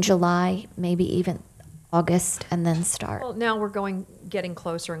 July, maybe even August, and then start. Well, now we're getting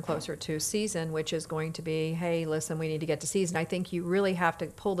closer and closer to season, which is going to be, hey, listen, we need to get to season. I think you really have to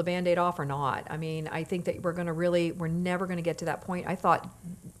pull the Band-Aid off or not. I mean, I think that we're never going to get to that point. I thought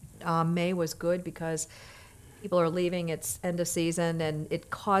May was good because people are leaving, it's end of season, and it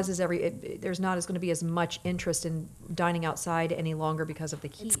causes there's not going to be as much interest in dining outside any longer because of the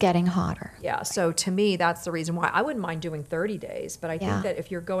heat. It's getting hotter. Yeah, so to me, that's the reason why. I wouldn't mind doing 30 days, but I Yeah. think that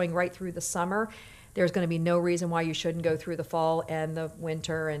if you're going right through the summer, there's going to be no reason why you shouldn't go through the fall and the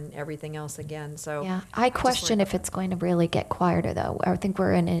winter and everything else again. So Yeah, I question if it's going to really get quieter, though. I think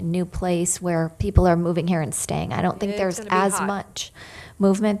we're in a new place where people are moving here and staying. I don't think It's there's gonna be as hot. much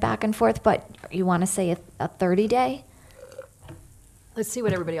movement back and forth, but you want to say a 30-day? Let's see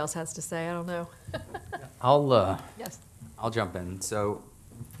what everybody else has to say. I don't know. Yes. I'll jump in. So,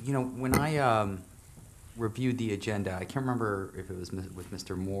 when I reviewed the agenda, I can't remember if it was with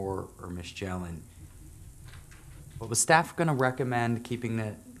Mr. Moore or Ms. Jelen. But was staff going to recommend keeping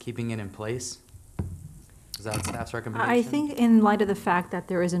it in place? Is that staff's recommendation? I think in light of the fact that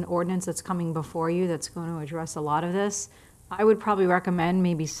there is an ordinance that's coming before you that's going to address a lot of this, I would probably recommend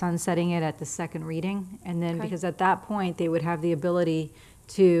maybe sunsetting it at the second reading. And then, Okay. because at that point, they would have the ability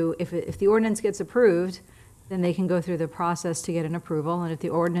to, if the ordinance gets approved, then they can go through the process to get an approval. And if the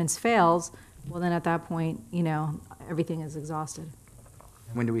ordinance fails, well, then at that point, everything is exhausted.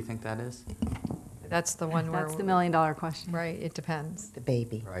 When do we think that is? That's the one where. That's the million-dollar question. Right, it depends. The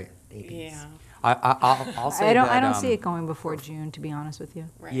baby. Right. Babies. Yeah. I'll say I that. don't see it going before June, to be honest with you.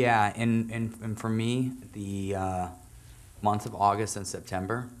 Right. Yeah, and for me, the months of August and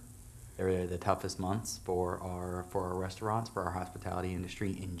September, they're the toughest months for our restaurants, for our hospitality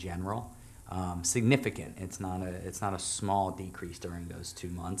industry in general. Significant. It's not a small decrease during those 2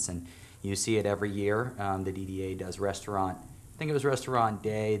 months, and you see it every year. The DDA does restaurant. I think it was restaurant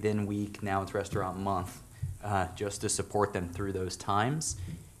day, then week. Now it's restaurant month, just to support them through those times.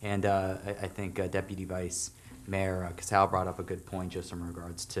 And I think Deputy Vice Mayor Casal brought up a good point just in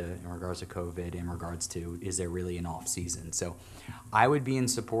regards to COVID, in regards to is there really an off season? So I would be in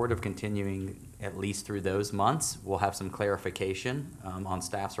support of continuing at least through those months. We'll have some clarification on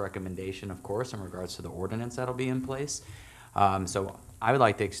staff's recommendation, of course, in regards to the ordinance that'll be in place. So I would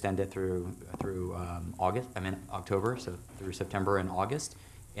like to extend it through October, so through September and August.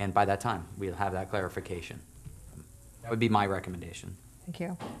 And by that time, we'll have that clarification. That would be my recommendation. Thank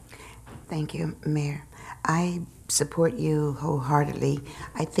you. Thank you, Mayor. I support you wholeheartedly.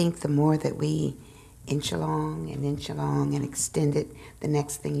 I think the more that we inch along and extend it. The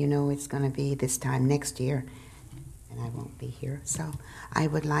next thing you know, it's going to be this time next year, and I won't be here. So I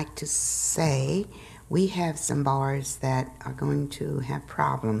would like to say we have some bars that are going to have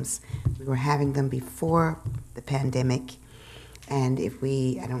problems. We were having them before the pandemic, and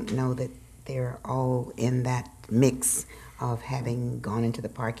I don't know that they're all in that mix of having gone into the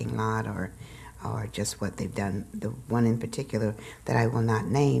parking lot or just what they've done. The one in particular that I will not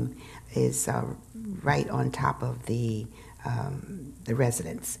name is right on top of the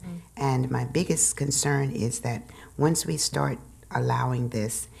residence. And my biggest concern is that once we start allowing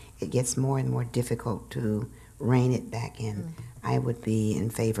this, it gets more and more difficult to rein it back in. I would be in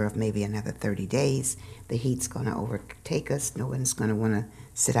favor of maybe another 30 days. The heat's going to overtake us. No one's going to want to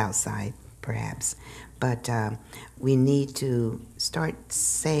sit outside, perhaps. But we need to start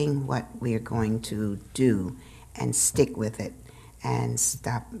saying what we're going to do and stick with it and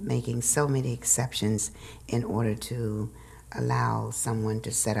stop making so many exceptions in order to allow someone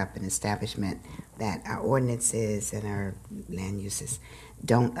to set up an establishment that our ordinances and our land uses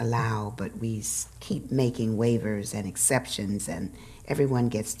don't allow, but we keep making waivers and exceptions, and everyone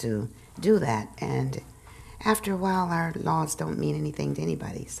gets to do that. And after a while, our laws don't mean anything to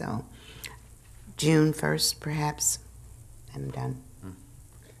anybody. So June 1st, perhaps, I'm done.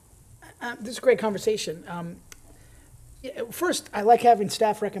 This is a great conversation. First, I like having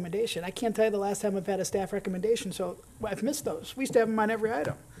staff recommendation. I can't tell you the last time I've had a staff recommendation, so I've missed those. We used to have them on every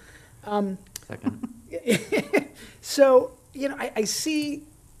item. Second. So, I see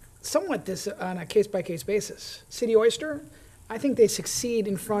somewhat this on a case-by-case basis. City Oyster, I think they succeed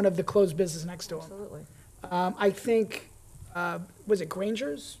in front of the closed business next to them. Absolutely. I think, was it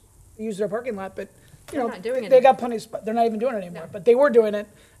Granger's? They used their parking lot, but, They're not doing it they got anymore. plenty of spots. They're not even doing it anymore, but they were doing it,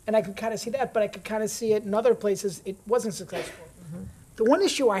 and I could kind of see that, but I could kind of see it in other places, it wasn't successful. The one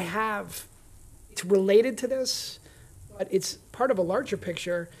issue I have, it's related to this, but it's part of a larger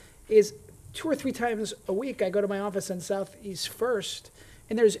picture, is 2 or 3 times a week, I go to my office on Southeast First,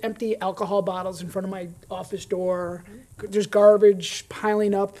 and there's empty alcohol bottles in front of my office door. There's garbage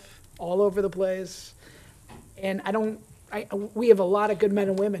piling up all over the place. And we have a lot of good men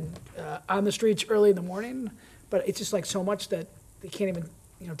and women on the streets early in the morning, but it's just like so much that they can't even,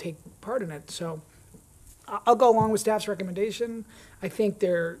 take part in it. So I'll go along with staff's recommendation. I think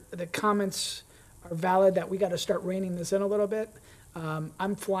the comments are valid that we got to start reining this in a little bit.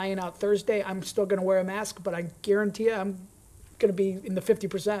 I'm flying out Thursday. I'm still going to wear a mask, but I guarantee you I'm going to be in the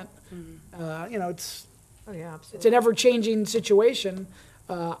 50%. It's Oh, yeah, it's absolutely. an ever-changing situation.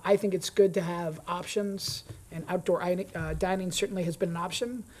 I think it's good to have options, and outdoor dining certainly has been an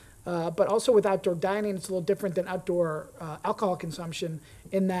option. But also with outdoor dining, it's a little different than outdoor alcohol consumption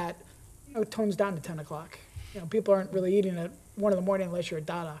in that it tones down to 10 o'clock. People aren't really eating at 1 in the morning unless you're at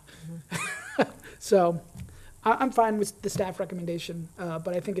Dada. So I'm fine with the staff recommendation, but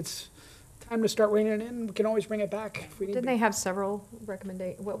I think it's time to start reining it in. We can always bring it back if we need Didn't to. they have several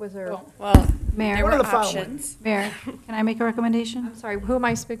recommendations? What was their? Well, Mayor, there One were of the following. options. Mayor, can I make a recommendation? I'm sorry, who am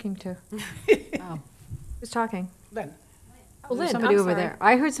I speaking to? Oh. Who's talking? Then, Oh, Lynn, Somebody I'm over sorry. there.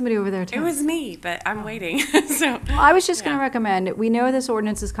 I heard somebody over there too. It was me, but I'm waiting, so. Well, I was just going Yeah. to recommend, we know this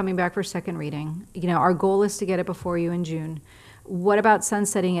ordinance is coming back for second reading. Our goal is to get it before you in June. What about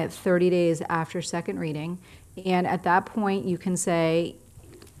sunsetting it 30 days after second reading? And at that point, you can say,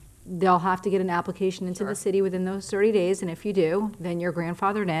 they'll have to get an application into the city within those 30 days, and if you do, then you're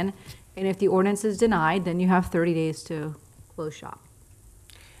grandfathered in. And if the ordinance is denied, then you have 30 days to close shop.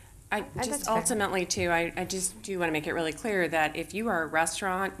 I that's just fair. ultimately too, I just do want to make it really clear that if you are a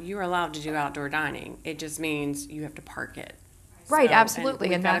restaurant, you are allowed to do outdoor dining. It just means you have to park it. Right, So, absolutely,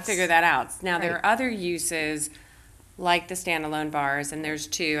 We've and got to that's- figure that out. Now, there right. are other uses like the standalone bars, and there's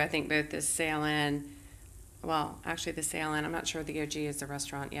 2, I think both the Sail Inn, well, actually the Sail Inn, I'm not sure the OG is a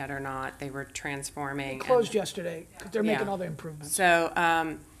restaurant yet or not. They were transforming. and- closed yesterday, 'cause they're making Yeah. all the improvements. So,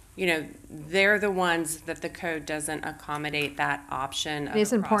 they're the ones that the code doesn't accommodate that option of a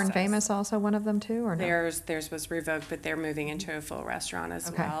Isn't Port and process. Famous also one of them too, or no? Theirs was revoked, but they're moving into a full restaurant as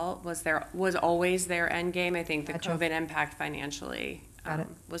Okay. well. Was always their end game. I think the Gotcha. COVID impact financially Got it.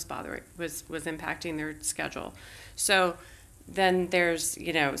 was impacting their schedule. So then there's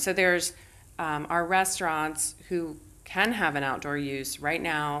our restaurants who can have an outdoor use. Right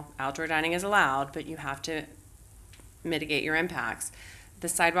now, outdoor dining is allowed, but you have to mitigate your impacts. The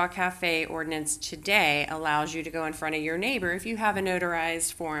sidewalk cafe ordinance today allows you to go in front of your neighbor if you have a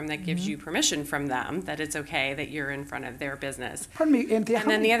notarized form that gives you permission from them that it's okay that you're in front of their business. Pardon me, Anthea. And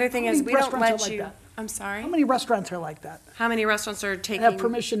then the other thing is, we don't let you. I'm sorry? How many restaurants are like that? How many restaurants are That taking? have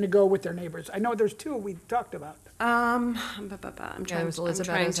permission to go with their neighbors? I know there's two we talked about. I'm there's trying Elizabeth's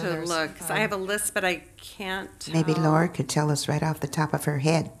and to there's, look, 'cause I have a list, but I can't. Maybe tell. Laura could tell us right off the top of her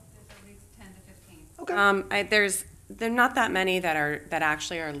head. There are not that many that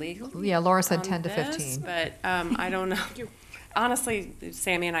actually are legal. Yeah, Laura said on 10 to this, 15. But I don't know. Honestly,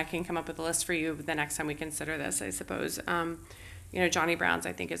 Sammy and I can come up with a list for you the next time we consider this, I suppose. Johnny Brown's,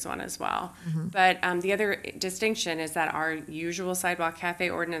 I think, is one as well. But the other distinction is that our usual sidewalk cafe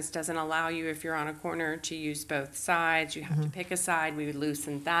ordinance doesn't allow you, if you're on a corner, to use both sides. You have to pick a side. We would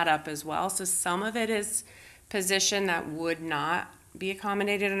loosen that up as well. So some of it is position that would not be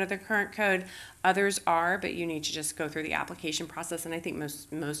accommodated under the current code. Others are, but you need to just go through the application process, and I think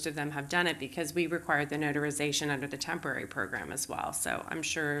most of them have done it because we required the notarization under the temporary program as well. So I'm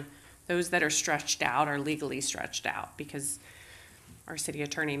sure those that are stretched out are legally stretched out because our city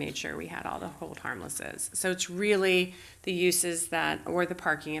attorney made sure we had all the hold harmlesses. So it's really the uses or the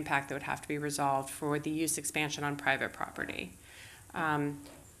parking impact that would have to be resolved for the use expansion on private property.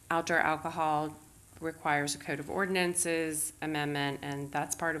 Outdoor alcohol requires a code of ordinances amendment, and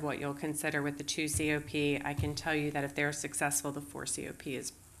that's part of what you'll consider with the 2 COP. I can tell you that if they're successful, the 4 COP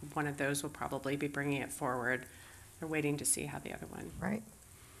is one of those. Will probably be bringing it forward. They're waiting to see how the other one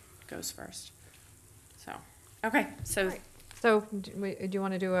goes first. So, okay, so. So do you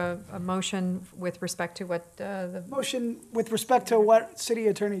want to do a motion with respect to what the... Motion with respect to what City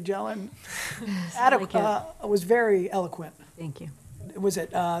Attorney Jelen was very eloquent. Thank you. Was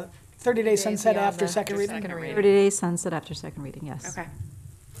it 30-day sunset after second reading? 30 days sunset after second reading, yes. Okay.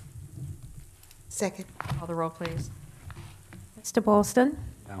 Second. Call the roll, please. Mr. Boylston?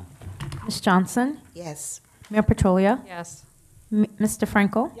 No. Ms. Johnson? Yes. Mayor Petrolia? Yes. Mr.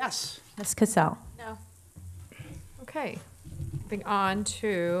 Frankel? Yes. Ms. Cassell? No. Okay. Moving on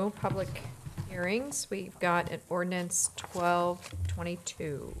to public hearings, we've got an ordinance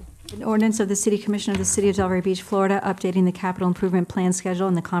 1222. An ordinance of the City Commission of the City of Delray Beach, Florida, updating the capital improvement plan schedule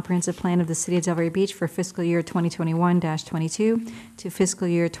and the comprehensive plan of the City of Delray Beach for fiscal year 2021-22 to fiscal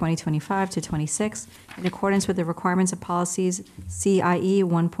year 2025-26 in accordance with the requirements of policies CIE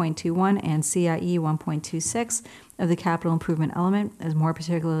 1.21 and CIE 1.26 of the capital improvement element, as more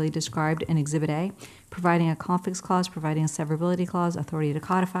particularly described in Exhibit A, providing a conflicts clause, providing a severability clause, authority to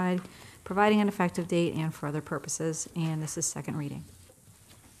codify, providing an effective date, and for other purposes. And this is second reading.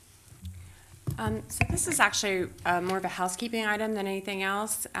 So this is actually more of a housekeeping item than anything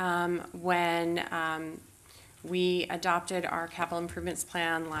else. When we adopted our capital improvements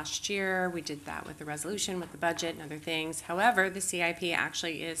plan last year, we did that with the resolution, with the budget and other things. However, the CIP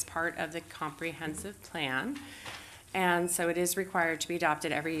actually is part of the comprehensive plan. And so it is required to be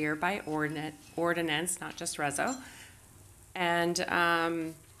adopted every year by ordinance, not just reso.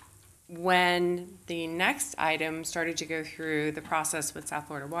 And when the next item started to go through the process with South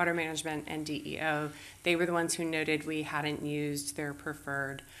Florida Water Management and DEO, they were the ones who noted we hadn't used their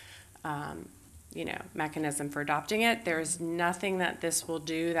preferred mechanism for adopting it. There's nothing that this will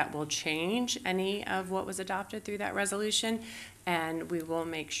do that will change any of what was adopted through that resolution. And we will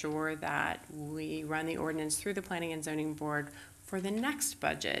make sure that we run the ordinance through the Planning and Zoning Board for the next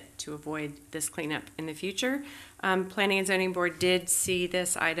budget to avoid this cleanup in the future. Planning and Zoning Board did see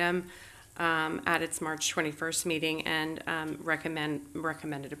this item at its March 21st meeting and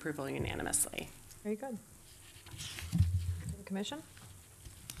recommended approval unanimously. Very good. Commission?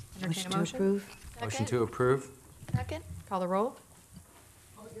 Motion to approve. Motion to approve. Second. Call the roll.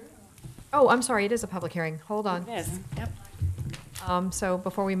 Oh, I'm sorry, it is a public hearing. Hold on. It is, yep. So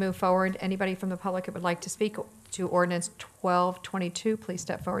before we move forward, anybody from the public that would like to speak to ordinance 1222, please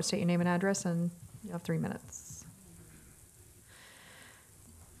step forward, state your name and address, and you have 3 minutes.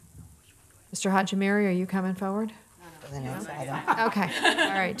 Mr. Hajimiri, are you coming forward? The next item. Okay, all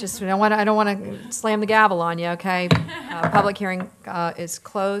right, just, I don't want to slam the gavel on you, okay? Public hearing is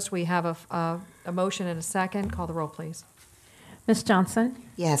closed. We have a motion and a second. Call the roll, please. Ms. Johnson?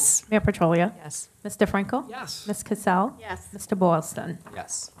 Yes. Mayor Petrolia? Yes. Mr. Frankel? Yes. Ms. Cassell? Yes. Mr. Boylston?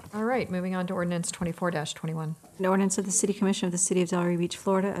 Yes. All right, moving on to ordinance 24-21. An ordinance of the City Commission of the City of Delray Beach,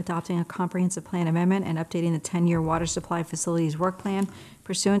 Florida, adopting a comprehensive plan amendment and updating the 10-year water supply facilities work plan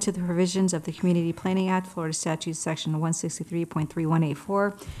pursuant to the provisions of the Community Planning Act, Florida Statutes Section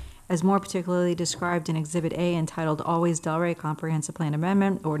 163.3184, as more particularly described in Exhibit A entitled Always Delray Comprehensive Plan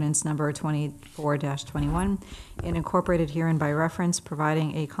Amendment, ordinance number 24-21, and incorporated herein by reference,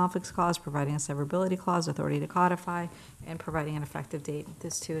 providing a conflicts clause, providing a severability clause, authority to codify, and providing an effective date.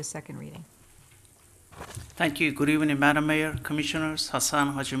 This too is second reading. Thank you. Good evening, Madam Mayor, Commissioners.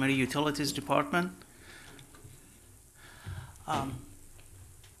 Hassan Hajimiri, Utilities Department.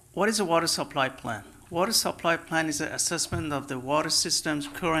 what is a water supply plan? Water supply plan is an assessment of the water system's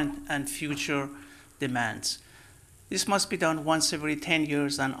current and future demands. This must be done once every 10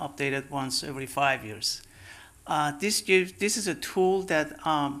 years and updated once every 5 years. This is a tool that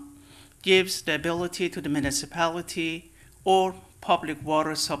gives the ability to the municipality or public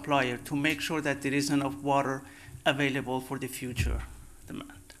water supplier to make sure that there is enough water available for the future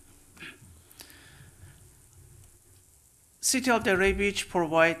demand. City of Delray Beach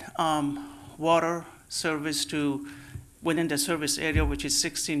provide water service to within the service area, which is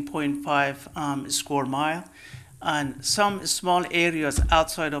 16.5 square mile, and some small areas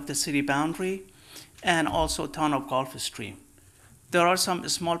outside of the city boundary, and also town of Gulfstream. There are some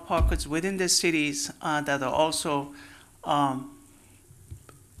small pockets within the cities that are also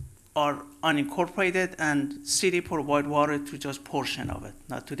are unincorporated, and city provide water to just portion of it,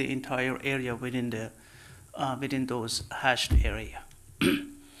 not to the entire area within those hashed area.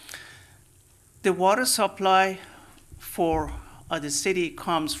 The water supply for the city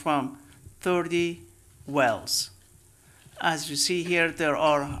comes from 30 wells. As you see here, there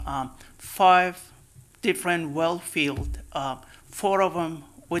are 5 different well fields, 4 of them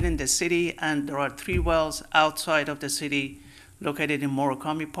within the city, and there are 3 wells outside of the city located in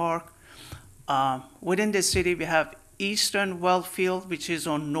Murakami Park. Within the city, we have Eastern well field, which is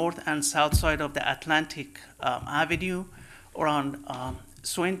on north and south side of the Atlantic Avenue around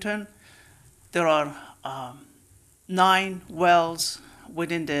Swinton. There are 9 wells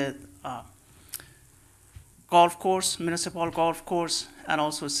within the golf course, municipal golf course, and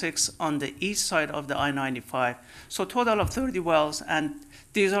also 6 on the east side of the I-95. So total of 30 wells, and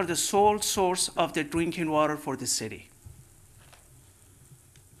these are the sole source of the drinking water for the city.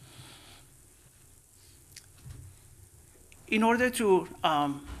 In order to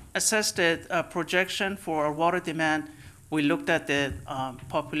assess the projection for our water demand, we looked at the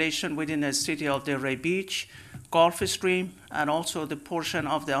population within the city of Delray Beach, Gulfstream, and also the portion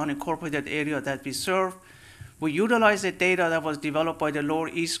of the unincorporated area that we serve. We utilized the data that was developed by the Lower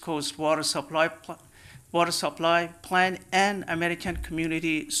East Coast Water Supply Plan and American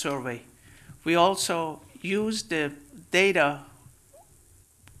Community Survey. We also used the data,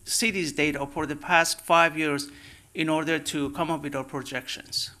 city's data for the past 5 years in order to come up with our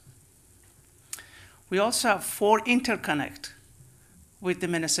projections. We also have 4 interconnect with the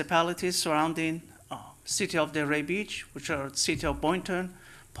municipalities surrounding City of Delray Beach, which are City of Boynton,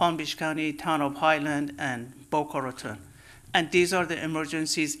 Palm Beach County, Town of Highland, and Boca Raton. And these are the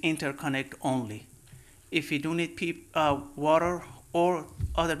emergencies interconnect only. If you do need water or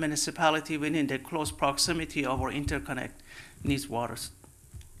other municipality within the close proximity of our interconnect needs water.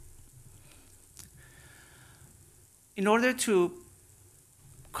 In order to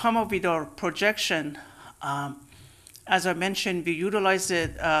come up with our projection, as I mentioned, we utilized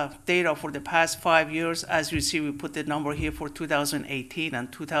the data for the past 5 years. As you see, we put the number here for 2018 and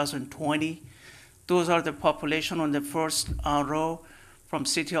 2020. Those are the population on the first row from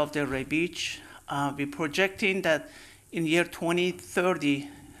City of Delray Beach. We're projecting that in year 2030,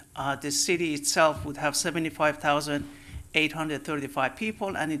 the city itself would have 75,835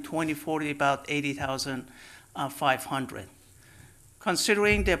 people, and in 2040, about 80,500.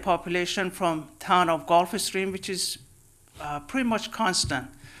 Considering the population from town of Gulfstream, which is pretty much constant,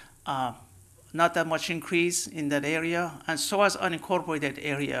 not that much increase in that area, and so as unincorporated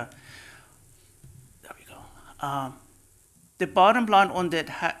area. There we go. The bottom line on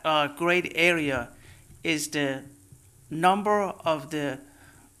that grade area is the number of the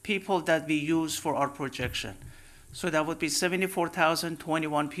people that we use for our projection. So that would be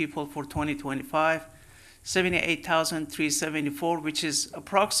 74,021 people for 2025, 78,374, which is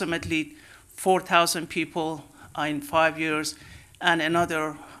approximately 4,000 people in 5 years, and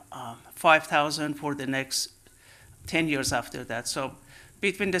another 5,000 for the next 10 years after that. So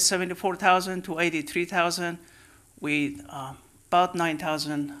between the 74,000 to 83,000, with about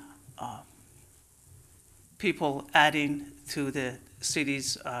 9,000 people adding to the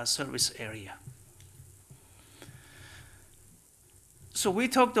city's service area. So we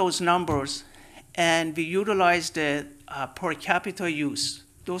took those numbers and we utilized the per capita use.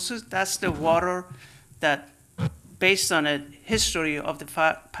 That's the water that, based on a history of the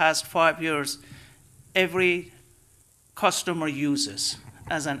past 5 years, every customer uses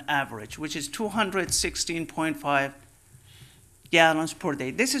as an average, which is 216.5 gallons per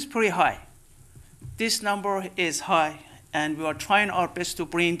day. This is pretty high. This number is high, and we are trying our best to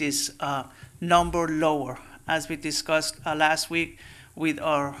bring this number lower, as we discussed last week with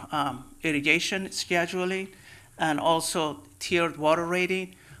our irrigation scheduling and also tiered water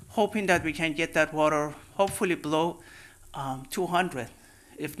rating, hoping that we can get that water hopefully below 200.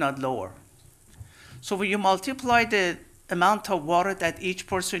 if not lower. So when you multiply the amount of water that each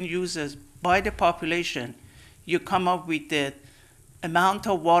person uses by the population, you come up with the amount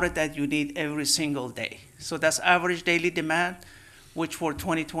of water that you need every single day. So that's average daily demand, which for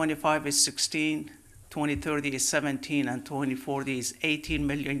 2025 is 16, 2030 is 17, and 2040 is 18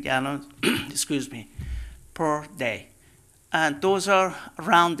 million gallons, excuse me, per day. And those are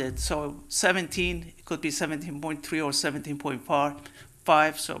rounded, so 17, it could be 17.3 or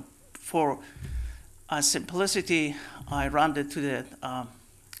 17.5. So for simplicity, I rounded to the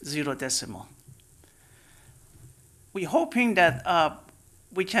 0 decimal. We're hoping that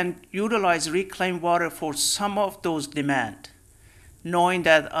we can utilize reclaimed water for some of those demand, knowing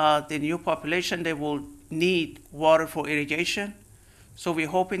that the new population, they will need water for irrigation. So we're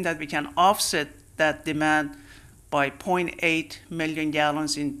hoping that we can offset that demand by 0.8 million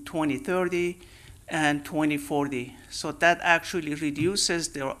gallons in 2030 and 2040. So that actually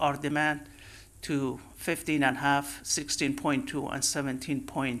reduces our demand to 15.5, 16.2, and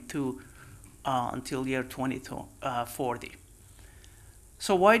 17.2 until year 2040.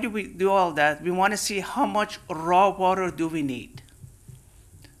 So why do we do all that? We want to see how much raw water do we need.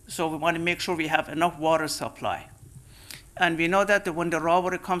 So we want to make sure we have enough water supply. And we know that when the raw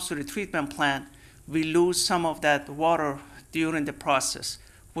water comes to the treatment plant, we lose some of that water during the process,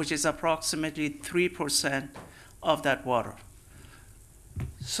 which is approximately 3% of that water.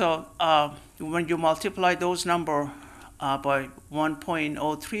 So when you multiply those numbers by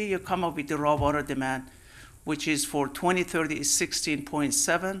 1.03, you come up with the raw water demand, which is for 2030 is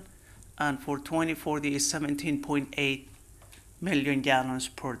 16.7, and for 2040 is 17.8 million gallons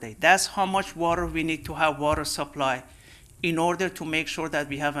per day. That's how much water we need to have water supply in order to make sure that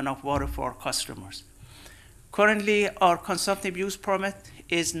we have enough water for our customers. Currently, our consumptive use permit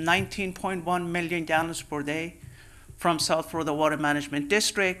is 19.1 million gallons per day from South Florida Water Management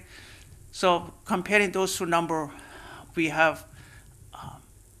District. So comparing those two numbers, we have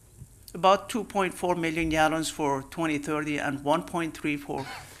about 2.4 million gallons for 2030 and 1.3 for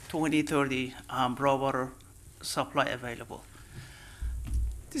 2030 raw water supply available.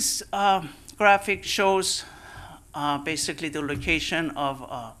 This graphic shows basically the location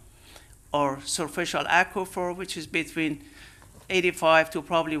of our superficial aquifer, which is between 85 to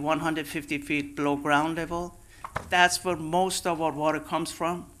probably 150 feet below ground level. That's where most of our water comes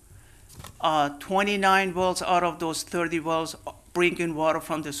from. 29 wells out of those 30 wells bring in water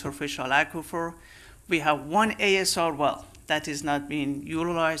from the superficial aquifer. We have one ASR well that is not being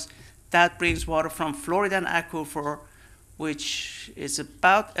utilized. That brings water from Floridan aquifer, which is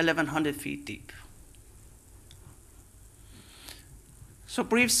about 1,100 feet deep. So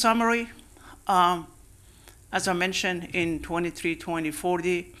brief summary, as I mentioned, in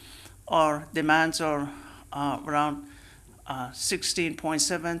 2040, our demands are around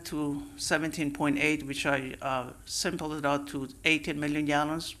 16.7 to 17.8, which I simplified it out to 18 million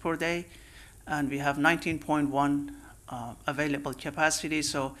gallons per day. And we have 19.1 available capacity,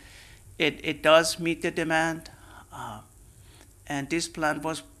 so it does meet the demand. And this plan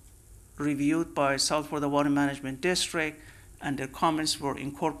was reviewed by South Florida Water Management District, and their comments were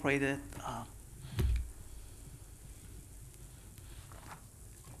incorporated.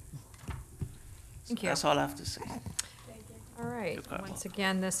 Thank you. That's all I have to say. All right. Once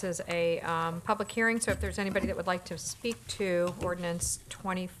again, this is a public hearing, so if there's anybody that would like to speak to ordinance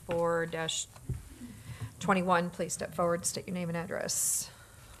 24-21, please step forward, state your name and address.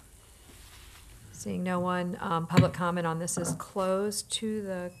 Seeing no one, public comment on this is closed to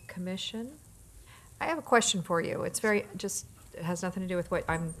the commission. I have a question for you. It's very, just, it has nothing to do with what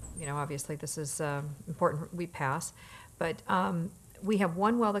I'm, obviously this is important, we pass, but we have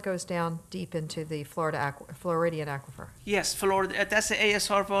one well that goes down deep into the Floridian aquifer. Yes, Florida, that's the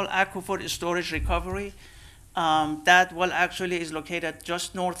ASR well, Aquifer Storage Recovery. That well actually is located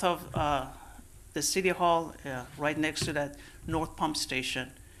just north of the City Hall, right next to that North Pump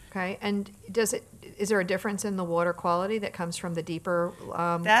Station. Okay, and is there a difference in the water quality that comes from the deeper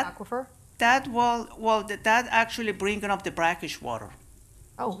aquifer? That that actually bringing up the brackish water.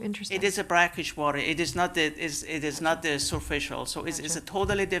 Oh, interesting. It is a brackish water. It is not the superficial. So it's a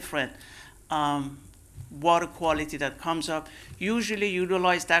totally different water quality that comes up. Usually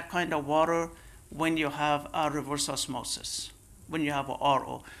utilize that kind of water when you have a reverse osmosis, when you have a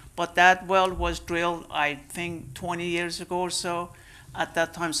RO. But that well was drilled, I think, 20 years ago or so. At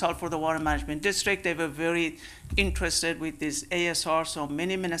that time, South Florida Water Management District, they were very interested with this ASR. So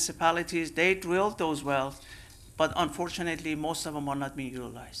many municipalities, they drilled those wells, but unfortunately, most of them are not being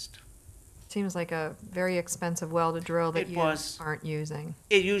utilized. Seems like a very expensive well to drill that you aren't using.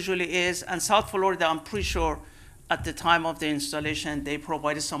 It usually is, and South Florida, I'm pretty sure, at the time of the installation, they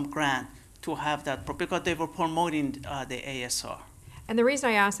provided some grant to have that, because they were promoting the ASR. And the reason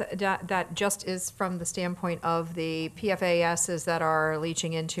I ask that just is from the standpoint of the PFASs that are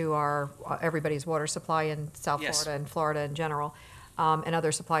leaching into our, everybody's water supply in South Yes. Florida and Florida in general, and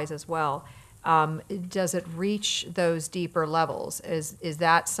other supplies as well. Does it reach those deeper levels? Is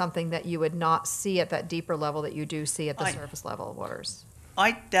that something that you would not see at that deeper level that you do see at the surface level waters?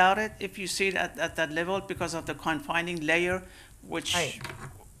 I doubt it if you see it at that level because of the confining layer, which.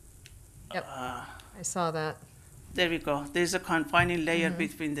 Yep, I saw that. There we go. There's a confining layer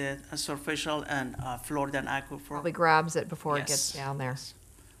between the superficial and Florida and aquifer. Probably grabs it before it Yes. gets down there.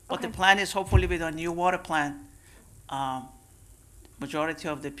 But the plan is hopefully with a new water plant, majority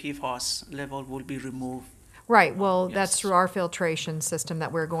of the PFAS level will be removed. Right, well, that's through our filtration system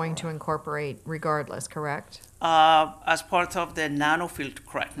that we're going to incorporate regardless, correct? As part of the nanofiltration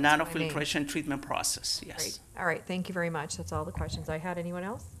what I mean. nanofiltration treatment process, yes. Great. All right, thank you very much. That's all the questions I had. Anyone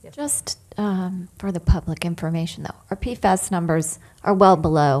else? Yes. Just for the public information, though, our PFAS numbers are well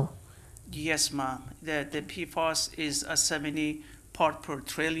below. Yes, ma'am. The PFAS is a 70 part per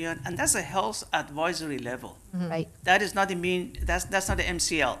trillion, and that's a health advisory level. Right. That is not the mean, that's not the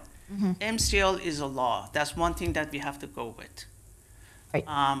MCL. MCL is a law. That's one thing that we have to go with. Right.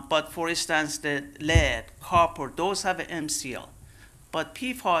 But for instance, the lead, copper, those have an MCL. But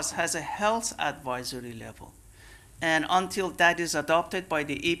PFAS has a health advisory level. And until that is adopted by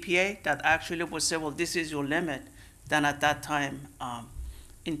the EPA, that actually will say, well, this is your limit, then at that time,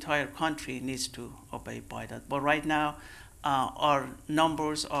 entire country needs to obey by that. But right now, our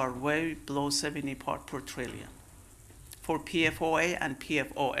numbers are way below 70 part per trillion for PFOA and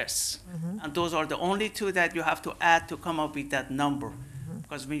PFOS. And those are the only two that you have to add to come up with that number.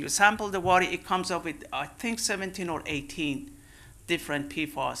 Because when you sample the water, it comes up with, I think, 17 or 18 different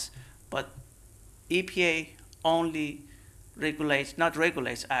PFAS. But EPA only regulates, not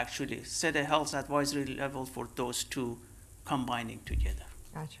regulates actually, set a health advisory level for those two combining together.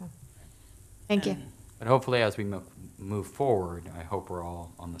 Gotcha. Thank you. But hopefully, as we move forward, I hope we're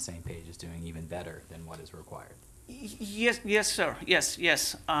all on the same page as doing even better than what is required. Yes, sir. Yes.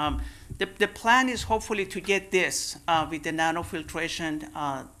 The plan is hopefully to get this with the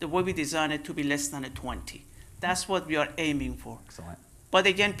nanofiltration, the way we design it to be less than a 20. That's what we are aiming for. Excellent. But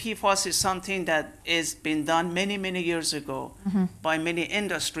again, PFAS is something that is been done many, many years ago by many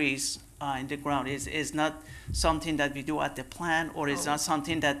industries in the ground. It's not something that we do at the plant, or it's not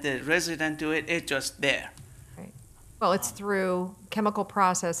something that the resident do it. It's just there. Well, it's through chemical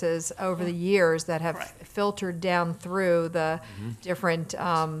processes over the years that have filtered down through the different,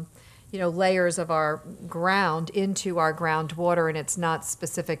 layers of our ground into our groundwater, and it's not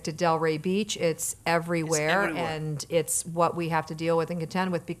specific to Delray Beach. It's everywhere, and it's what we have to deal with and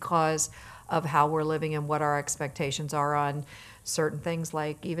contend with because of how we're living and what our expectations are on certain things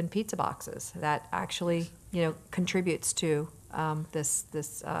like even pizza boxes that actually, contributes to this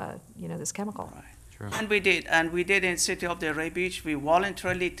chemical. True. And we did in City of Delray Beach. We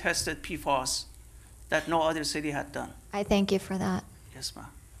voluntarily tested PFAS that no other city had done. I thank you for that. Yes, ma'am.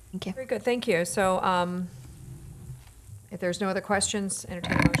 Thank you. Very good, thank you. So if there's no other questions,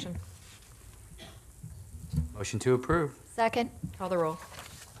 entertain a motion. Motion to approve. Second. Call the roll.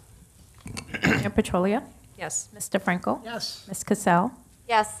 Mayor Petrolia? Yes. Mr. Frankel? Yes. Ms. Cassell?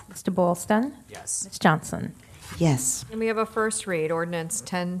 Yes. Mr. Boylston? Yes. Ms. Johnson? Yes. And we have a first read, ordinance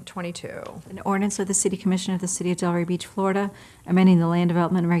 1022. An ordinance of the City Commission of the City of Delray Beach, Florida, amending the land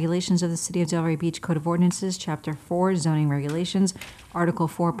development regulations of the City of Delray Beach Code of Ordinances, Chapter 4, zoning regulations, Article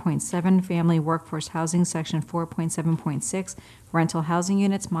 4.7, family workforce housing, Section 4.7.6, rental housing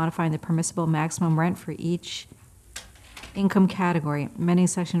units, modifying the permissible maximum rent for each income category, amending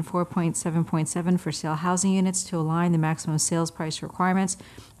Section 4.7.7 for sale housing units to align the maximum sales price requirements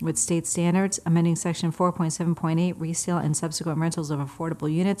with state standards, amending Section 4.7.8 resale and subsequent rentals of affordable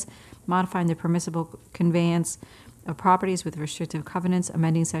units, modifying the permissible conveyance of properties with restrictive covenants,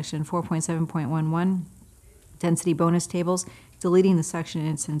 amending Section 4.7.11 density bonus tables, deleting the section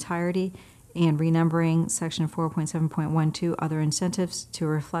in its entirety, and renumbering Section 4.7.12 other incentives to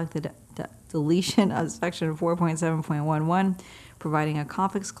reflect the deletion of Section 4.7.11, providing a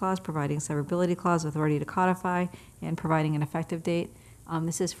conflicts clause, providing severability clause, authority to codify, and providing an effective date.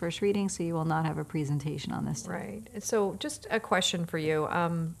 This is first reading, so you will not have a presentation on this. Right. And so just a question for you,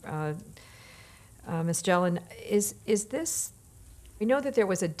 Ms. Jelen, is this, we know that there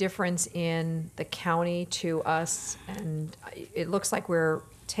was a difference in the county to us, and it looks like we're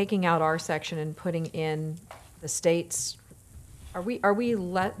taking out our section and putting in the state's.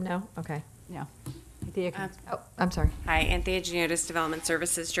 No? Okay. No. Oh, I'm sorry. Hi, Anthea Giannotis, Development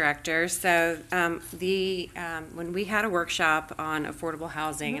Services Director. So when we had a workshop on affordable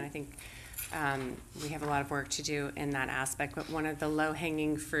housing, and I think we have a lot of work to do in that aspect, but one of the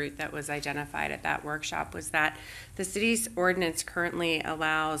low-hanging fruit that was identified at that workshop was that the city's ordinance currently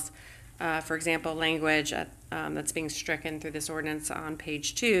allows, for example, language that's being stricken through this ordinance on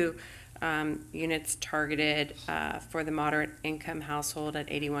page 2, units targeted for the moderate income household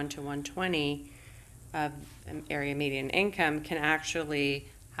at 81 to 120 of area median income can actually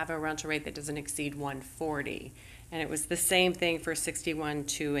have a rental rate that doesn't exceed 140. And it was the same thing for 61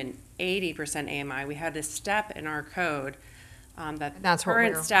 to an 80% AMI. We had a step in our code that That's what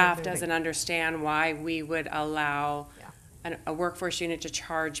current we're staff moving. doesn't understand why we would allow a workforce unit to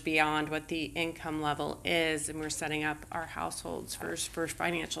charge beyond what the income level is, and we're setting up our households for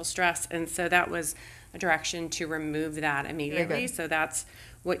financial stress. And so that was a direction to remove that immediately. good. So that's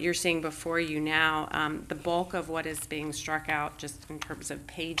what you're seeing before you now. The bulk of what is being struck out, just in terms of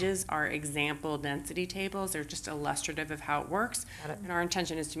pages, are example density tables. They're just illustrative of how it works. And our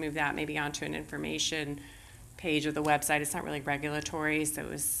intention is to move that maybe onto an information page of the website. It's not really regulatory, so it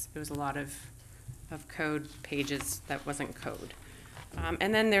was a lot of code pages that wasn't code.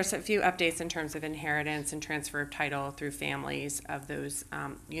 And then there's a few updates in terms of inheritance and transfer of title through families of those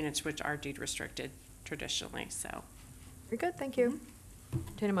units which are deed restricted traditionally. So, Very good, thank you.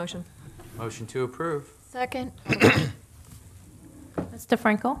 Entertain a motion. Motion to approve. Second. Mr.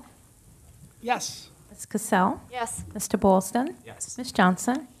 Frankel? Yes. Ms. Cassell? Yes. Mr. Boylston? Yes. Ms.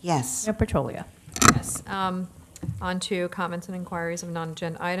 Johnson? Yes. Mayor Petrolia? Yes. On to comments and inquiries of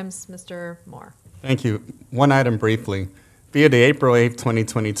non-agenda items. Mr. Moore. Thank you. One item briefly. Via the April 8,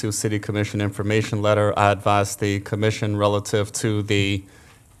 2022 City Commission information letter, I advised the Commission relative to the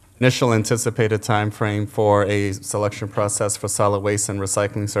initial anticipated timeframe for a selection process for solid waste and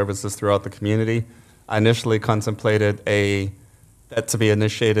recycling services throughout the community. I initially contemplated that to be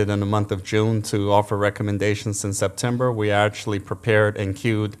initiated in the month of June to offer recommendations in September. We are actually prepared and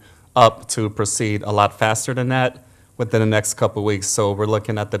queued up to proceed a lot faster than that within the next couple of weeks. So we're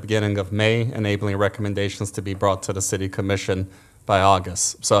looking at the beginning of May, enabling recommendations to be brought to the City Commission by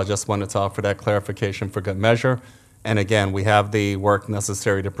August. So I just wanted to offer that clarification for good measure. And again, we have the work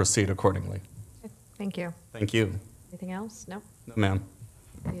necessary to proceed accordingly. Thank you. Thank you. Anything else? No? No, ma'am.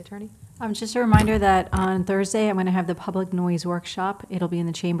 The attorney? Just a reminder that on Thursday, I'm going to have the public noise workshop. It'll be in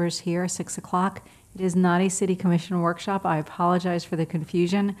the chambers here, 6 o'clock. It is not a city commission workshop. I apologize for the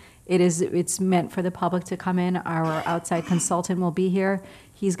confusion. It's meant for the public to come in. Our outside consultant will be here.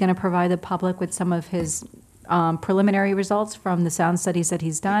 He's going to provide the public with some of his preliminary results from the sound studies that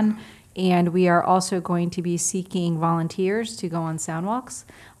he's done. And we are also going to be seeking volunteers to go on sound walks.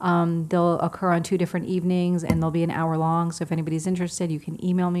 They'll occur on 2 different evenings, and they'll be an hour long. So if anybody's interested, you can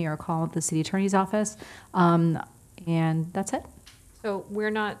email me or call the city attorney's office. And that's it. So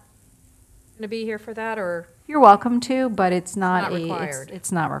we're not going to be here for that, or? You're welcome to, but it's not required.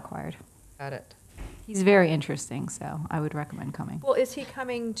 It's not required. Got it. He's very interesting, so I would recommend coming. Well, is he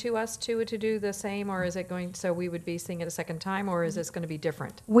coming to us to do the same, or is it going, so we would be seeing it a second time, or is this going to be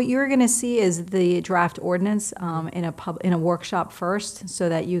different? What you're going to see is the draft ordinance in a workshop first, so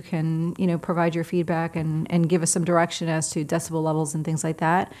that you can, provide your feedback and give us some direction as to decibel levels and things like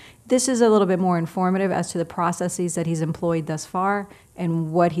that. This is a little bit more informative as to the processes that he's employed thus far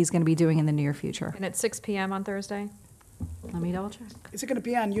and what he's going to be doing in the near future. And at 6 p.m. on Thursday? Let me double check. Is it going to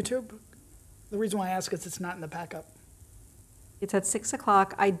be on YouTube? The reason why I ask is it's not in the backup. It's at 6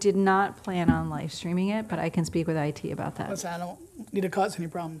 o'clock. I did not plan on live streaming it, but I can speak with IT about that. Listen, I don't need to cause any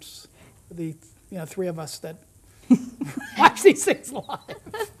problems for the 3 of us that watch these things live.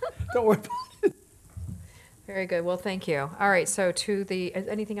 Don't worry about it. Very good. Well, thank you. All right, so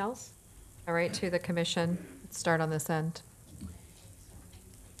anything else? All right, to the commission. Let's start on this end.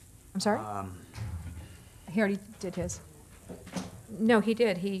 I'm sorry? He already did his. No, he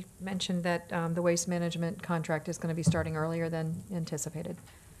did. He mentioned that the waste management contract is going to be starting earlier than anticipated.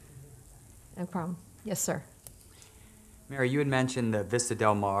 No problem. Yes, sir. Mary, you had mentioned the Vista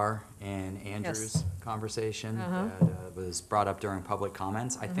Del Mar and Andrews Yes. conversation Uh-huh. that was brought up during public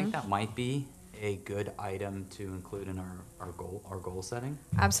comments. I think that might be a good item to include in our goal setting.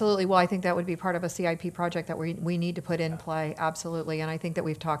 Absolutely. Well, I think that would be part of a CIP project that we need to put in play. Absolutely. And I think that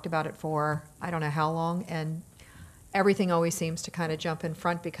we've talked about it for I don't know how long, and everything always seems to kind of jump in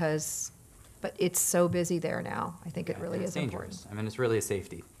front but it's so busy there now. I think it really It's is dangerous. important. I mean, it's really a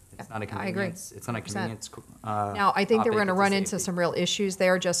safety. It's not a I agree. convenience. It's not a 100%. convenience. Now, I think that we're going to topic, run it's a into safety. some real issues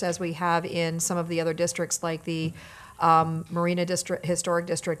there, just as we have in some of the other districts, like the Marina District, Historic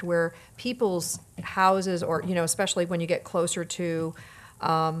District, where people's houses, or, especially when you get closer to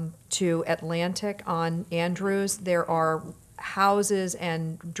to Atlantic on Andrews, there are houses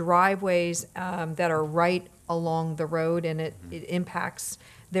and driveways that are right along the road, and it impacts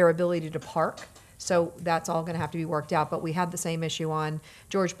their ability to park. So that's all going to have to be worked out. But we have the same issue on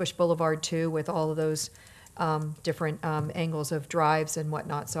George Bush Boulevard too, with all of those different angles of drives and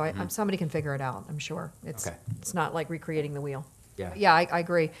whatnot. So somebody can figure it out, I'm sure. It's not like recreating the wheel. Yeah. But yeah, I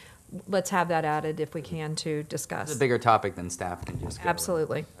agree. Let's have that added if we can to discuss. It's a bigger topic than staff can just go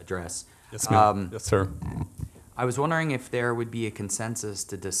Absolutely. address. Yes, ma'am. Yes, sir. I was wondering if there would be a consensus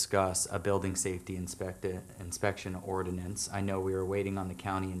to discuss a building safety inspection ordinance. I know we were waiting on the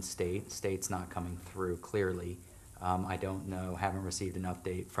county and state. State's not coming through clearly. I don't know, haven't received an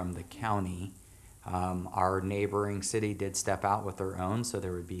update from the county. Our neighboring city did step out with their own, so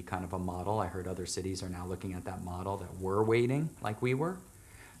there would be kind of a model. I heard other cities are now looking at that model that we're waiting, like we were.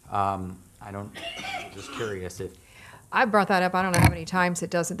 Just curious if. I brought that up, I don't know how many times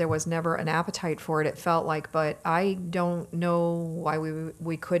there was never an appetite for it, it felt like, but I don't know why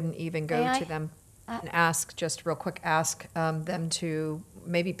we couldn't even go May to I? them and ask, just real quick, ask them to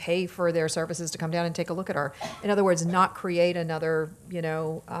maybe pay for their services to come down and take a look at in other words, not create another,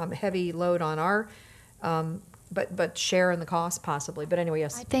 heavy load on our, but share in the cost possibly. But anyway,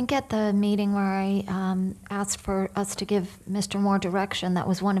 yes. I think at the meeting where I asked for us to give Mr. Moore direction, that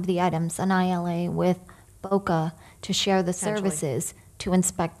was one of the items, an ILA with BOCA to share the Potentially. services to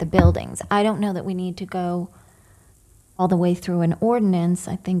inspect the buildings. I don't know that we need to go all the way through an ordinance.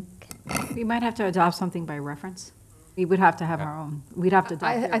 I think We might have to adopt something by reference. We would have to have our own, we'd have to adopt.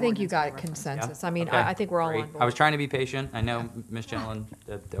 I their think you ordinance got by it reference. consensus. I mean, Okay, I think we're all great. on board. I was trying to be patient. I know, Ms. Gentlin,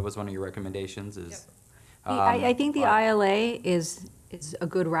 that was one of your recommendations is. I think the but- ILA is a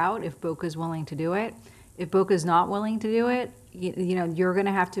good route if BOCA's willing to do it. If BOCA's not willing to do it, you're going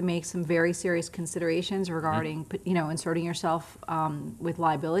to have to make some very serious considerations regarding, inserting yourself with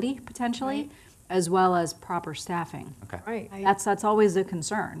liability potentially, as well as proper staffing. Okay. Right. That's always a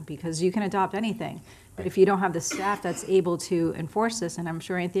concern, because you can adopt anything. But if you don't have the staff that's able to enforce this, and I'm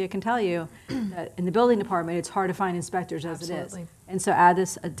sure Anthea can tell you, that in the building department, it's hard to find inspectors as it Absolutely. is. And so add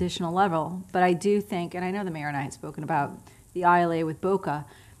this additional level. But I do think, and I know the mayor and I had spoken about the ILA with BOCA,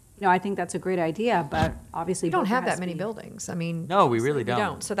 I think that's a great idea, but obviously We don't BOCA have has that to many be- buildings. I mean. No, we really We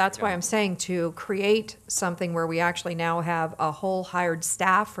don't. So that's why I'm saying to create something where we actually now have a whole hired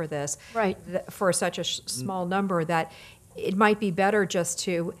staff for this. Right. For such a small number, that it might be better just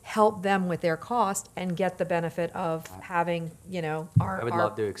to help them with their cost and get the benefit of having, our. I would our-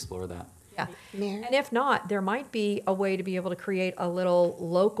 love to explore that. Yeah. Mayor? And if not, there might be a way to be able to create a little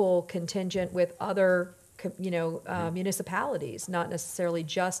local contingent with other, municipalities, not necessarily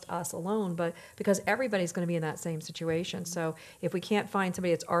just us alone, but because everybody's going to be in that same situation. So if we can't find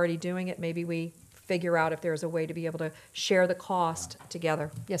somebody that's already doing it, maybe we figure out if there's a way to be able to share the cost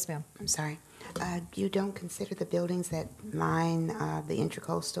together. Yes, ma'am. I'm sorry. You don't consider the buildings that line the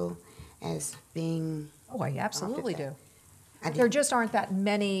Intracoastal as being? Oh, I absolutely do. I There didn't- just aren't that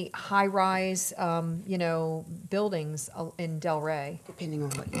many high-rise, buildings in Delray. Depending on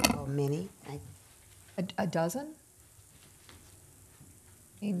what you call many. A dozen?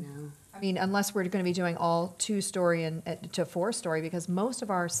 No. I mean, unless we're going to be doing all two-story and to four-story, because most of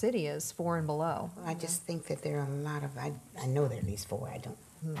our city is 4 and below. I just think that there are a lot of, I know there are at least 4, I don't,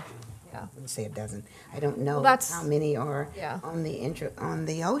 Yeah. I wouldn't say a dozen. I don't know Well, that's- how many are Yeah. on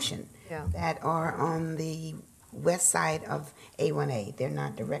the ocean Yeah. that are on the west side of A1A. They're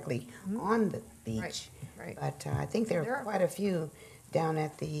not directly on the beach. Right. But I think there There are are- quite a few down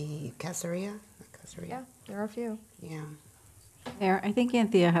at the Caseria. Yeah, there are a few. Yeah. Mayor, I think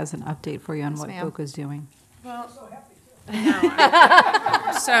Anthea has an update for you on Yes, what ma'am. BOCA's doing. Well, no,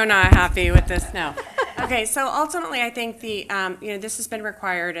 I'm so not happy with this, no. Okay, so ultimately, I think this has been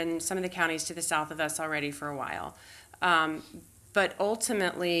required in some of the counties to the south of us already for a while. But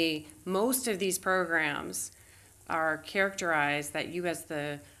ultimately, most of these programs are characterized that you as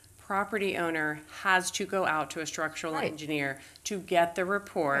the property owner has to go out to a structural Right. engineer to get the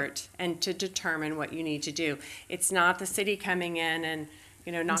report and to determine what you need to do. It's not the city coming in and,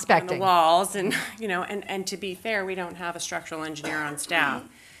 knocking on the Inspecting. walls and, and to be fair, we don't have a structural engineer on staff.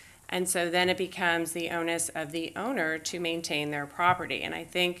 And so then it becomes the onus of the owner to maintain their property. And I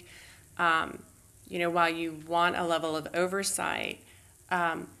think, while you want a level of oversight,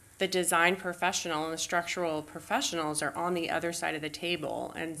 the design professional and the structural professionals are on the other side of the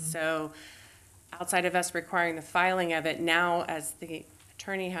table. And so outside of us requiring the filing of it, now, as the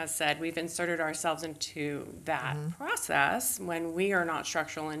attorney has said, we've inserted ourselves into that process when we are not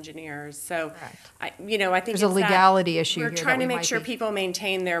structural engineers. So, I think There's a it's that legality issue here We're that trying to we make might sure be- people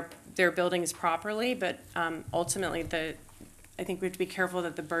maintain their buildings properly, but ultimately I think we have to be careful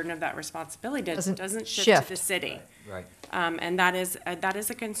that the burden of that responsibility Doesn't doesn't shift shift. to the city. Right. And that is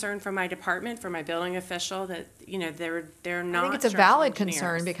a concern for my department, for my building official, that, you know, they're not I think it's a structural valid engineers.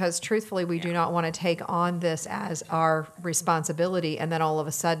 concern because truthfully, we do not want to take on this as our responsibility and then all of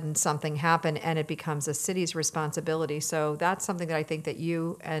a sudden something happen and it becomes a city's responsibility. So that's something that I think that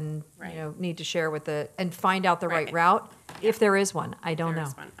you and, you know, need to share with and find out the right route, if there is one. I don't know. There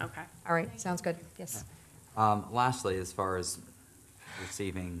is one, okay. All right, sounds good. Yes. Lastly, as far as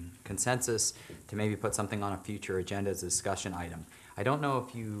receiving consensus to maybe put something on a future agenda as a discussion item. I don't know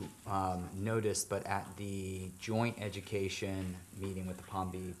if you noticed, but at the joint education meeting with the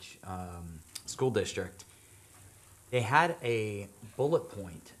Palm Beach School District, they had a bullet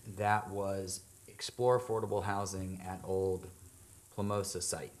point that was explore affordable housing at old Plamosa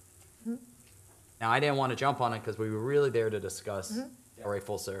site. Now, I didn't want to jump on it because we were really there to discuss Delray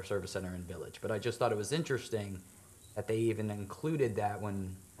Full Service Center and Village, but I just thought it was interesting that they even included that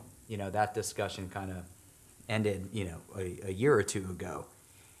when, you know, that discussion kind of ended, you know, a year or two ago.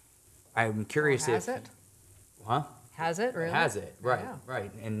 I'm curious Has if... it? Huh? Has it, really? Has it, right, Yeah.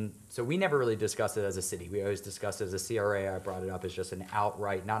 right. And so we never really discussed it as a city. We always discussed it as a CRA. I brought it up as just an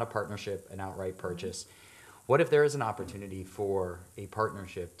outright, not a partnership, an outright purchase. What if there is an opportunity for a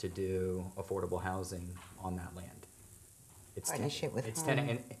partnership to do affordable housing on that land? It's Partnership with it's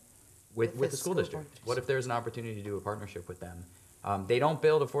whom? with the school district. What if there's an opportunity to do a partnership with them? They don't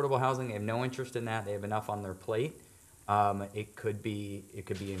build affordable housing. They have no interest in that. They have enough on their plate. It could be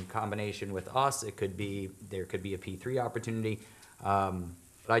in combination with us. There could be a P3 opportunity. But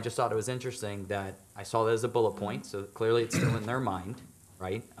I just thought it was interesting that I saw that as a bullet point. So clearly it's still in their mind,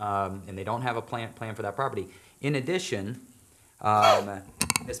 right? And they don't have a plan for that property. In addition,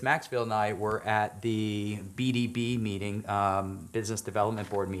 Ms. Maxfield and I were at the BDB meeting, Business Development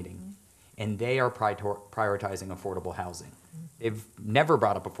Board meeting, and they are prioritizing affordable housing. They've never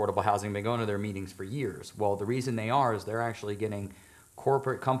brought up affordable housing, been going to their meetings for years. Well, the reason they are is they're actually getting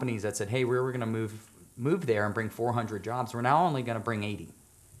corporate companies that said, hey, we're going to move there and bring 400 jobs. We're now only going to bring 80.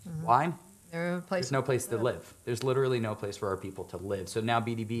 Why? There's no place to live. There's literally no place for our people to live. So now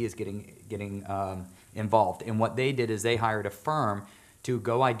BDB is getting involved. And what they did is they hired a firm to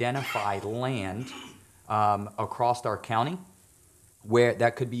go identify land across our county where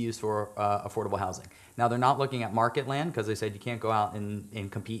that could be used for affordable housing. Now, they're not looking at market land because they said you can't go out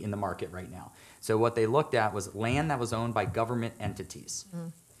and compete in the market right now. So what they looked at was land that was owned by government entities.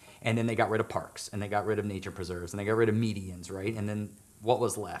 And then they got rid of parks, and they got rid of nature preserves, and they got rid of medians, right? And then what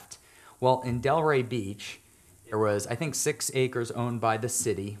was left? Well, in Delray Beach, there was, I think, 6 acres owned by the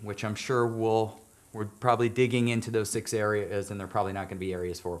city, which I'm sure we're probably digging into those 6 areas, and they're probably not going to be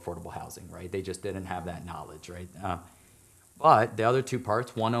areas for affordable housing, right? They just didn't have that knowledge, right? But the other 2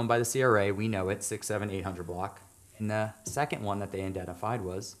 parts, one owned by the CRA, we know it, 6, 7, 800 block. And the second one that they identified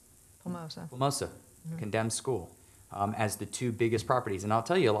was Plamosa, condemned school, as the 2 biggest properties. And I'll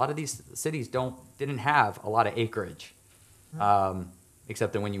tell you, a lot of these cities didn't have a lot of acreage,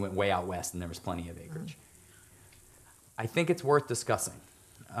 except that when you went way out west and there was plenty of acreage. I think it's worth discussing.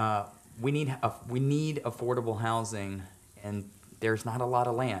 We need affordable housing, and there's not a lot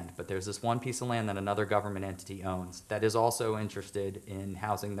of land, but there's this one piece of land that another government entity owns that is also interested in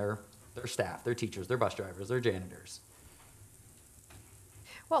housing their staff, their teachers, their bus drivers, their janitors.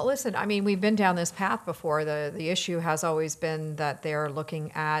 Well, listen, I mean, we've been down this path before. The issue has always been that they're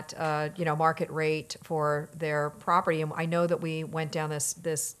looking at, market rate for their property. And I know that we went down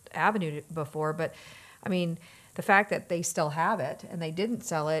this avenue before, but I mean, the fact that they still have it and they didn't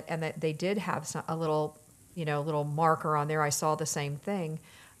sell it and that they did have a little marker on there, I saw the same thing,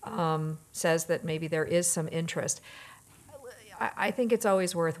 says that maybe there is some interest. I think it's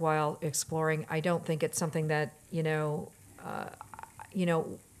always worthwhile exploring. I don't think it's something that, I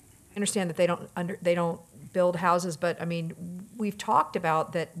understand that they don't build houses, but I mean, we've talked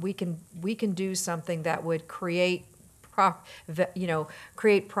about that we can do something that would create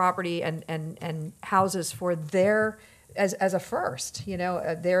property and houses for their as a first,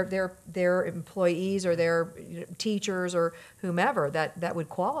 their employees or their teachers or whomever that would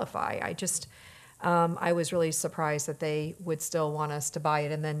qualify. I was really surprised that they would still want us to buy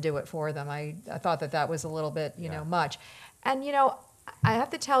it and then do it for them. I thought that was a little bit, much. And, I have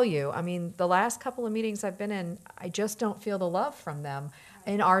to tell you, I mean, the last couple of meetings I've been in, I just don't feel the love from them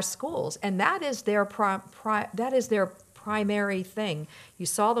in our schools. And that is their primary thing. You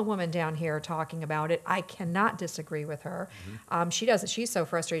saw the woman down here talking about it. I cannot disagree with her. She's so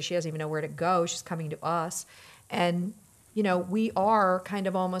frustrated she doesn't even know where to go. She's coming to us. And, we are kind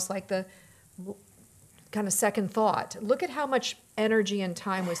of almost like the kind of second thought. Look at how much energy and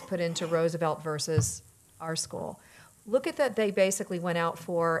time was put into Roosevelt versus our school. look at that, they basically went out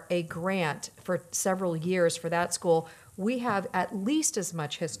for a grant for several years for that school. We have at least as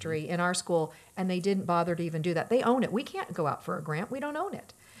much history in our school, and they didn't bother to even do that. They own it. We can't go out for a grant. We don't own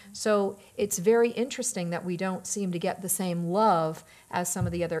it. So it's very interesting that we don't seem to get the same love as some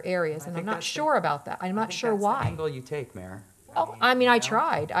of the other areas, and I'm not sure about that. I'm not sure That's the why. angle you take, Mayor. Well, I mean, I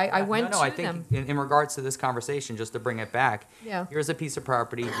tried. I went No, to I them. think in regards to this conversation, just to bring it back, Yeah. here's a piece of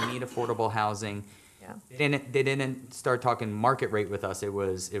property, you need affordable housing. Yeah. They didn't start talking market rate with us. It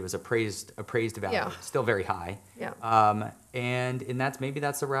was appraised value, Yeah. still very high. Yeah. And that's maybe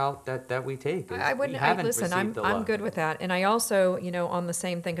that's the route that we take. is I we wouldn't, haven't listen, received the I'm love. good with that. And I also, on the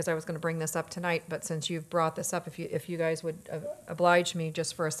same thing, because I was going to bring this up tonight, but since you've brought this up, if you guys would oblige me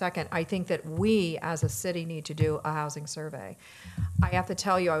just for a second, I think that we as a city need to do a housing survey. I have to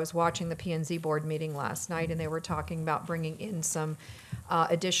tell you, I was watching the P&Z board meeting last night, and they were talking about bringing in some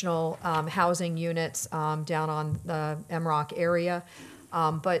additional housing units down on the MROC area.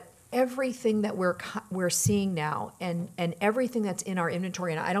 But everything that we're seeing now, and everything that's in our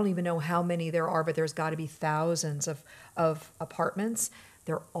inventory, and I don't even know how many there are, but there's got to be thousands of apartments.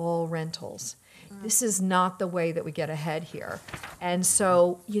 They're all rentals. This is not the way that we get ahead here. And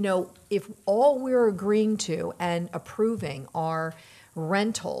so, if all we're agreeing to and approving are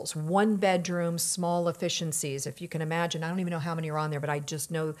rentals, one bedroom, small efficiencies, if you can imagine, I don't even know how many are on there, but I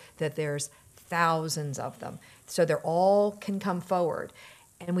just know that there's thousands of them. So they're all can come forward.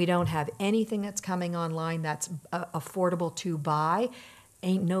 And we don't have anything that's coming online that's affordable to buy.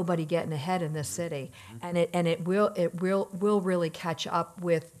 Ain't nobody getting ahead in this city, and it will really catch up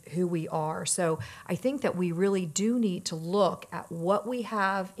with who we are. So I think that we really do need to look at what we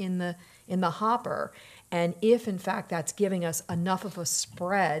have in the hopper, and if in fact that's giving us enough of a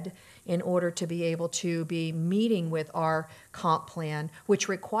spread in order to be able to be meeting with our comp plan, which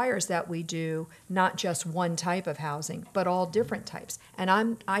requires that we do not just one type of housing, but all different types.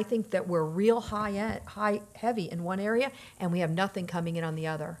 And I think that we're real heavy in one area, and we have nothing coming in on the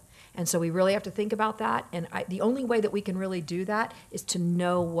other. And so we really have to think about that. And the only way that we can really do that is to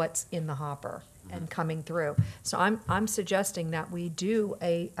know what's in the hopper and coming through. So I'm suggesting that we do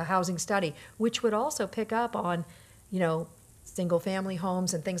a housing study, which would also pick up on, single-family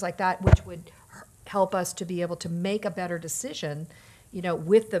homes and things like that, which would help us to be able to make a better decision,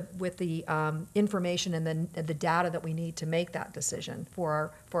 with the information and the data that we need to make that decision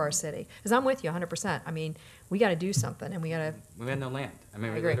for our city. Because I'm with you 100%. I mean, we got to do something, and we have no land. I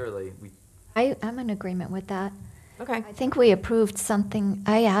mean, I we agree. literally I'm in agreement with that. Okay. I think we approved something,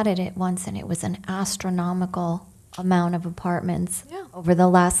 I added it once, and it was an astronomical amount of apartments over the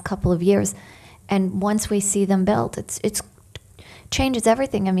last couple of years. And once we see them built, it's changes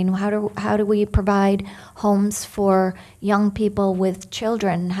everything. I mean, how do we provide homes for young people with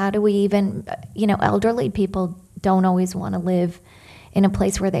children? How do we even, elderly people don't always want to live in a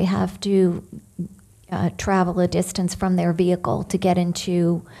place where they have to travel a distance from their vehicle to get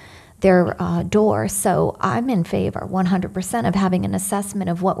into their door. So I'm in favor 100% of having an assessment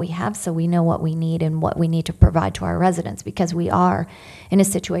of what we have so we know what we need and what we need to provide to our residents, because we are in a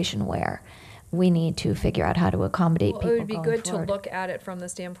situation where we need to figure out how to accommodate people It would be going good forward. to look at it from the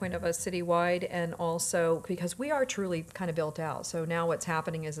standpoint of a citywide, and also because we are truly kind of built out. So now what's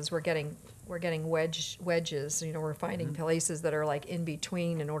happening is we're getting wedges. We're finding places that are like in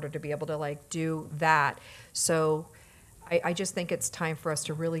between in order to be able to like do that. So I just think it's time for us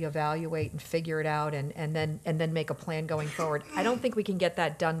to really evaluate and figure it out, and then make a plan going forward. I don't think we can get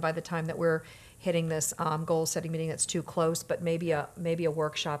that done by the time that we're hitting this goal setting meeting that's too close, but maybe a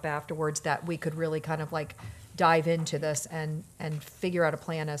workshop afterwards that we could really kind of like dive into this and figure out a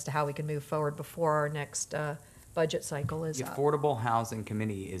plan as to how we can move forward before our next budget cycle is The up. Affordable Housing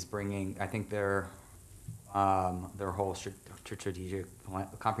Committee is bringing, I think their whole strategic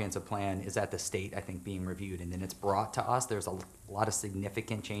comprehensive plan is at the state, I think, being reviewed, and then it's brought to us. There's a lot of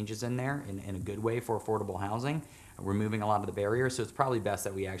significant changes in there in a good way for affordable housing, removing a lot of the barriers, so it's probably best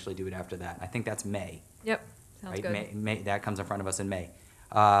that we actually do it after that. I think that's May. Yep, sounds Right, good. May, that comes in front of us in May.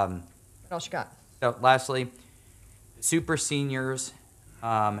 What else you got? So lastly, Super Seniors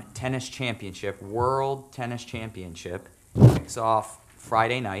Tennis Championship, World Tennis Championship, kicks off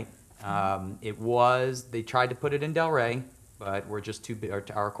Friday night. They tried to put it in Delray, but we're just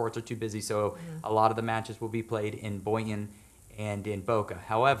our courts are too busy, so a lot of the matches will be played in Boynton and in Boca.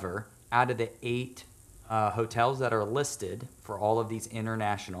 However, out of the 8 hotels that are listed for all of these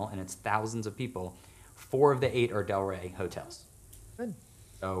international, and it's thousands of people, 4 of the 8 are Delray hotels. Good.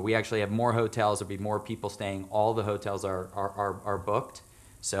 So we actually have more hotels. There'll be more people staying. All the hotels are booked.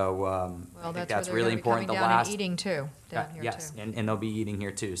 So I think that's really important. Coming down and eating too down here yes, too. and they'll be eating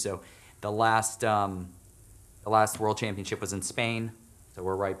here too. So the last The last World Championship was in Spain, so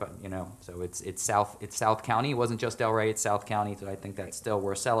we're right, but so it's South County. It wasn't just Delray, it's South County. So I think that's still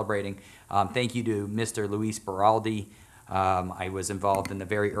worth celebrating. Thank you to Mr. Luis Baraldi. I was involved in the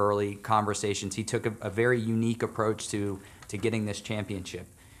very early conversations. He took a very unique approach to getting this championship.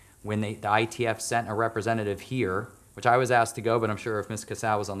 When the ITF sent a representative here, which I was asked to go, but I'm sure if Ms.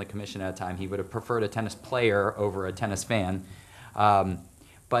 Casal was on the commission at the time, he would have preferred a tennis player over a tennis fan.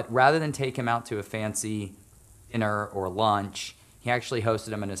 But rather than take him out to a fancy dinner or lunch, he actually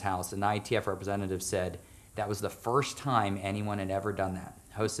hosted him in his house. And the ITF representative said that was the first time anyone had ever done that.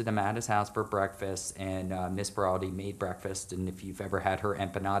 Hosted him at his house for breakfast, and Miss Baraldi made breakfast. And if you've ever had her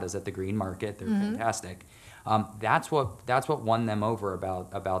empanadas at the Green Market, they're fantastic. That's what won them over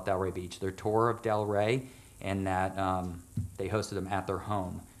about Delray Beach. Their tour of Delray, and that they hosted them at their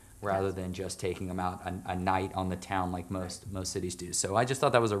home rather than just taking them out a night on the town like most cities do. So I just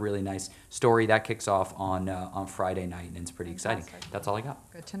thought that was a really nice story. That kicks off on Friday night, and it's pretty exciting. That's all I got.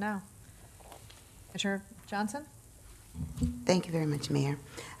 Good to know. Commissioner Johnson? Thank you very much, Mayor.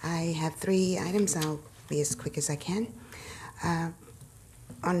 I have 3 items. I'll be as quick as I can.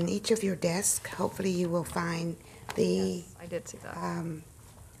 On each of your desks, hopefully you will find the Yes, I did see that.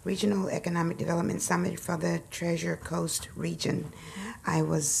 Regional Economic Development Summit for the Treasure Coast region. I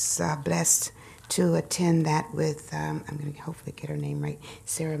was blessed to attend that with, I'm going to hopefully get her name right,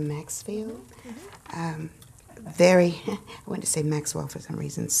 Sarah Maxfield. I wanted to say Maxwell for some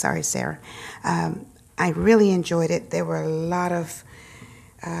reason. Sorry, Sarah. I really enjoyed it. There were a lot of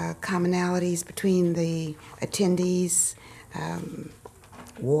commonalities between the attendees.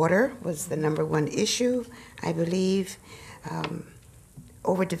 Water was the #1 issue, I believe.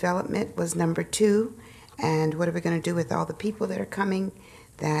 Overdevelopment was #2. And what are we going to do with all the people that are coming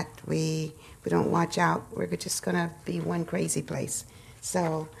that we don't watch out? We're just going to be one crazy place.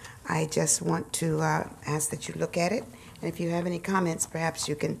 So I just want to ask that you look at it. And if you have any comments, perhaps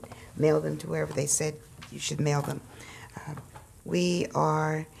you can mail them to wherever they said you should mail them. We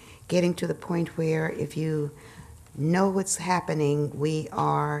are getting to the point where if you know what's happening, we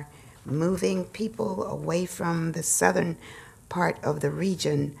are moving people away from the southern part of the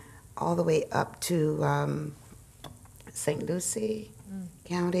region all the way up to St. Lucie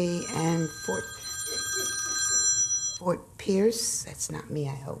County and Fort Pierce. That's not me,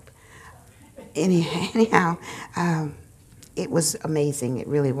 I hope. Anyhow, it was amazing. It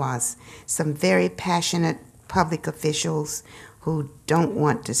really was. Some very passionate public officials who don't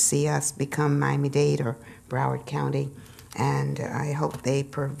want to see us become Miami-Dade or Broward County, and I hope they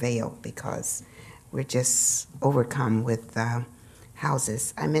prevail because we're just overcome with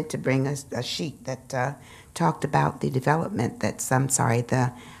houses. I meant to bring a sheet that talked about the development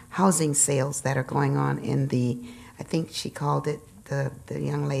the housing sales that are going on in the, I think she called it, the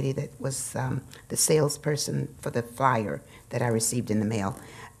young lady that was the salesperson for the flyer that I received in the mail,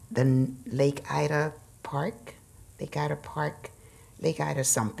 the Lake Ida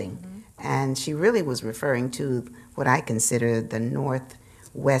something. And she really was referring to what I consider the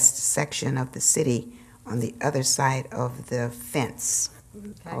northwest section of the city on the other side of the fence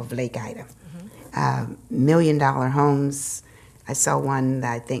of Lake Ida. $1 million homes. I saw one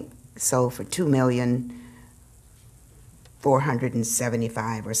that I think sold for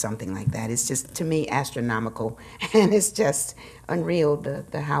 $2,475,000 or something like that. It's just, to me, astronomical, and it's just unreal,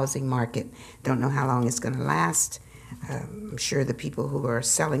 the housing market. Don't know how long it's going to last. I'm sure the people who are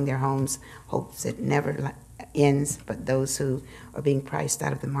selling their homes hopes it never ends, but those who are being priced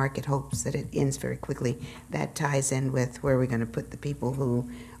out of the market hopes that it ends very quickly. That ties in with where we're going to put the people who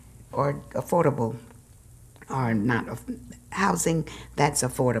are affordable, or not housing that's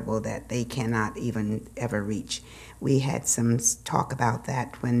affordable, that they cannot even ever reach. We had some talk about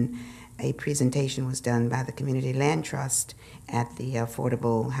that when a presentation was done by the Community Land Trust at the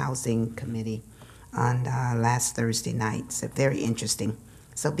Affordable Housing Committee on last Thursday night. So very interesting.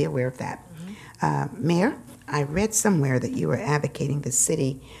 So be aware of that. Mayor, I read somewhere that you were advocating the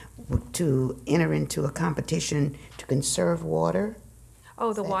city to enter into a competition to conserve water.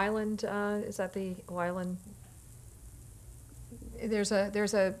 Oh, the Wyland, is that the Wyland? There's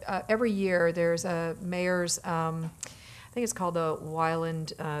a every year there's a mayor's, I think it's called the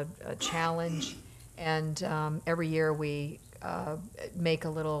Wyland Challenge, and every year we make a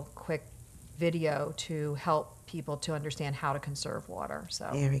little quick video to help people to understand how to conserve water. So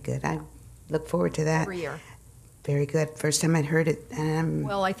very good. I look forward to that. Every year. Very good. First time I'd heard it.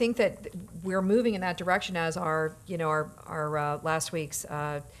 Well, I think that we're moving in that direction as our last week's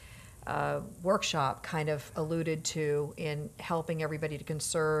workshop kind of alluded to, in helping everybody to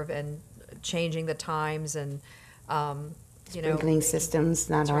conserve and changing the times and you know. Sprinkling systems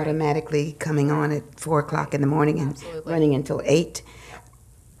not That's right. automatically coming on at 4 o'clock in the morning and Absolutely. running until 8.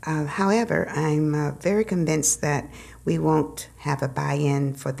 However, I'm very convinced that we won't have a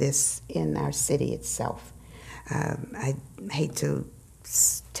buy-in for this in our city itself. I hate to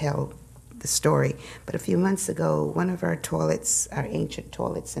tell the story, but a few months ago, one of our toilets, our ancient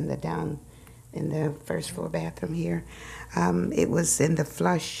toilets in the first floor bathroom here, it was in the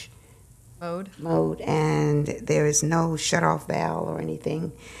flush mode, and there is no shut-off valve or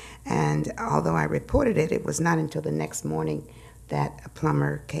anything. And although I reported it, it was not until the next morning that a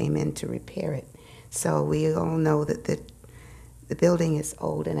plumber came in to repair it. So we all know that the building is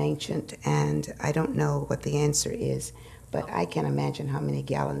old and ancient, and I don't know what the answer is, but I can imagine how many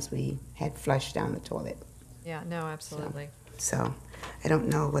gallons we had flushed down the toilet. Yeah, no, absolutely. So I don't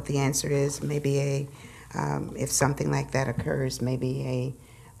know what the answer is. Maybe if something like that occurs, maybe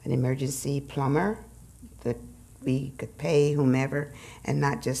an emergency plumber that we could pay whomever and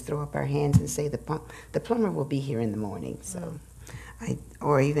not just throw up our hands and say the plumber will be here in the morning. So,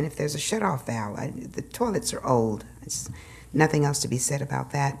 or even if there's a shut-off valve. The toilets are old. It's nothing else to be said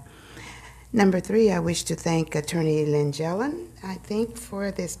about that. Number 3, I wish to thank Attorney Lynn Jellin, I think,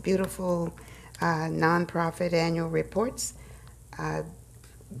 for this beautiful nonprofit annual reports.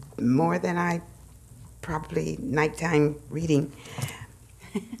 More than I probably nighttime reading.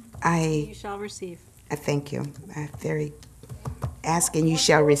 You shall receive. I thank you. Ask and you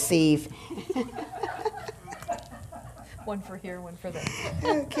shall receive. One for here, one for there.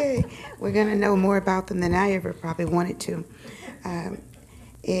 Okay, we're going to know more about them than I ever probably wanted to.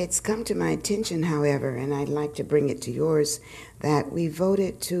 It's come to my attention, however, and I'd like to bring it to yours, that we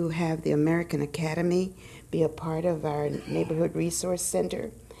voted to have the American Academy be a part of our Neighborhood Resource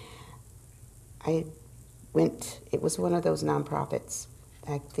Center. It was one of those nonprofits,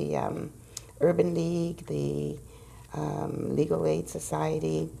 like the Urban League, the Legal Aid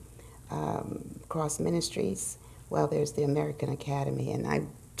Society, Cross Ministries. Well, there's the American Academy, and I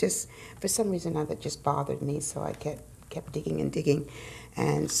just, for some reason, that just bothered me, so I kept digging and digging,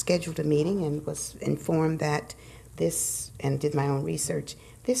 and scheduled a meeting and was informed that this, and did my own research,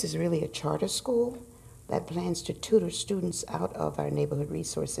 this is really a charter school that plans to tutor students out of our Neighborhood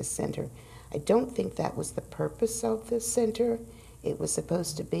Resources Center. I don't think that was the purpose of the center. It was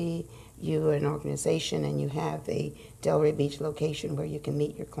supposed to be you're an organization and you have a Delray Beach location where you can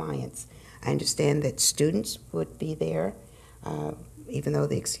meet your clients. I understand that students would be there, even though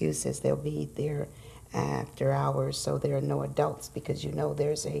the excuse is they'll be there after hours, so there are no adults, because you know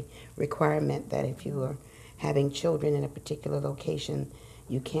there's a requirement that if you are having children in a particular location,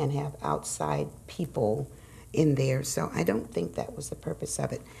 you can't have outside people in there. So I don't think that was the purpose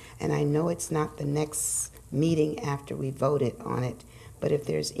of it. And I know it's not the next meeting after we voted on it, but if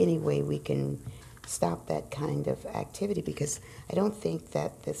there's any way we can stop that kind of activity, because I don't think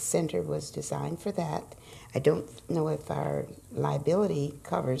that the center was designed for that. I don't know if our liability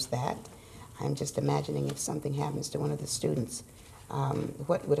covers that. I'm just imagining if something happens to one of the students,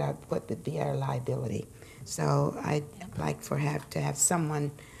 what would be our liability? So I'd like to have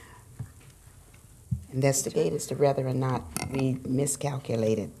someone investigate as to whether or not we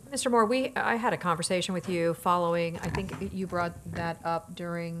miscalculated. Mr. Moore, I had a conversation with you following, I think you brought that up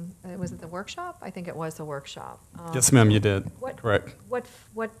during, was it the workshop? I think it was the workshop. Yes, ma'am, you did. Correct.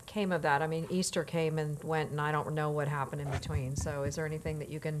 What came of that? I mean, Easter came and went, and I don't know what happened in between. So is there anything that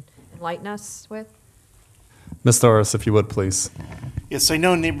you can enlighten us with? Ms. Doris, if you would, please. Yes, I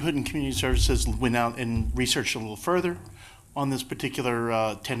know Neighborhood and Community Services went out and researched a little further on this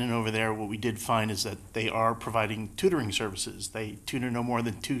particular tenant over there. What we did find is that they are providing tutoring services. They tutor no more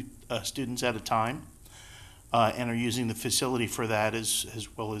than 2 students at a time, and are using the facility for that as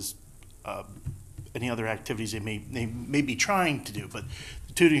well as any other activities they may be trying to do. But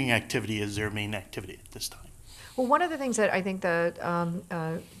the tutoring activity is their main activity at this time. Well, one of the things that I think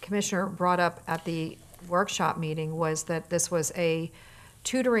the commissioner brought up at the workshop meeting was that this was a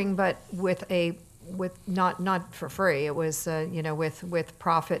tutoring, but with not for free. It was with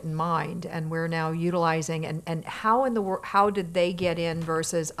profit in mind, and we're now utilizing and how did they get in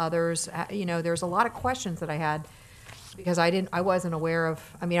versus others? There's a lot of questions that I had because I wasn't aware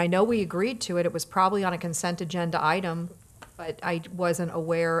of. I mean, I know we agreed to it. It was probably on a consent agenda item, but I wasn't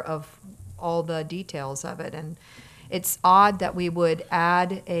aware of all the details of it. And it's odd that we would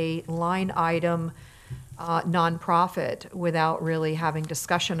add a line item nonprofit without really having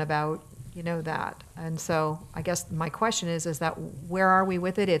discussion about that. And so I guess my question is that where are we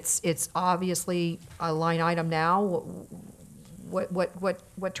with it? It's obviously a line item now.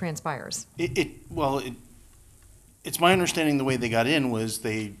 What transpires? It's my understanding the way they got in was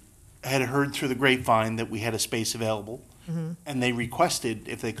they had heard through the grapevine that we had a space available, and they requested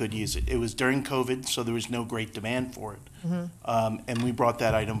if they could use it. It was during COVID, so there was no great demand for it. And we brought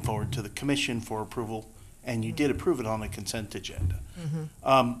that item forward to the commission for approval, and you did approve it on the consent agenda.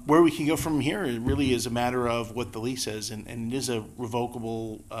 Where we can go from here, it really is a matter of what the lease is, and it is a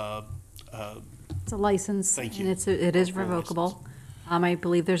revocable, It's a license, Thank and you. it is revocable. I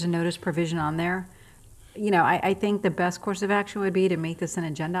believe there's a notice provision on there. You know, I think the best course of action would be to make this an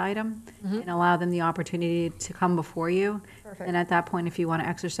agenda item and allow them the opportunity to come before you. Perfect. And at that point, if you want to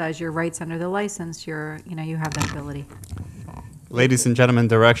exercise your rights under the license, you have that ability. Ladies and gentlemen,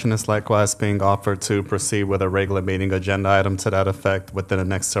 direction is likewise being offered to proceed with a regular meeting agenda item to that effect within the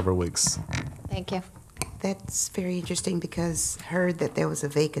next several weeks. Thank you. That's very interesting because heard that there was a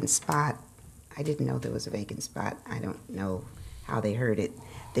vacant spot. I didn't know there was a vacant spot. I don't know how they heard it.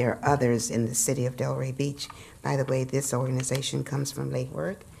 There are others in the city of Delray Beach. By the way, this organization comes from Lake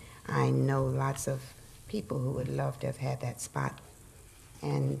Worth. I know lots of people who would love to have had that spot.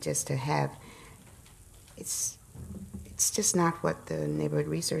 And just to have, it's just not what the Neighborhood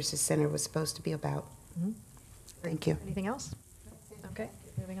Resources Center was supposed to be about. Thank you. Anything else? Okay,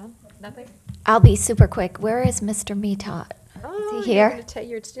 moving on. Nothing? I'll be super quick. Where is Mr. Metot? Oh, Is he here?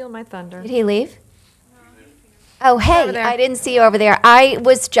 You're stealing my thunder. Did he leave? Oh, hey, over there. I didn't see you over there. I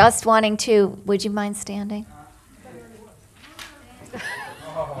was just wanting to, would you mind standing? You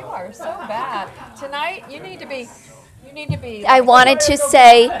are so bad. Tonight, you need to be. I wanted to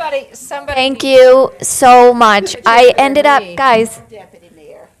say Somebody. thank you so much. I ended up, guys, Deputy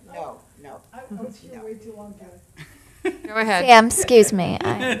Mayor, no. Go ahead. Sam, excuse me.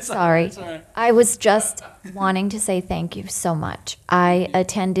 I'm sorry. I was just wanting to say thank you so much. I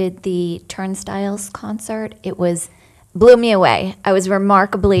attended the Turnstiles concert. It blew me away. I was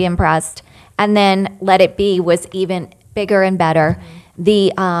remarkably impressed. And then Let It Be was even bigger and better.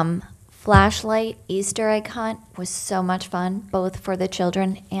 The flashlight Easter egg hunt was so much fun, both for the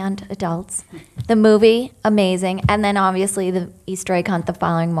children and adults. The movie, amazing. And then obviously the Easter egg hunt the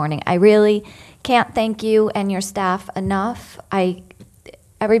following morning. I really can't thank you and your staff enough.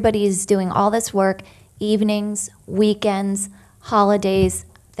 Everybody is doing all this work, evenings, weekends, holidays.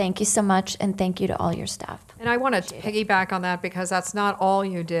 Thank you so much, and thank you to all your staff. And I want to piggyback on that because that's not all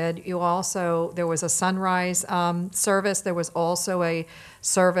you did. You also, there was a sunrise service. There was also a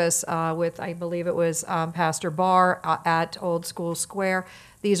service with, I believe it was Pastor Barr at Old School Square.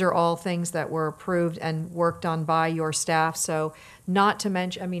 These are all things that were approved and worked on by your staff. So not to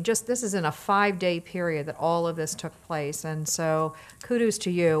mention, I mean, just this is in a 5-day period that all of this took place. And so kudos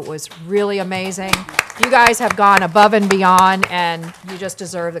to you. It was really amazing. You guys have gone above and beyond, and you just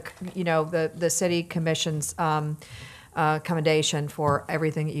deserve the city commission's commendation for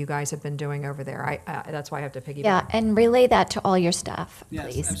everything that you guys have been doing over there. That's why I have to piggyback. Yeah, and relay that to all your staff,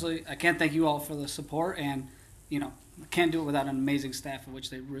 Yes, please. absolutely. I can't thank you all for the support, and I can't do it without an amazing staff, of which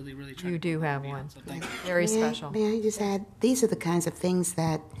they really, really try. You to do put have me on, one. so thank you. Very May I- special. May I just add, these are the kinds of things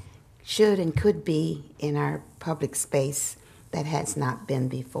that should and could be in our public space that has not been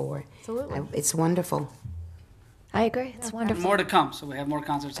before. Absolutely. It's wonderful. I agree. It's And wonderful. more to come, so we have more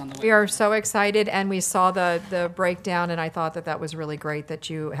concerts on the way. We are so excited, and we saw the breakdown, and I thought that was really great that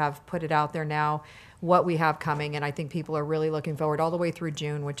you have put it out there now, what we have coming, and I think people are really looking forward all the way through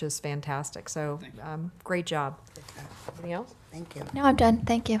June, which is fantastic. So, great job. Anything else? Thank you. No, I'm done.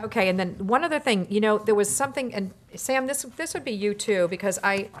 Thank you. Okay, and then one other thing, there was something, and Sam, this would be you too, because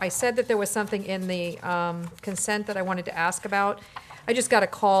I said that there was something in the consent that I wanted to ask about. I just got a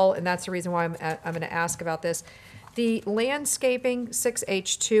call, and that's the reason why I'm going to ask about this. The landscaping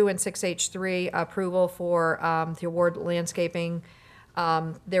 6H2 and 6H3 approval for the award landscaping,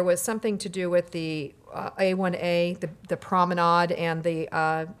 there was something to do with the A1A, the promenade, and the,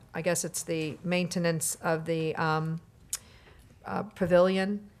 I guess it's the maintenance of the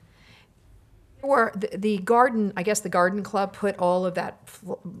pavilion. Or the garden, I guess the garden club put all of that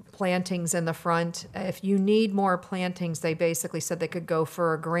plantings in the front. If you need more plantings, they basically said they could go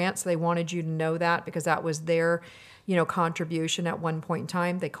for a grant, so they wanted you to know that because that was their, contribution at one point in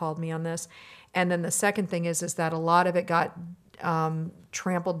time. They called me on this. And then the second thing is that a lot of it got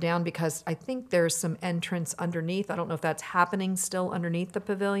trampled down because I think there's some entrance underneath. I don't know if that's happening still underneath the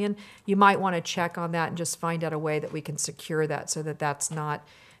pavilion. You might want to check on that and just find out a way that we can secure that so that that's not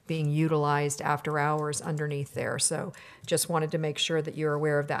being utilized after hours underneath there. So just wanted to make sure that you're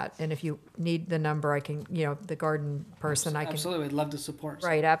aware of that. And if you need the number, I can, the garden person, I can. Absolutely, I'd love the support.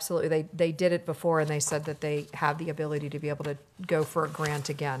 Right, absolutely. They did it before, and they said that they have the ability to be able to go for a grant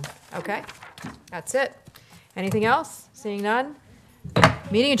again. Okay? That's it. Anything else? Seeing none?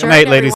 Meeting adjourned, Good night, ladies.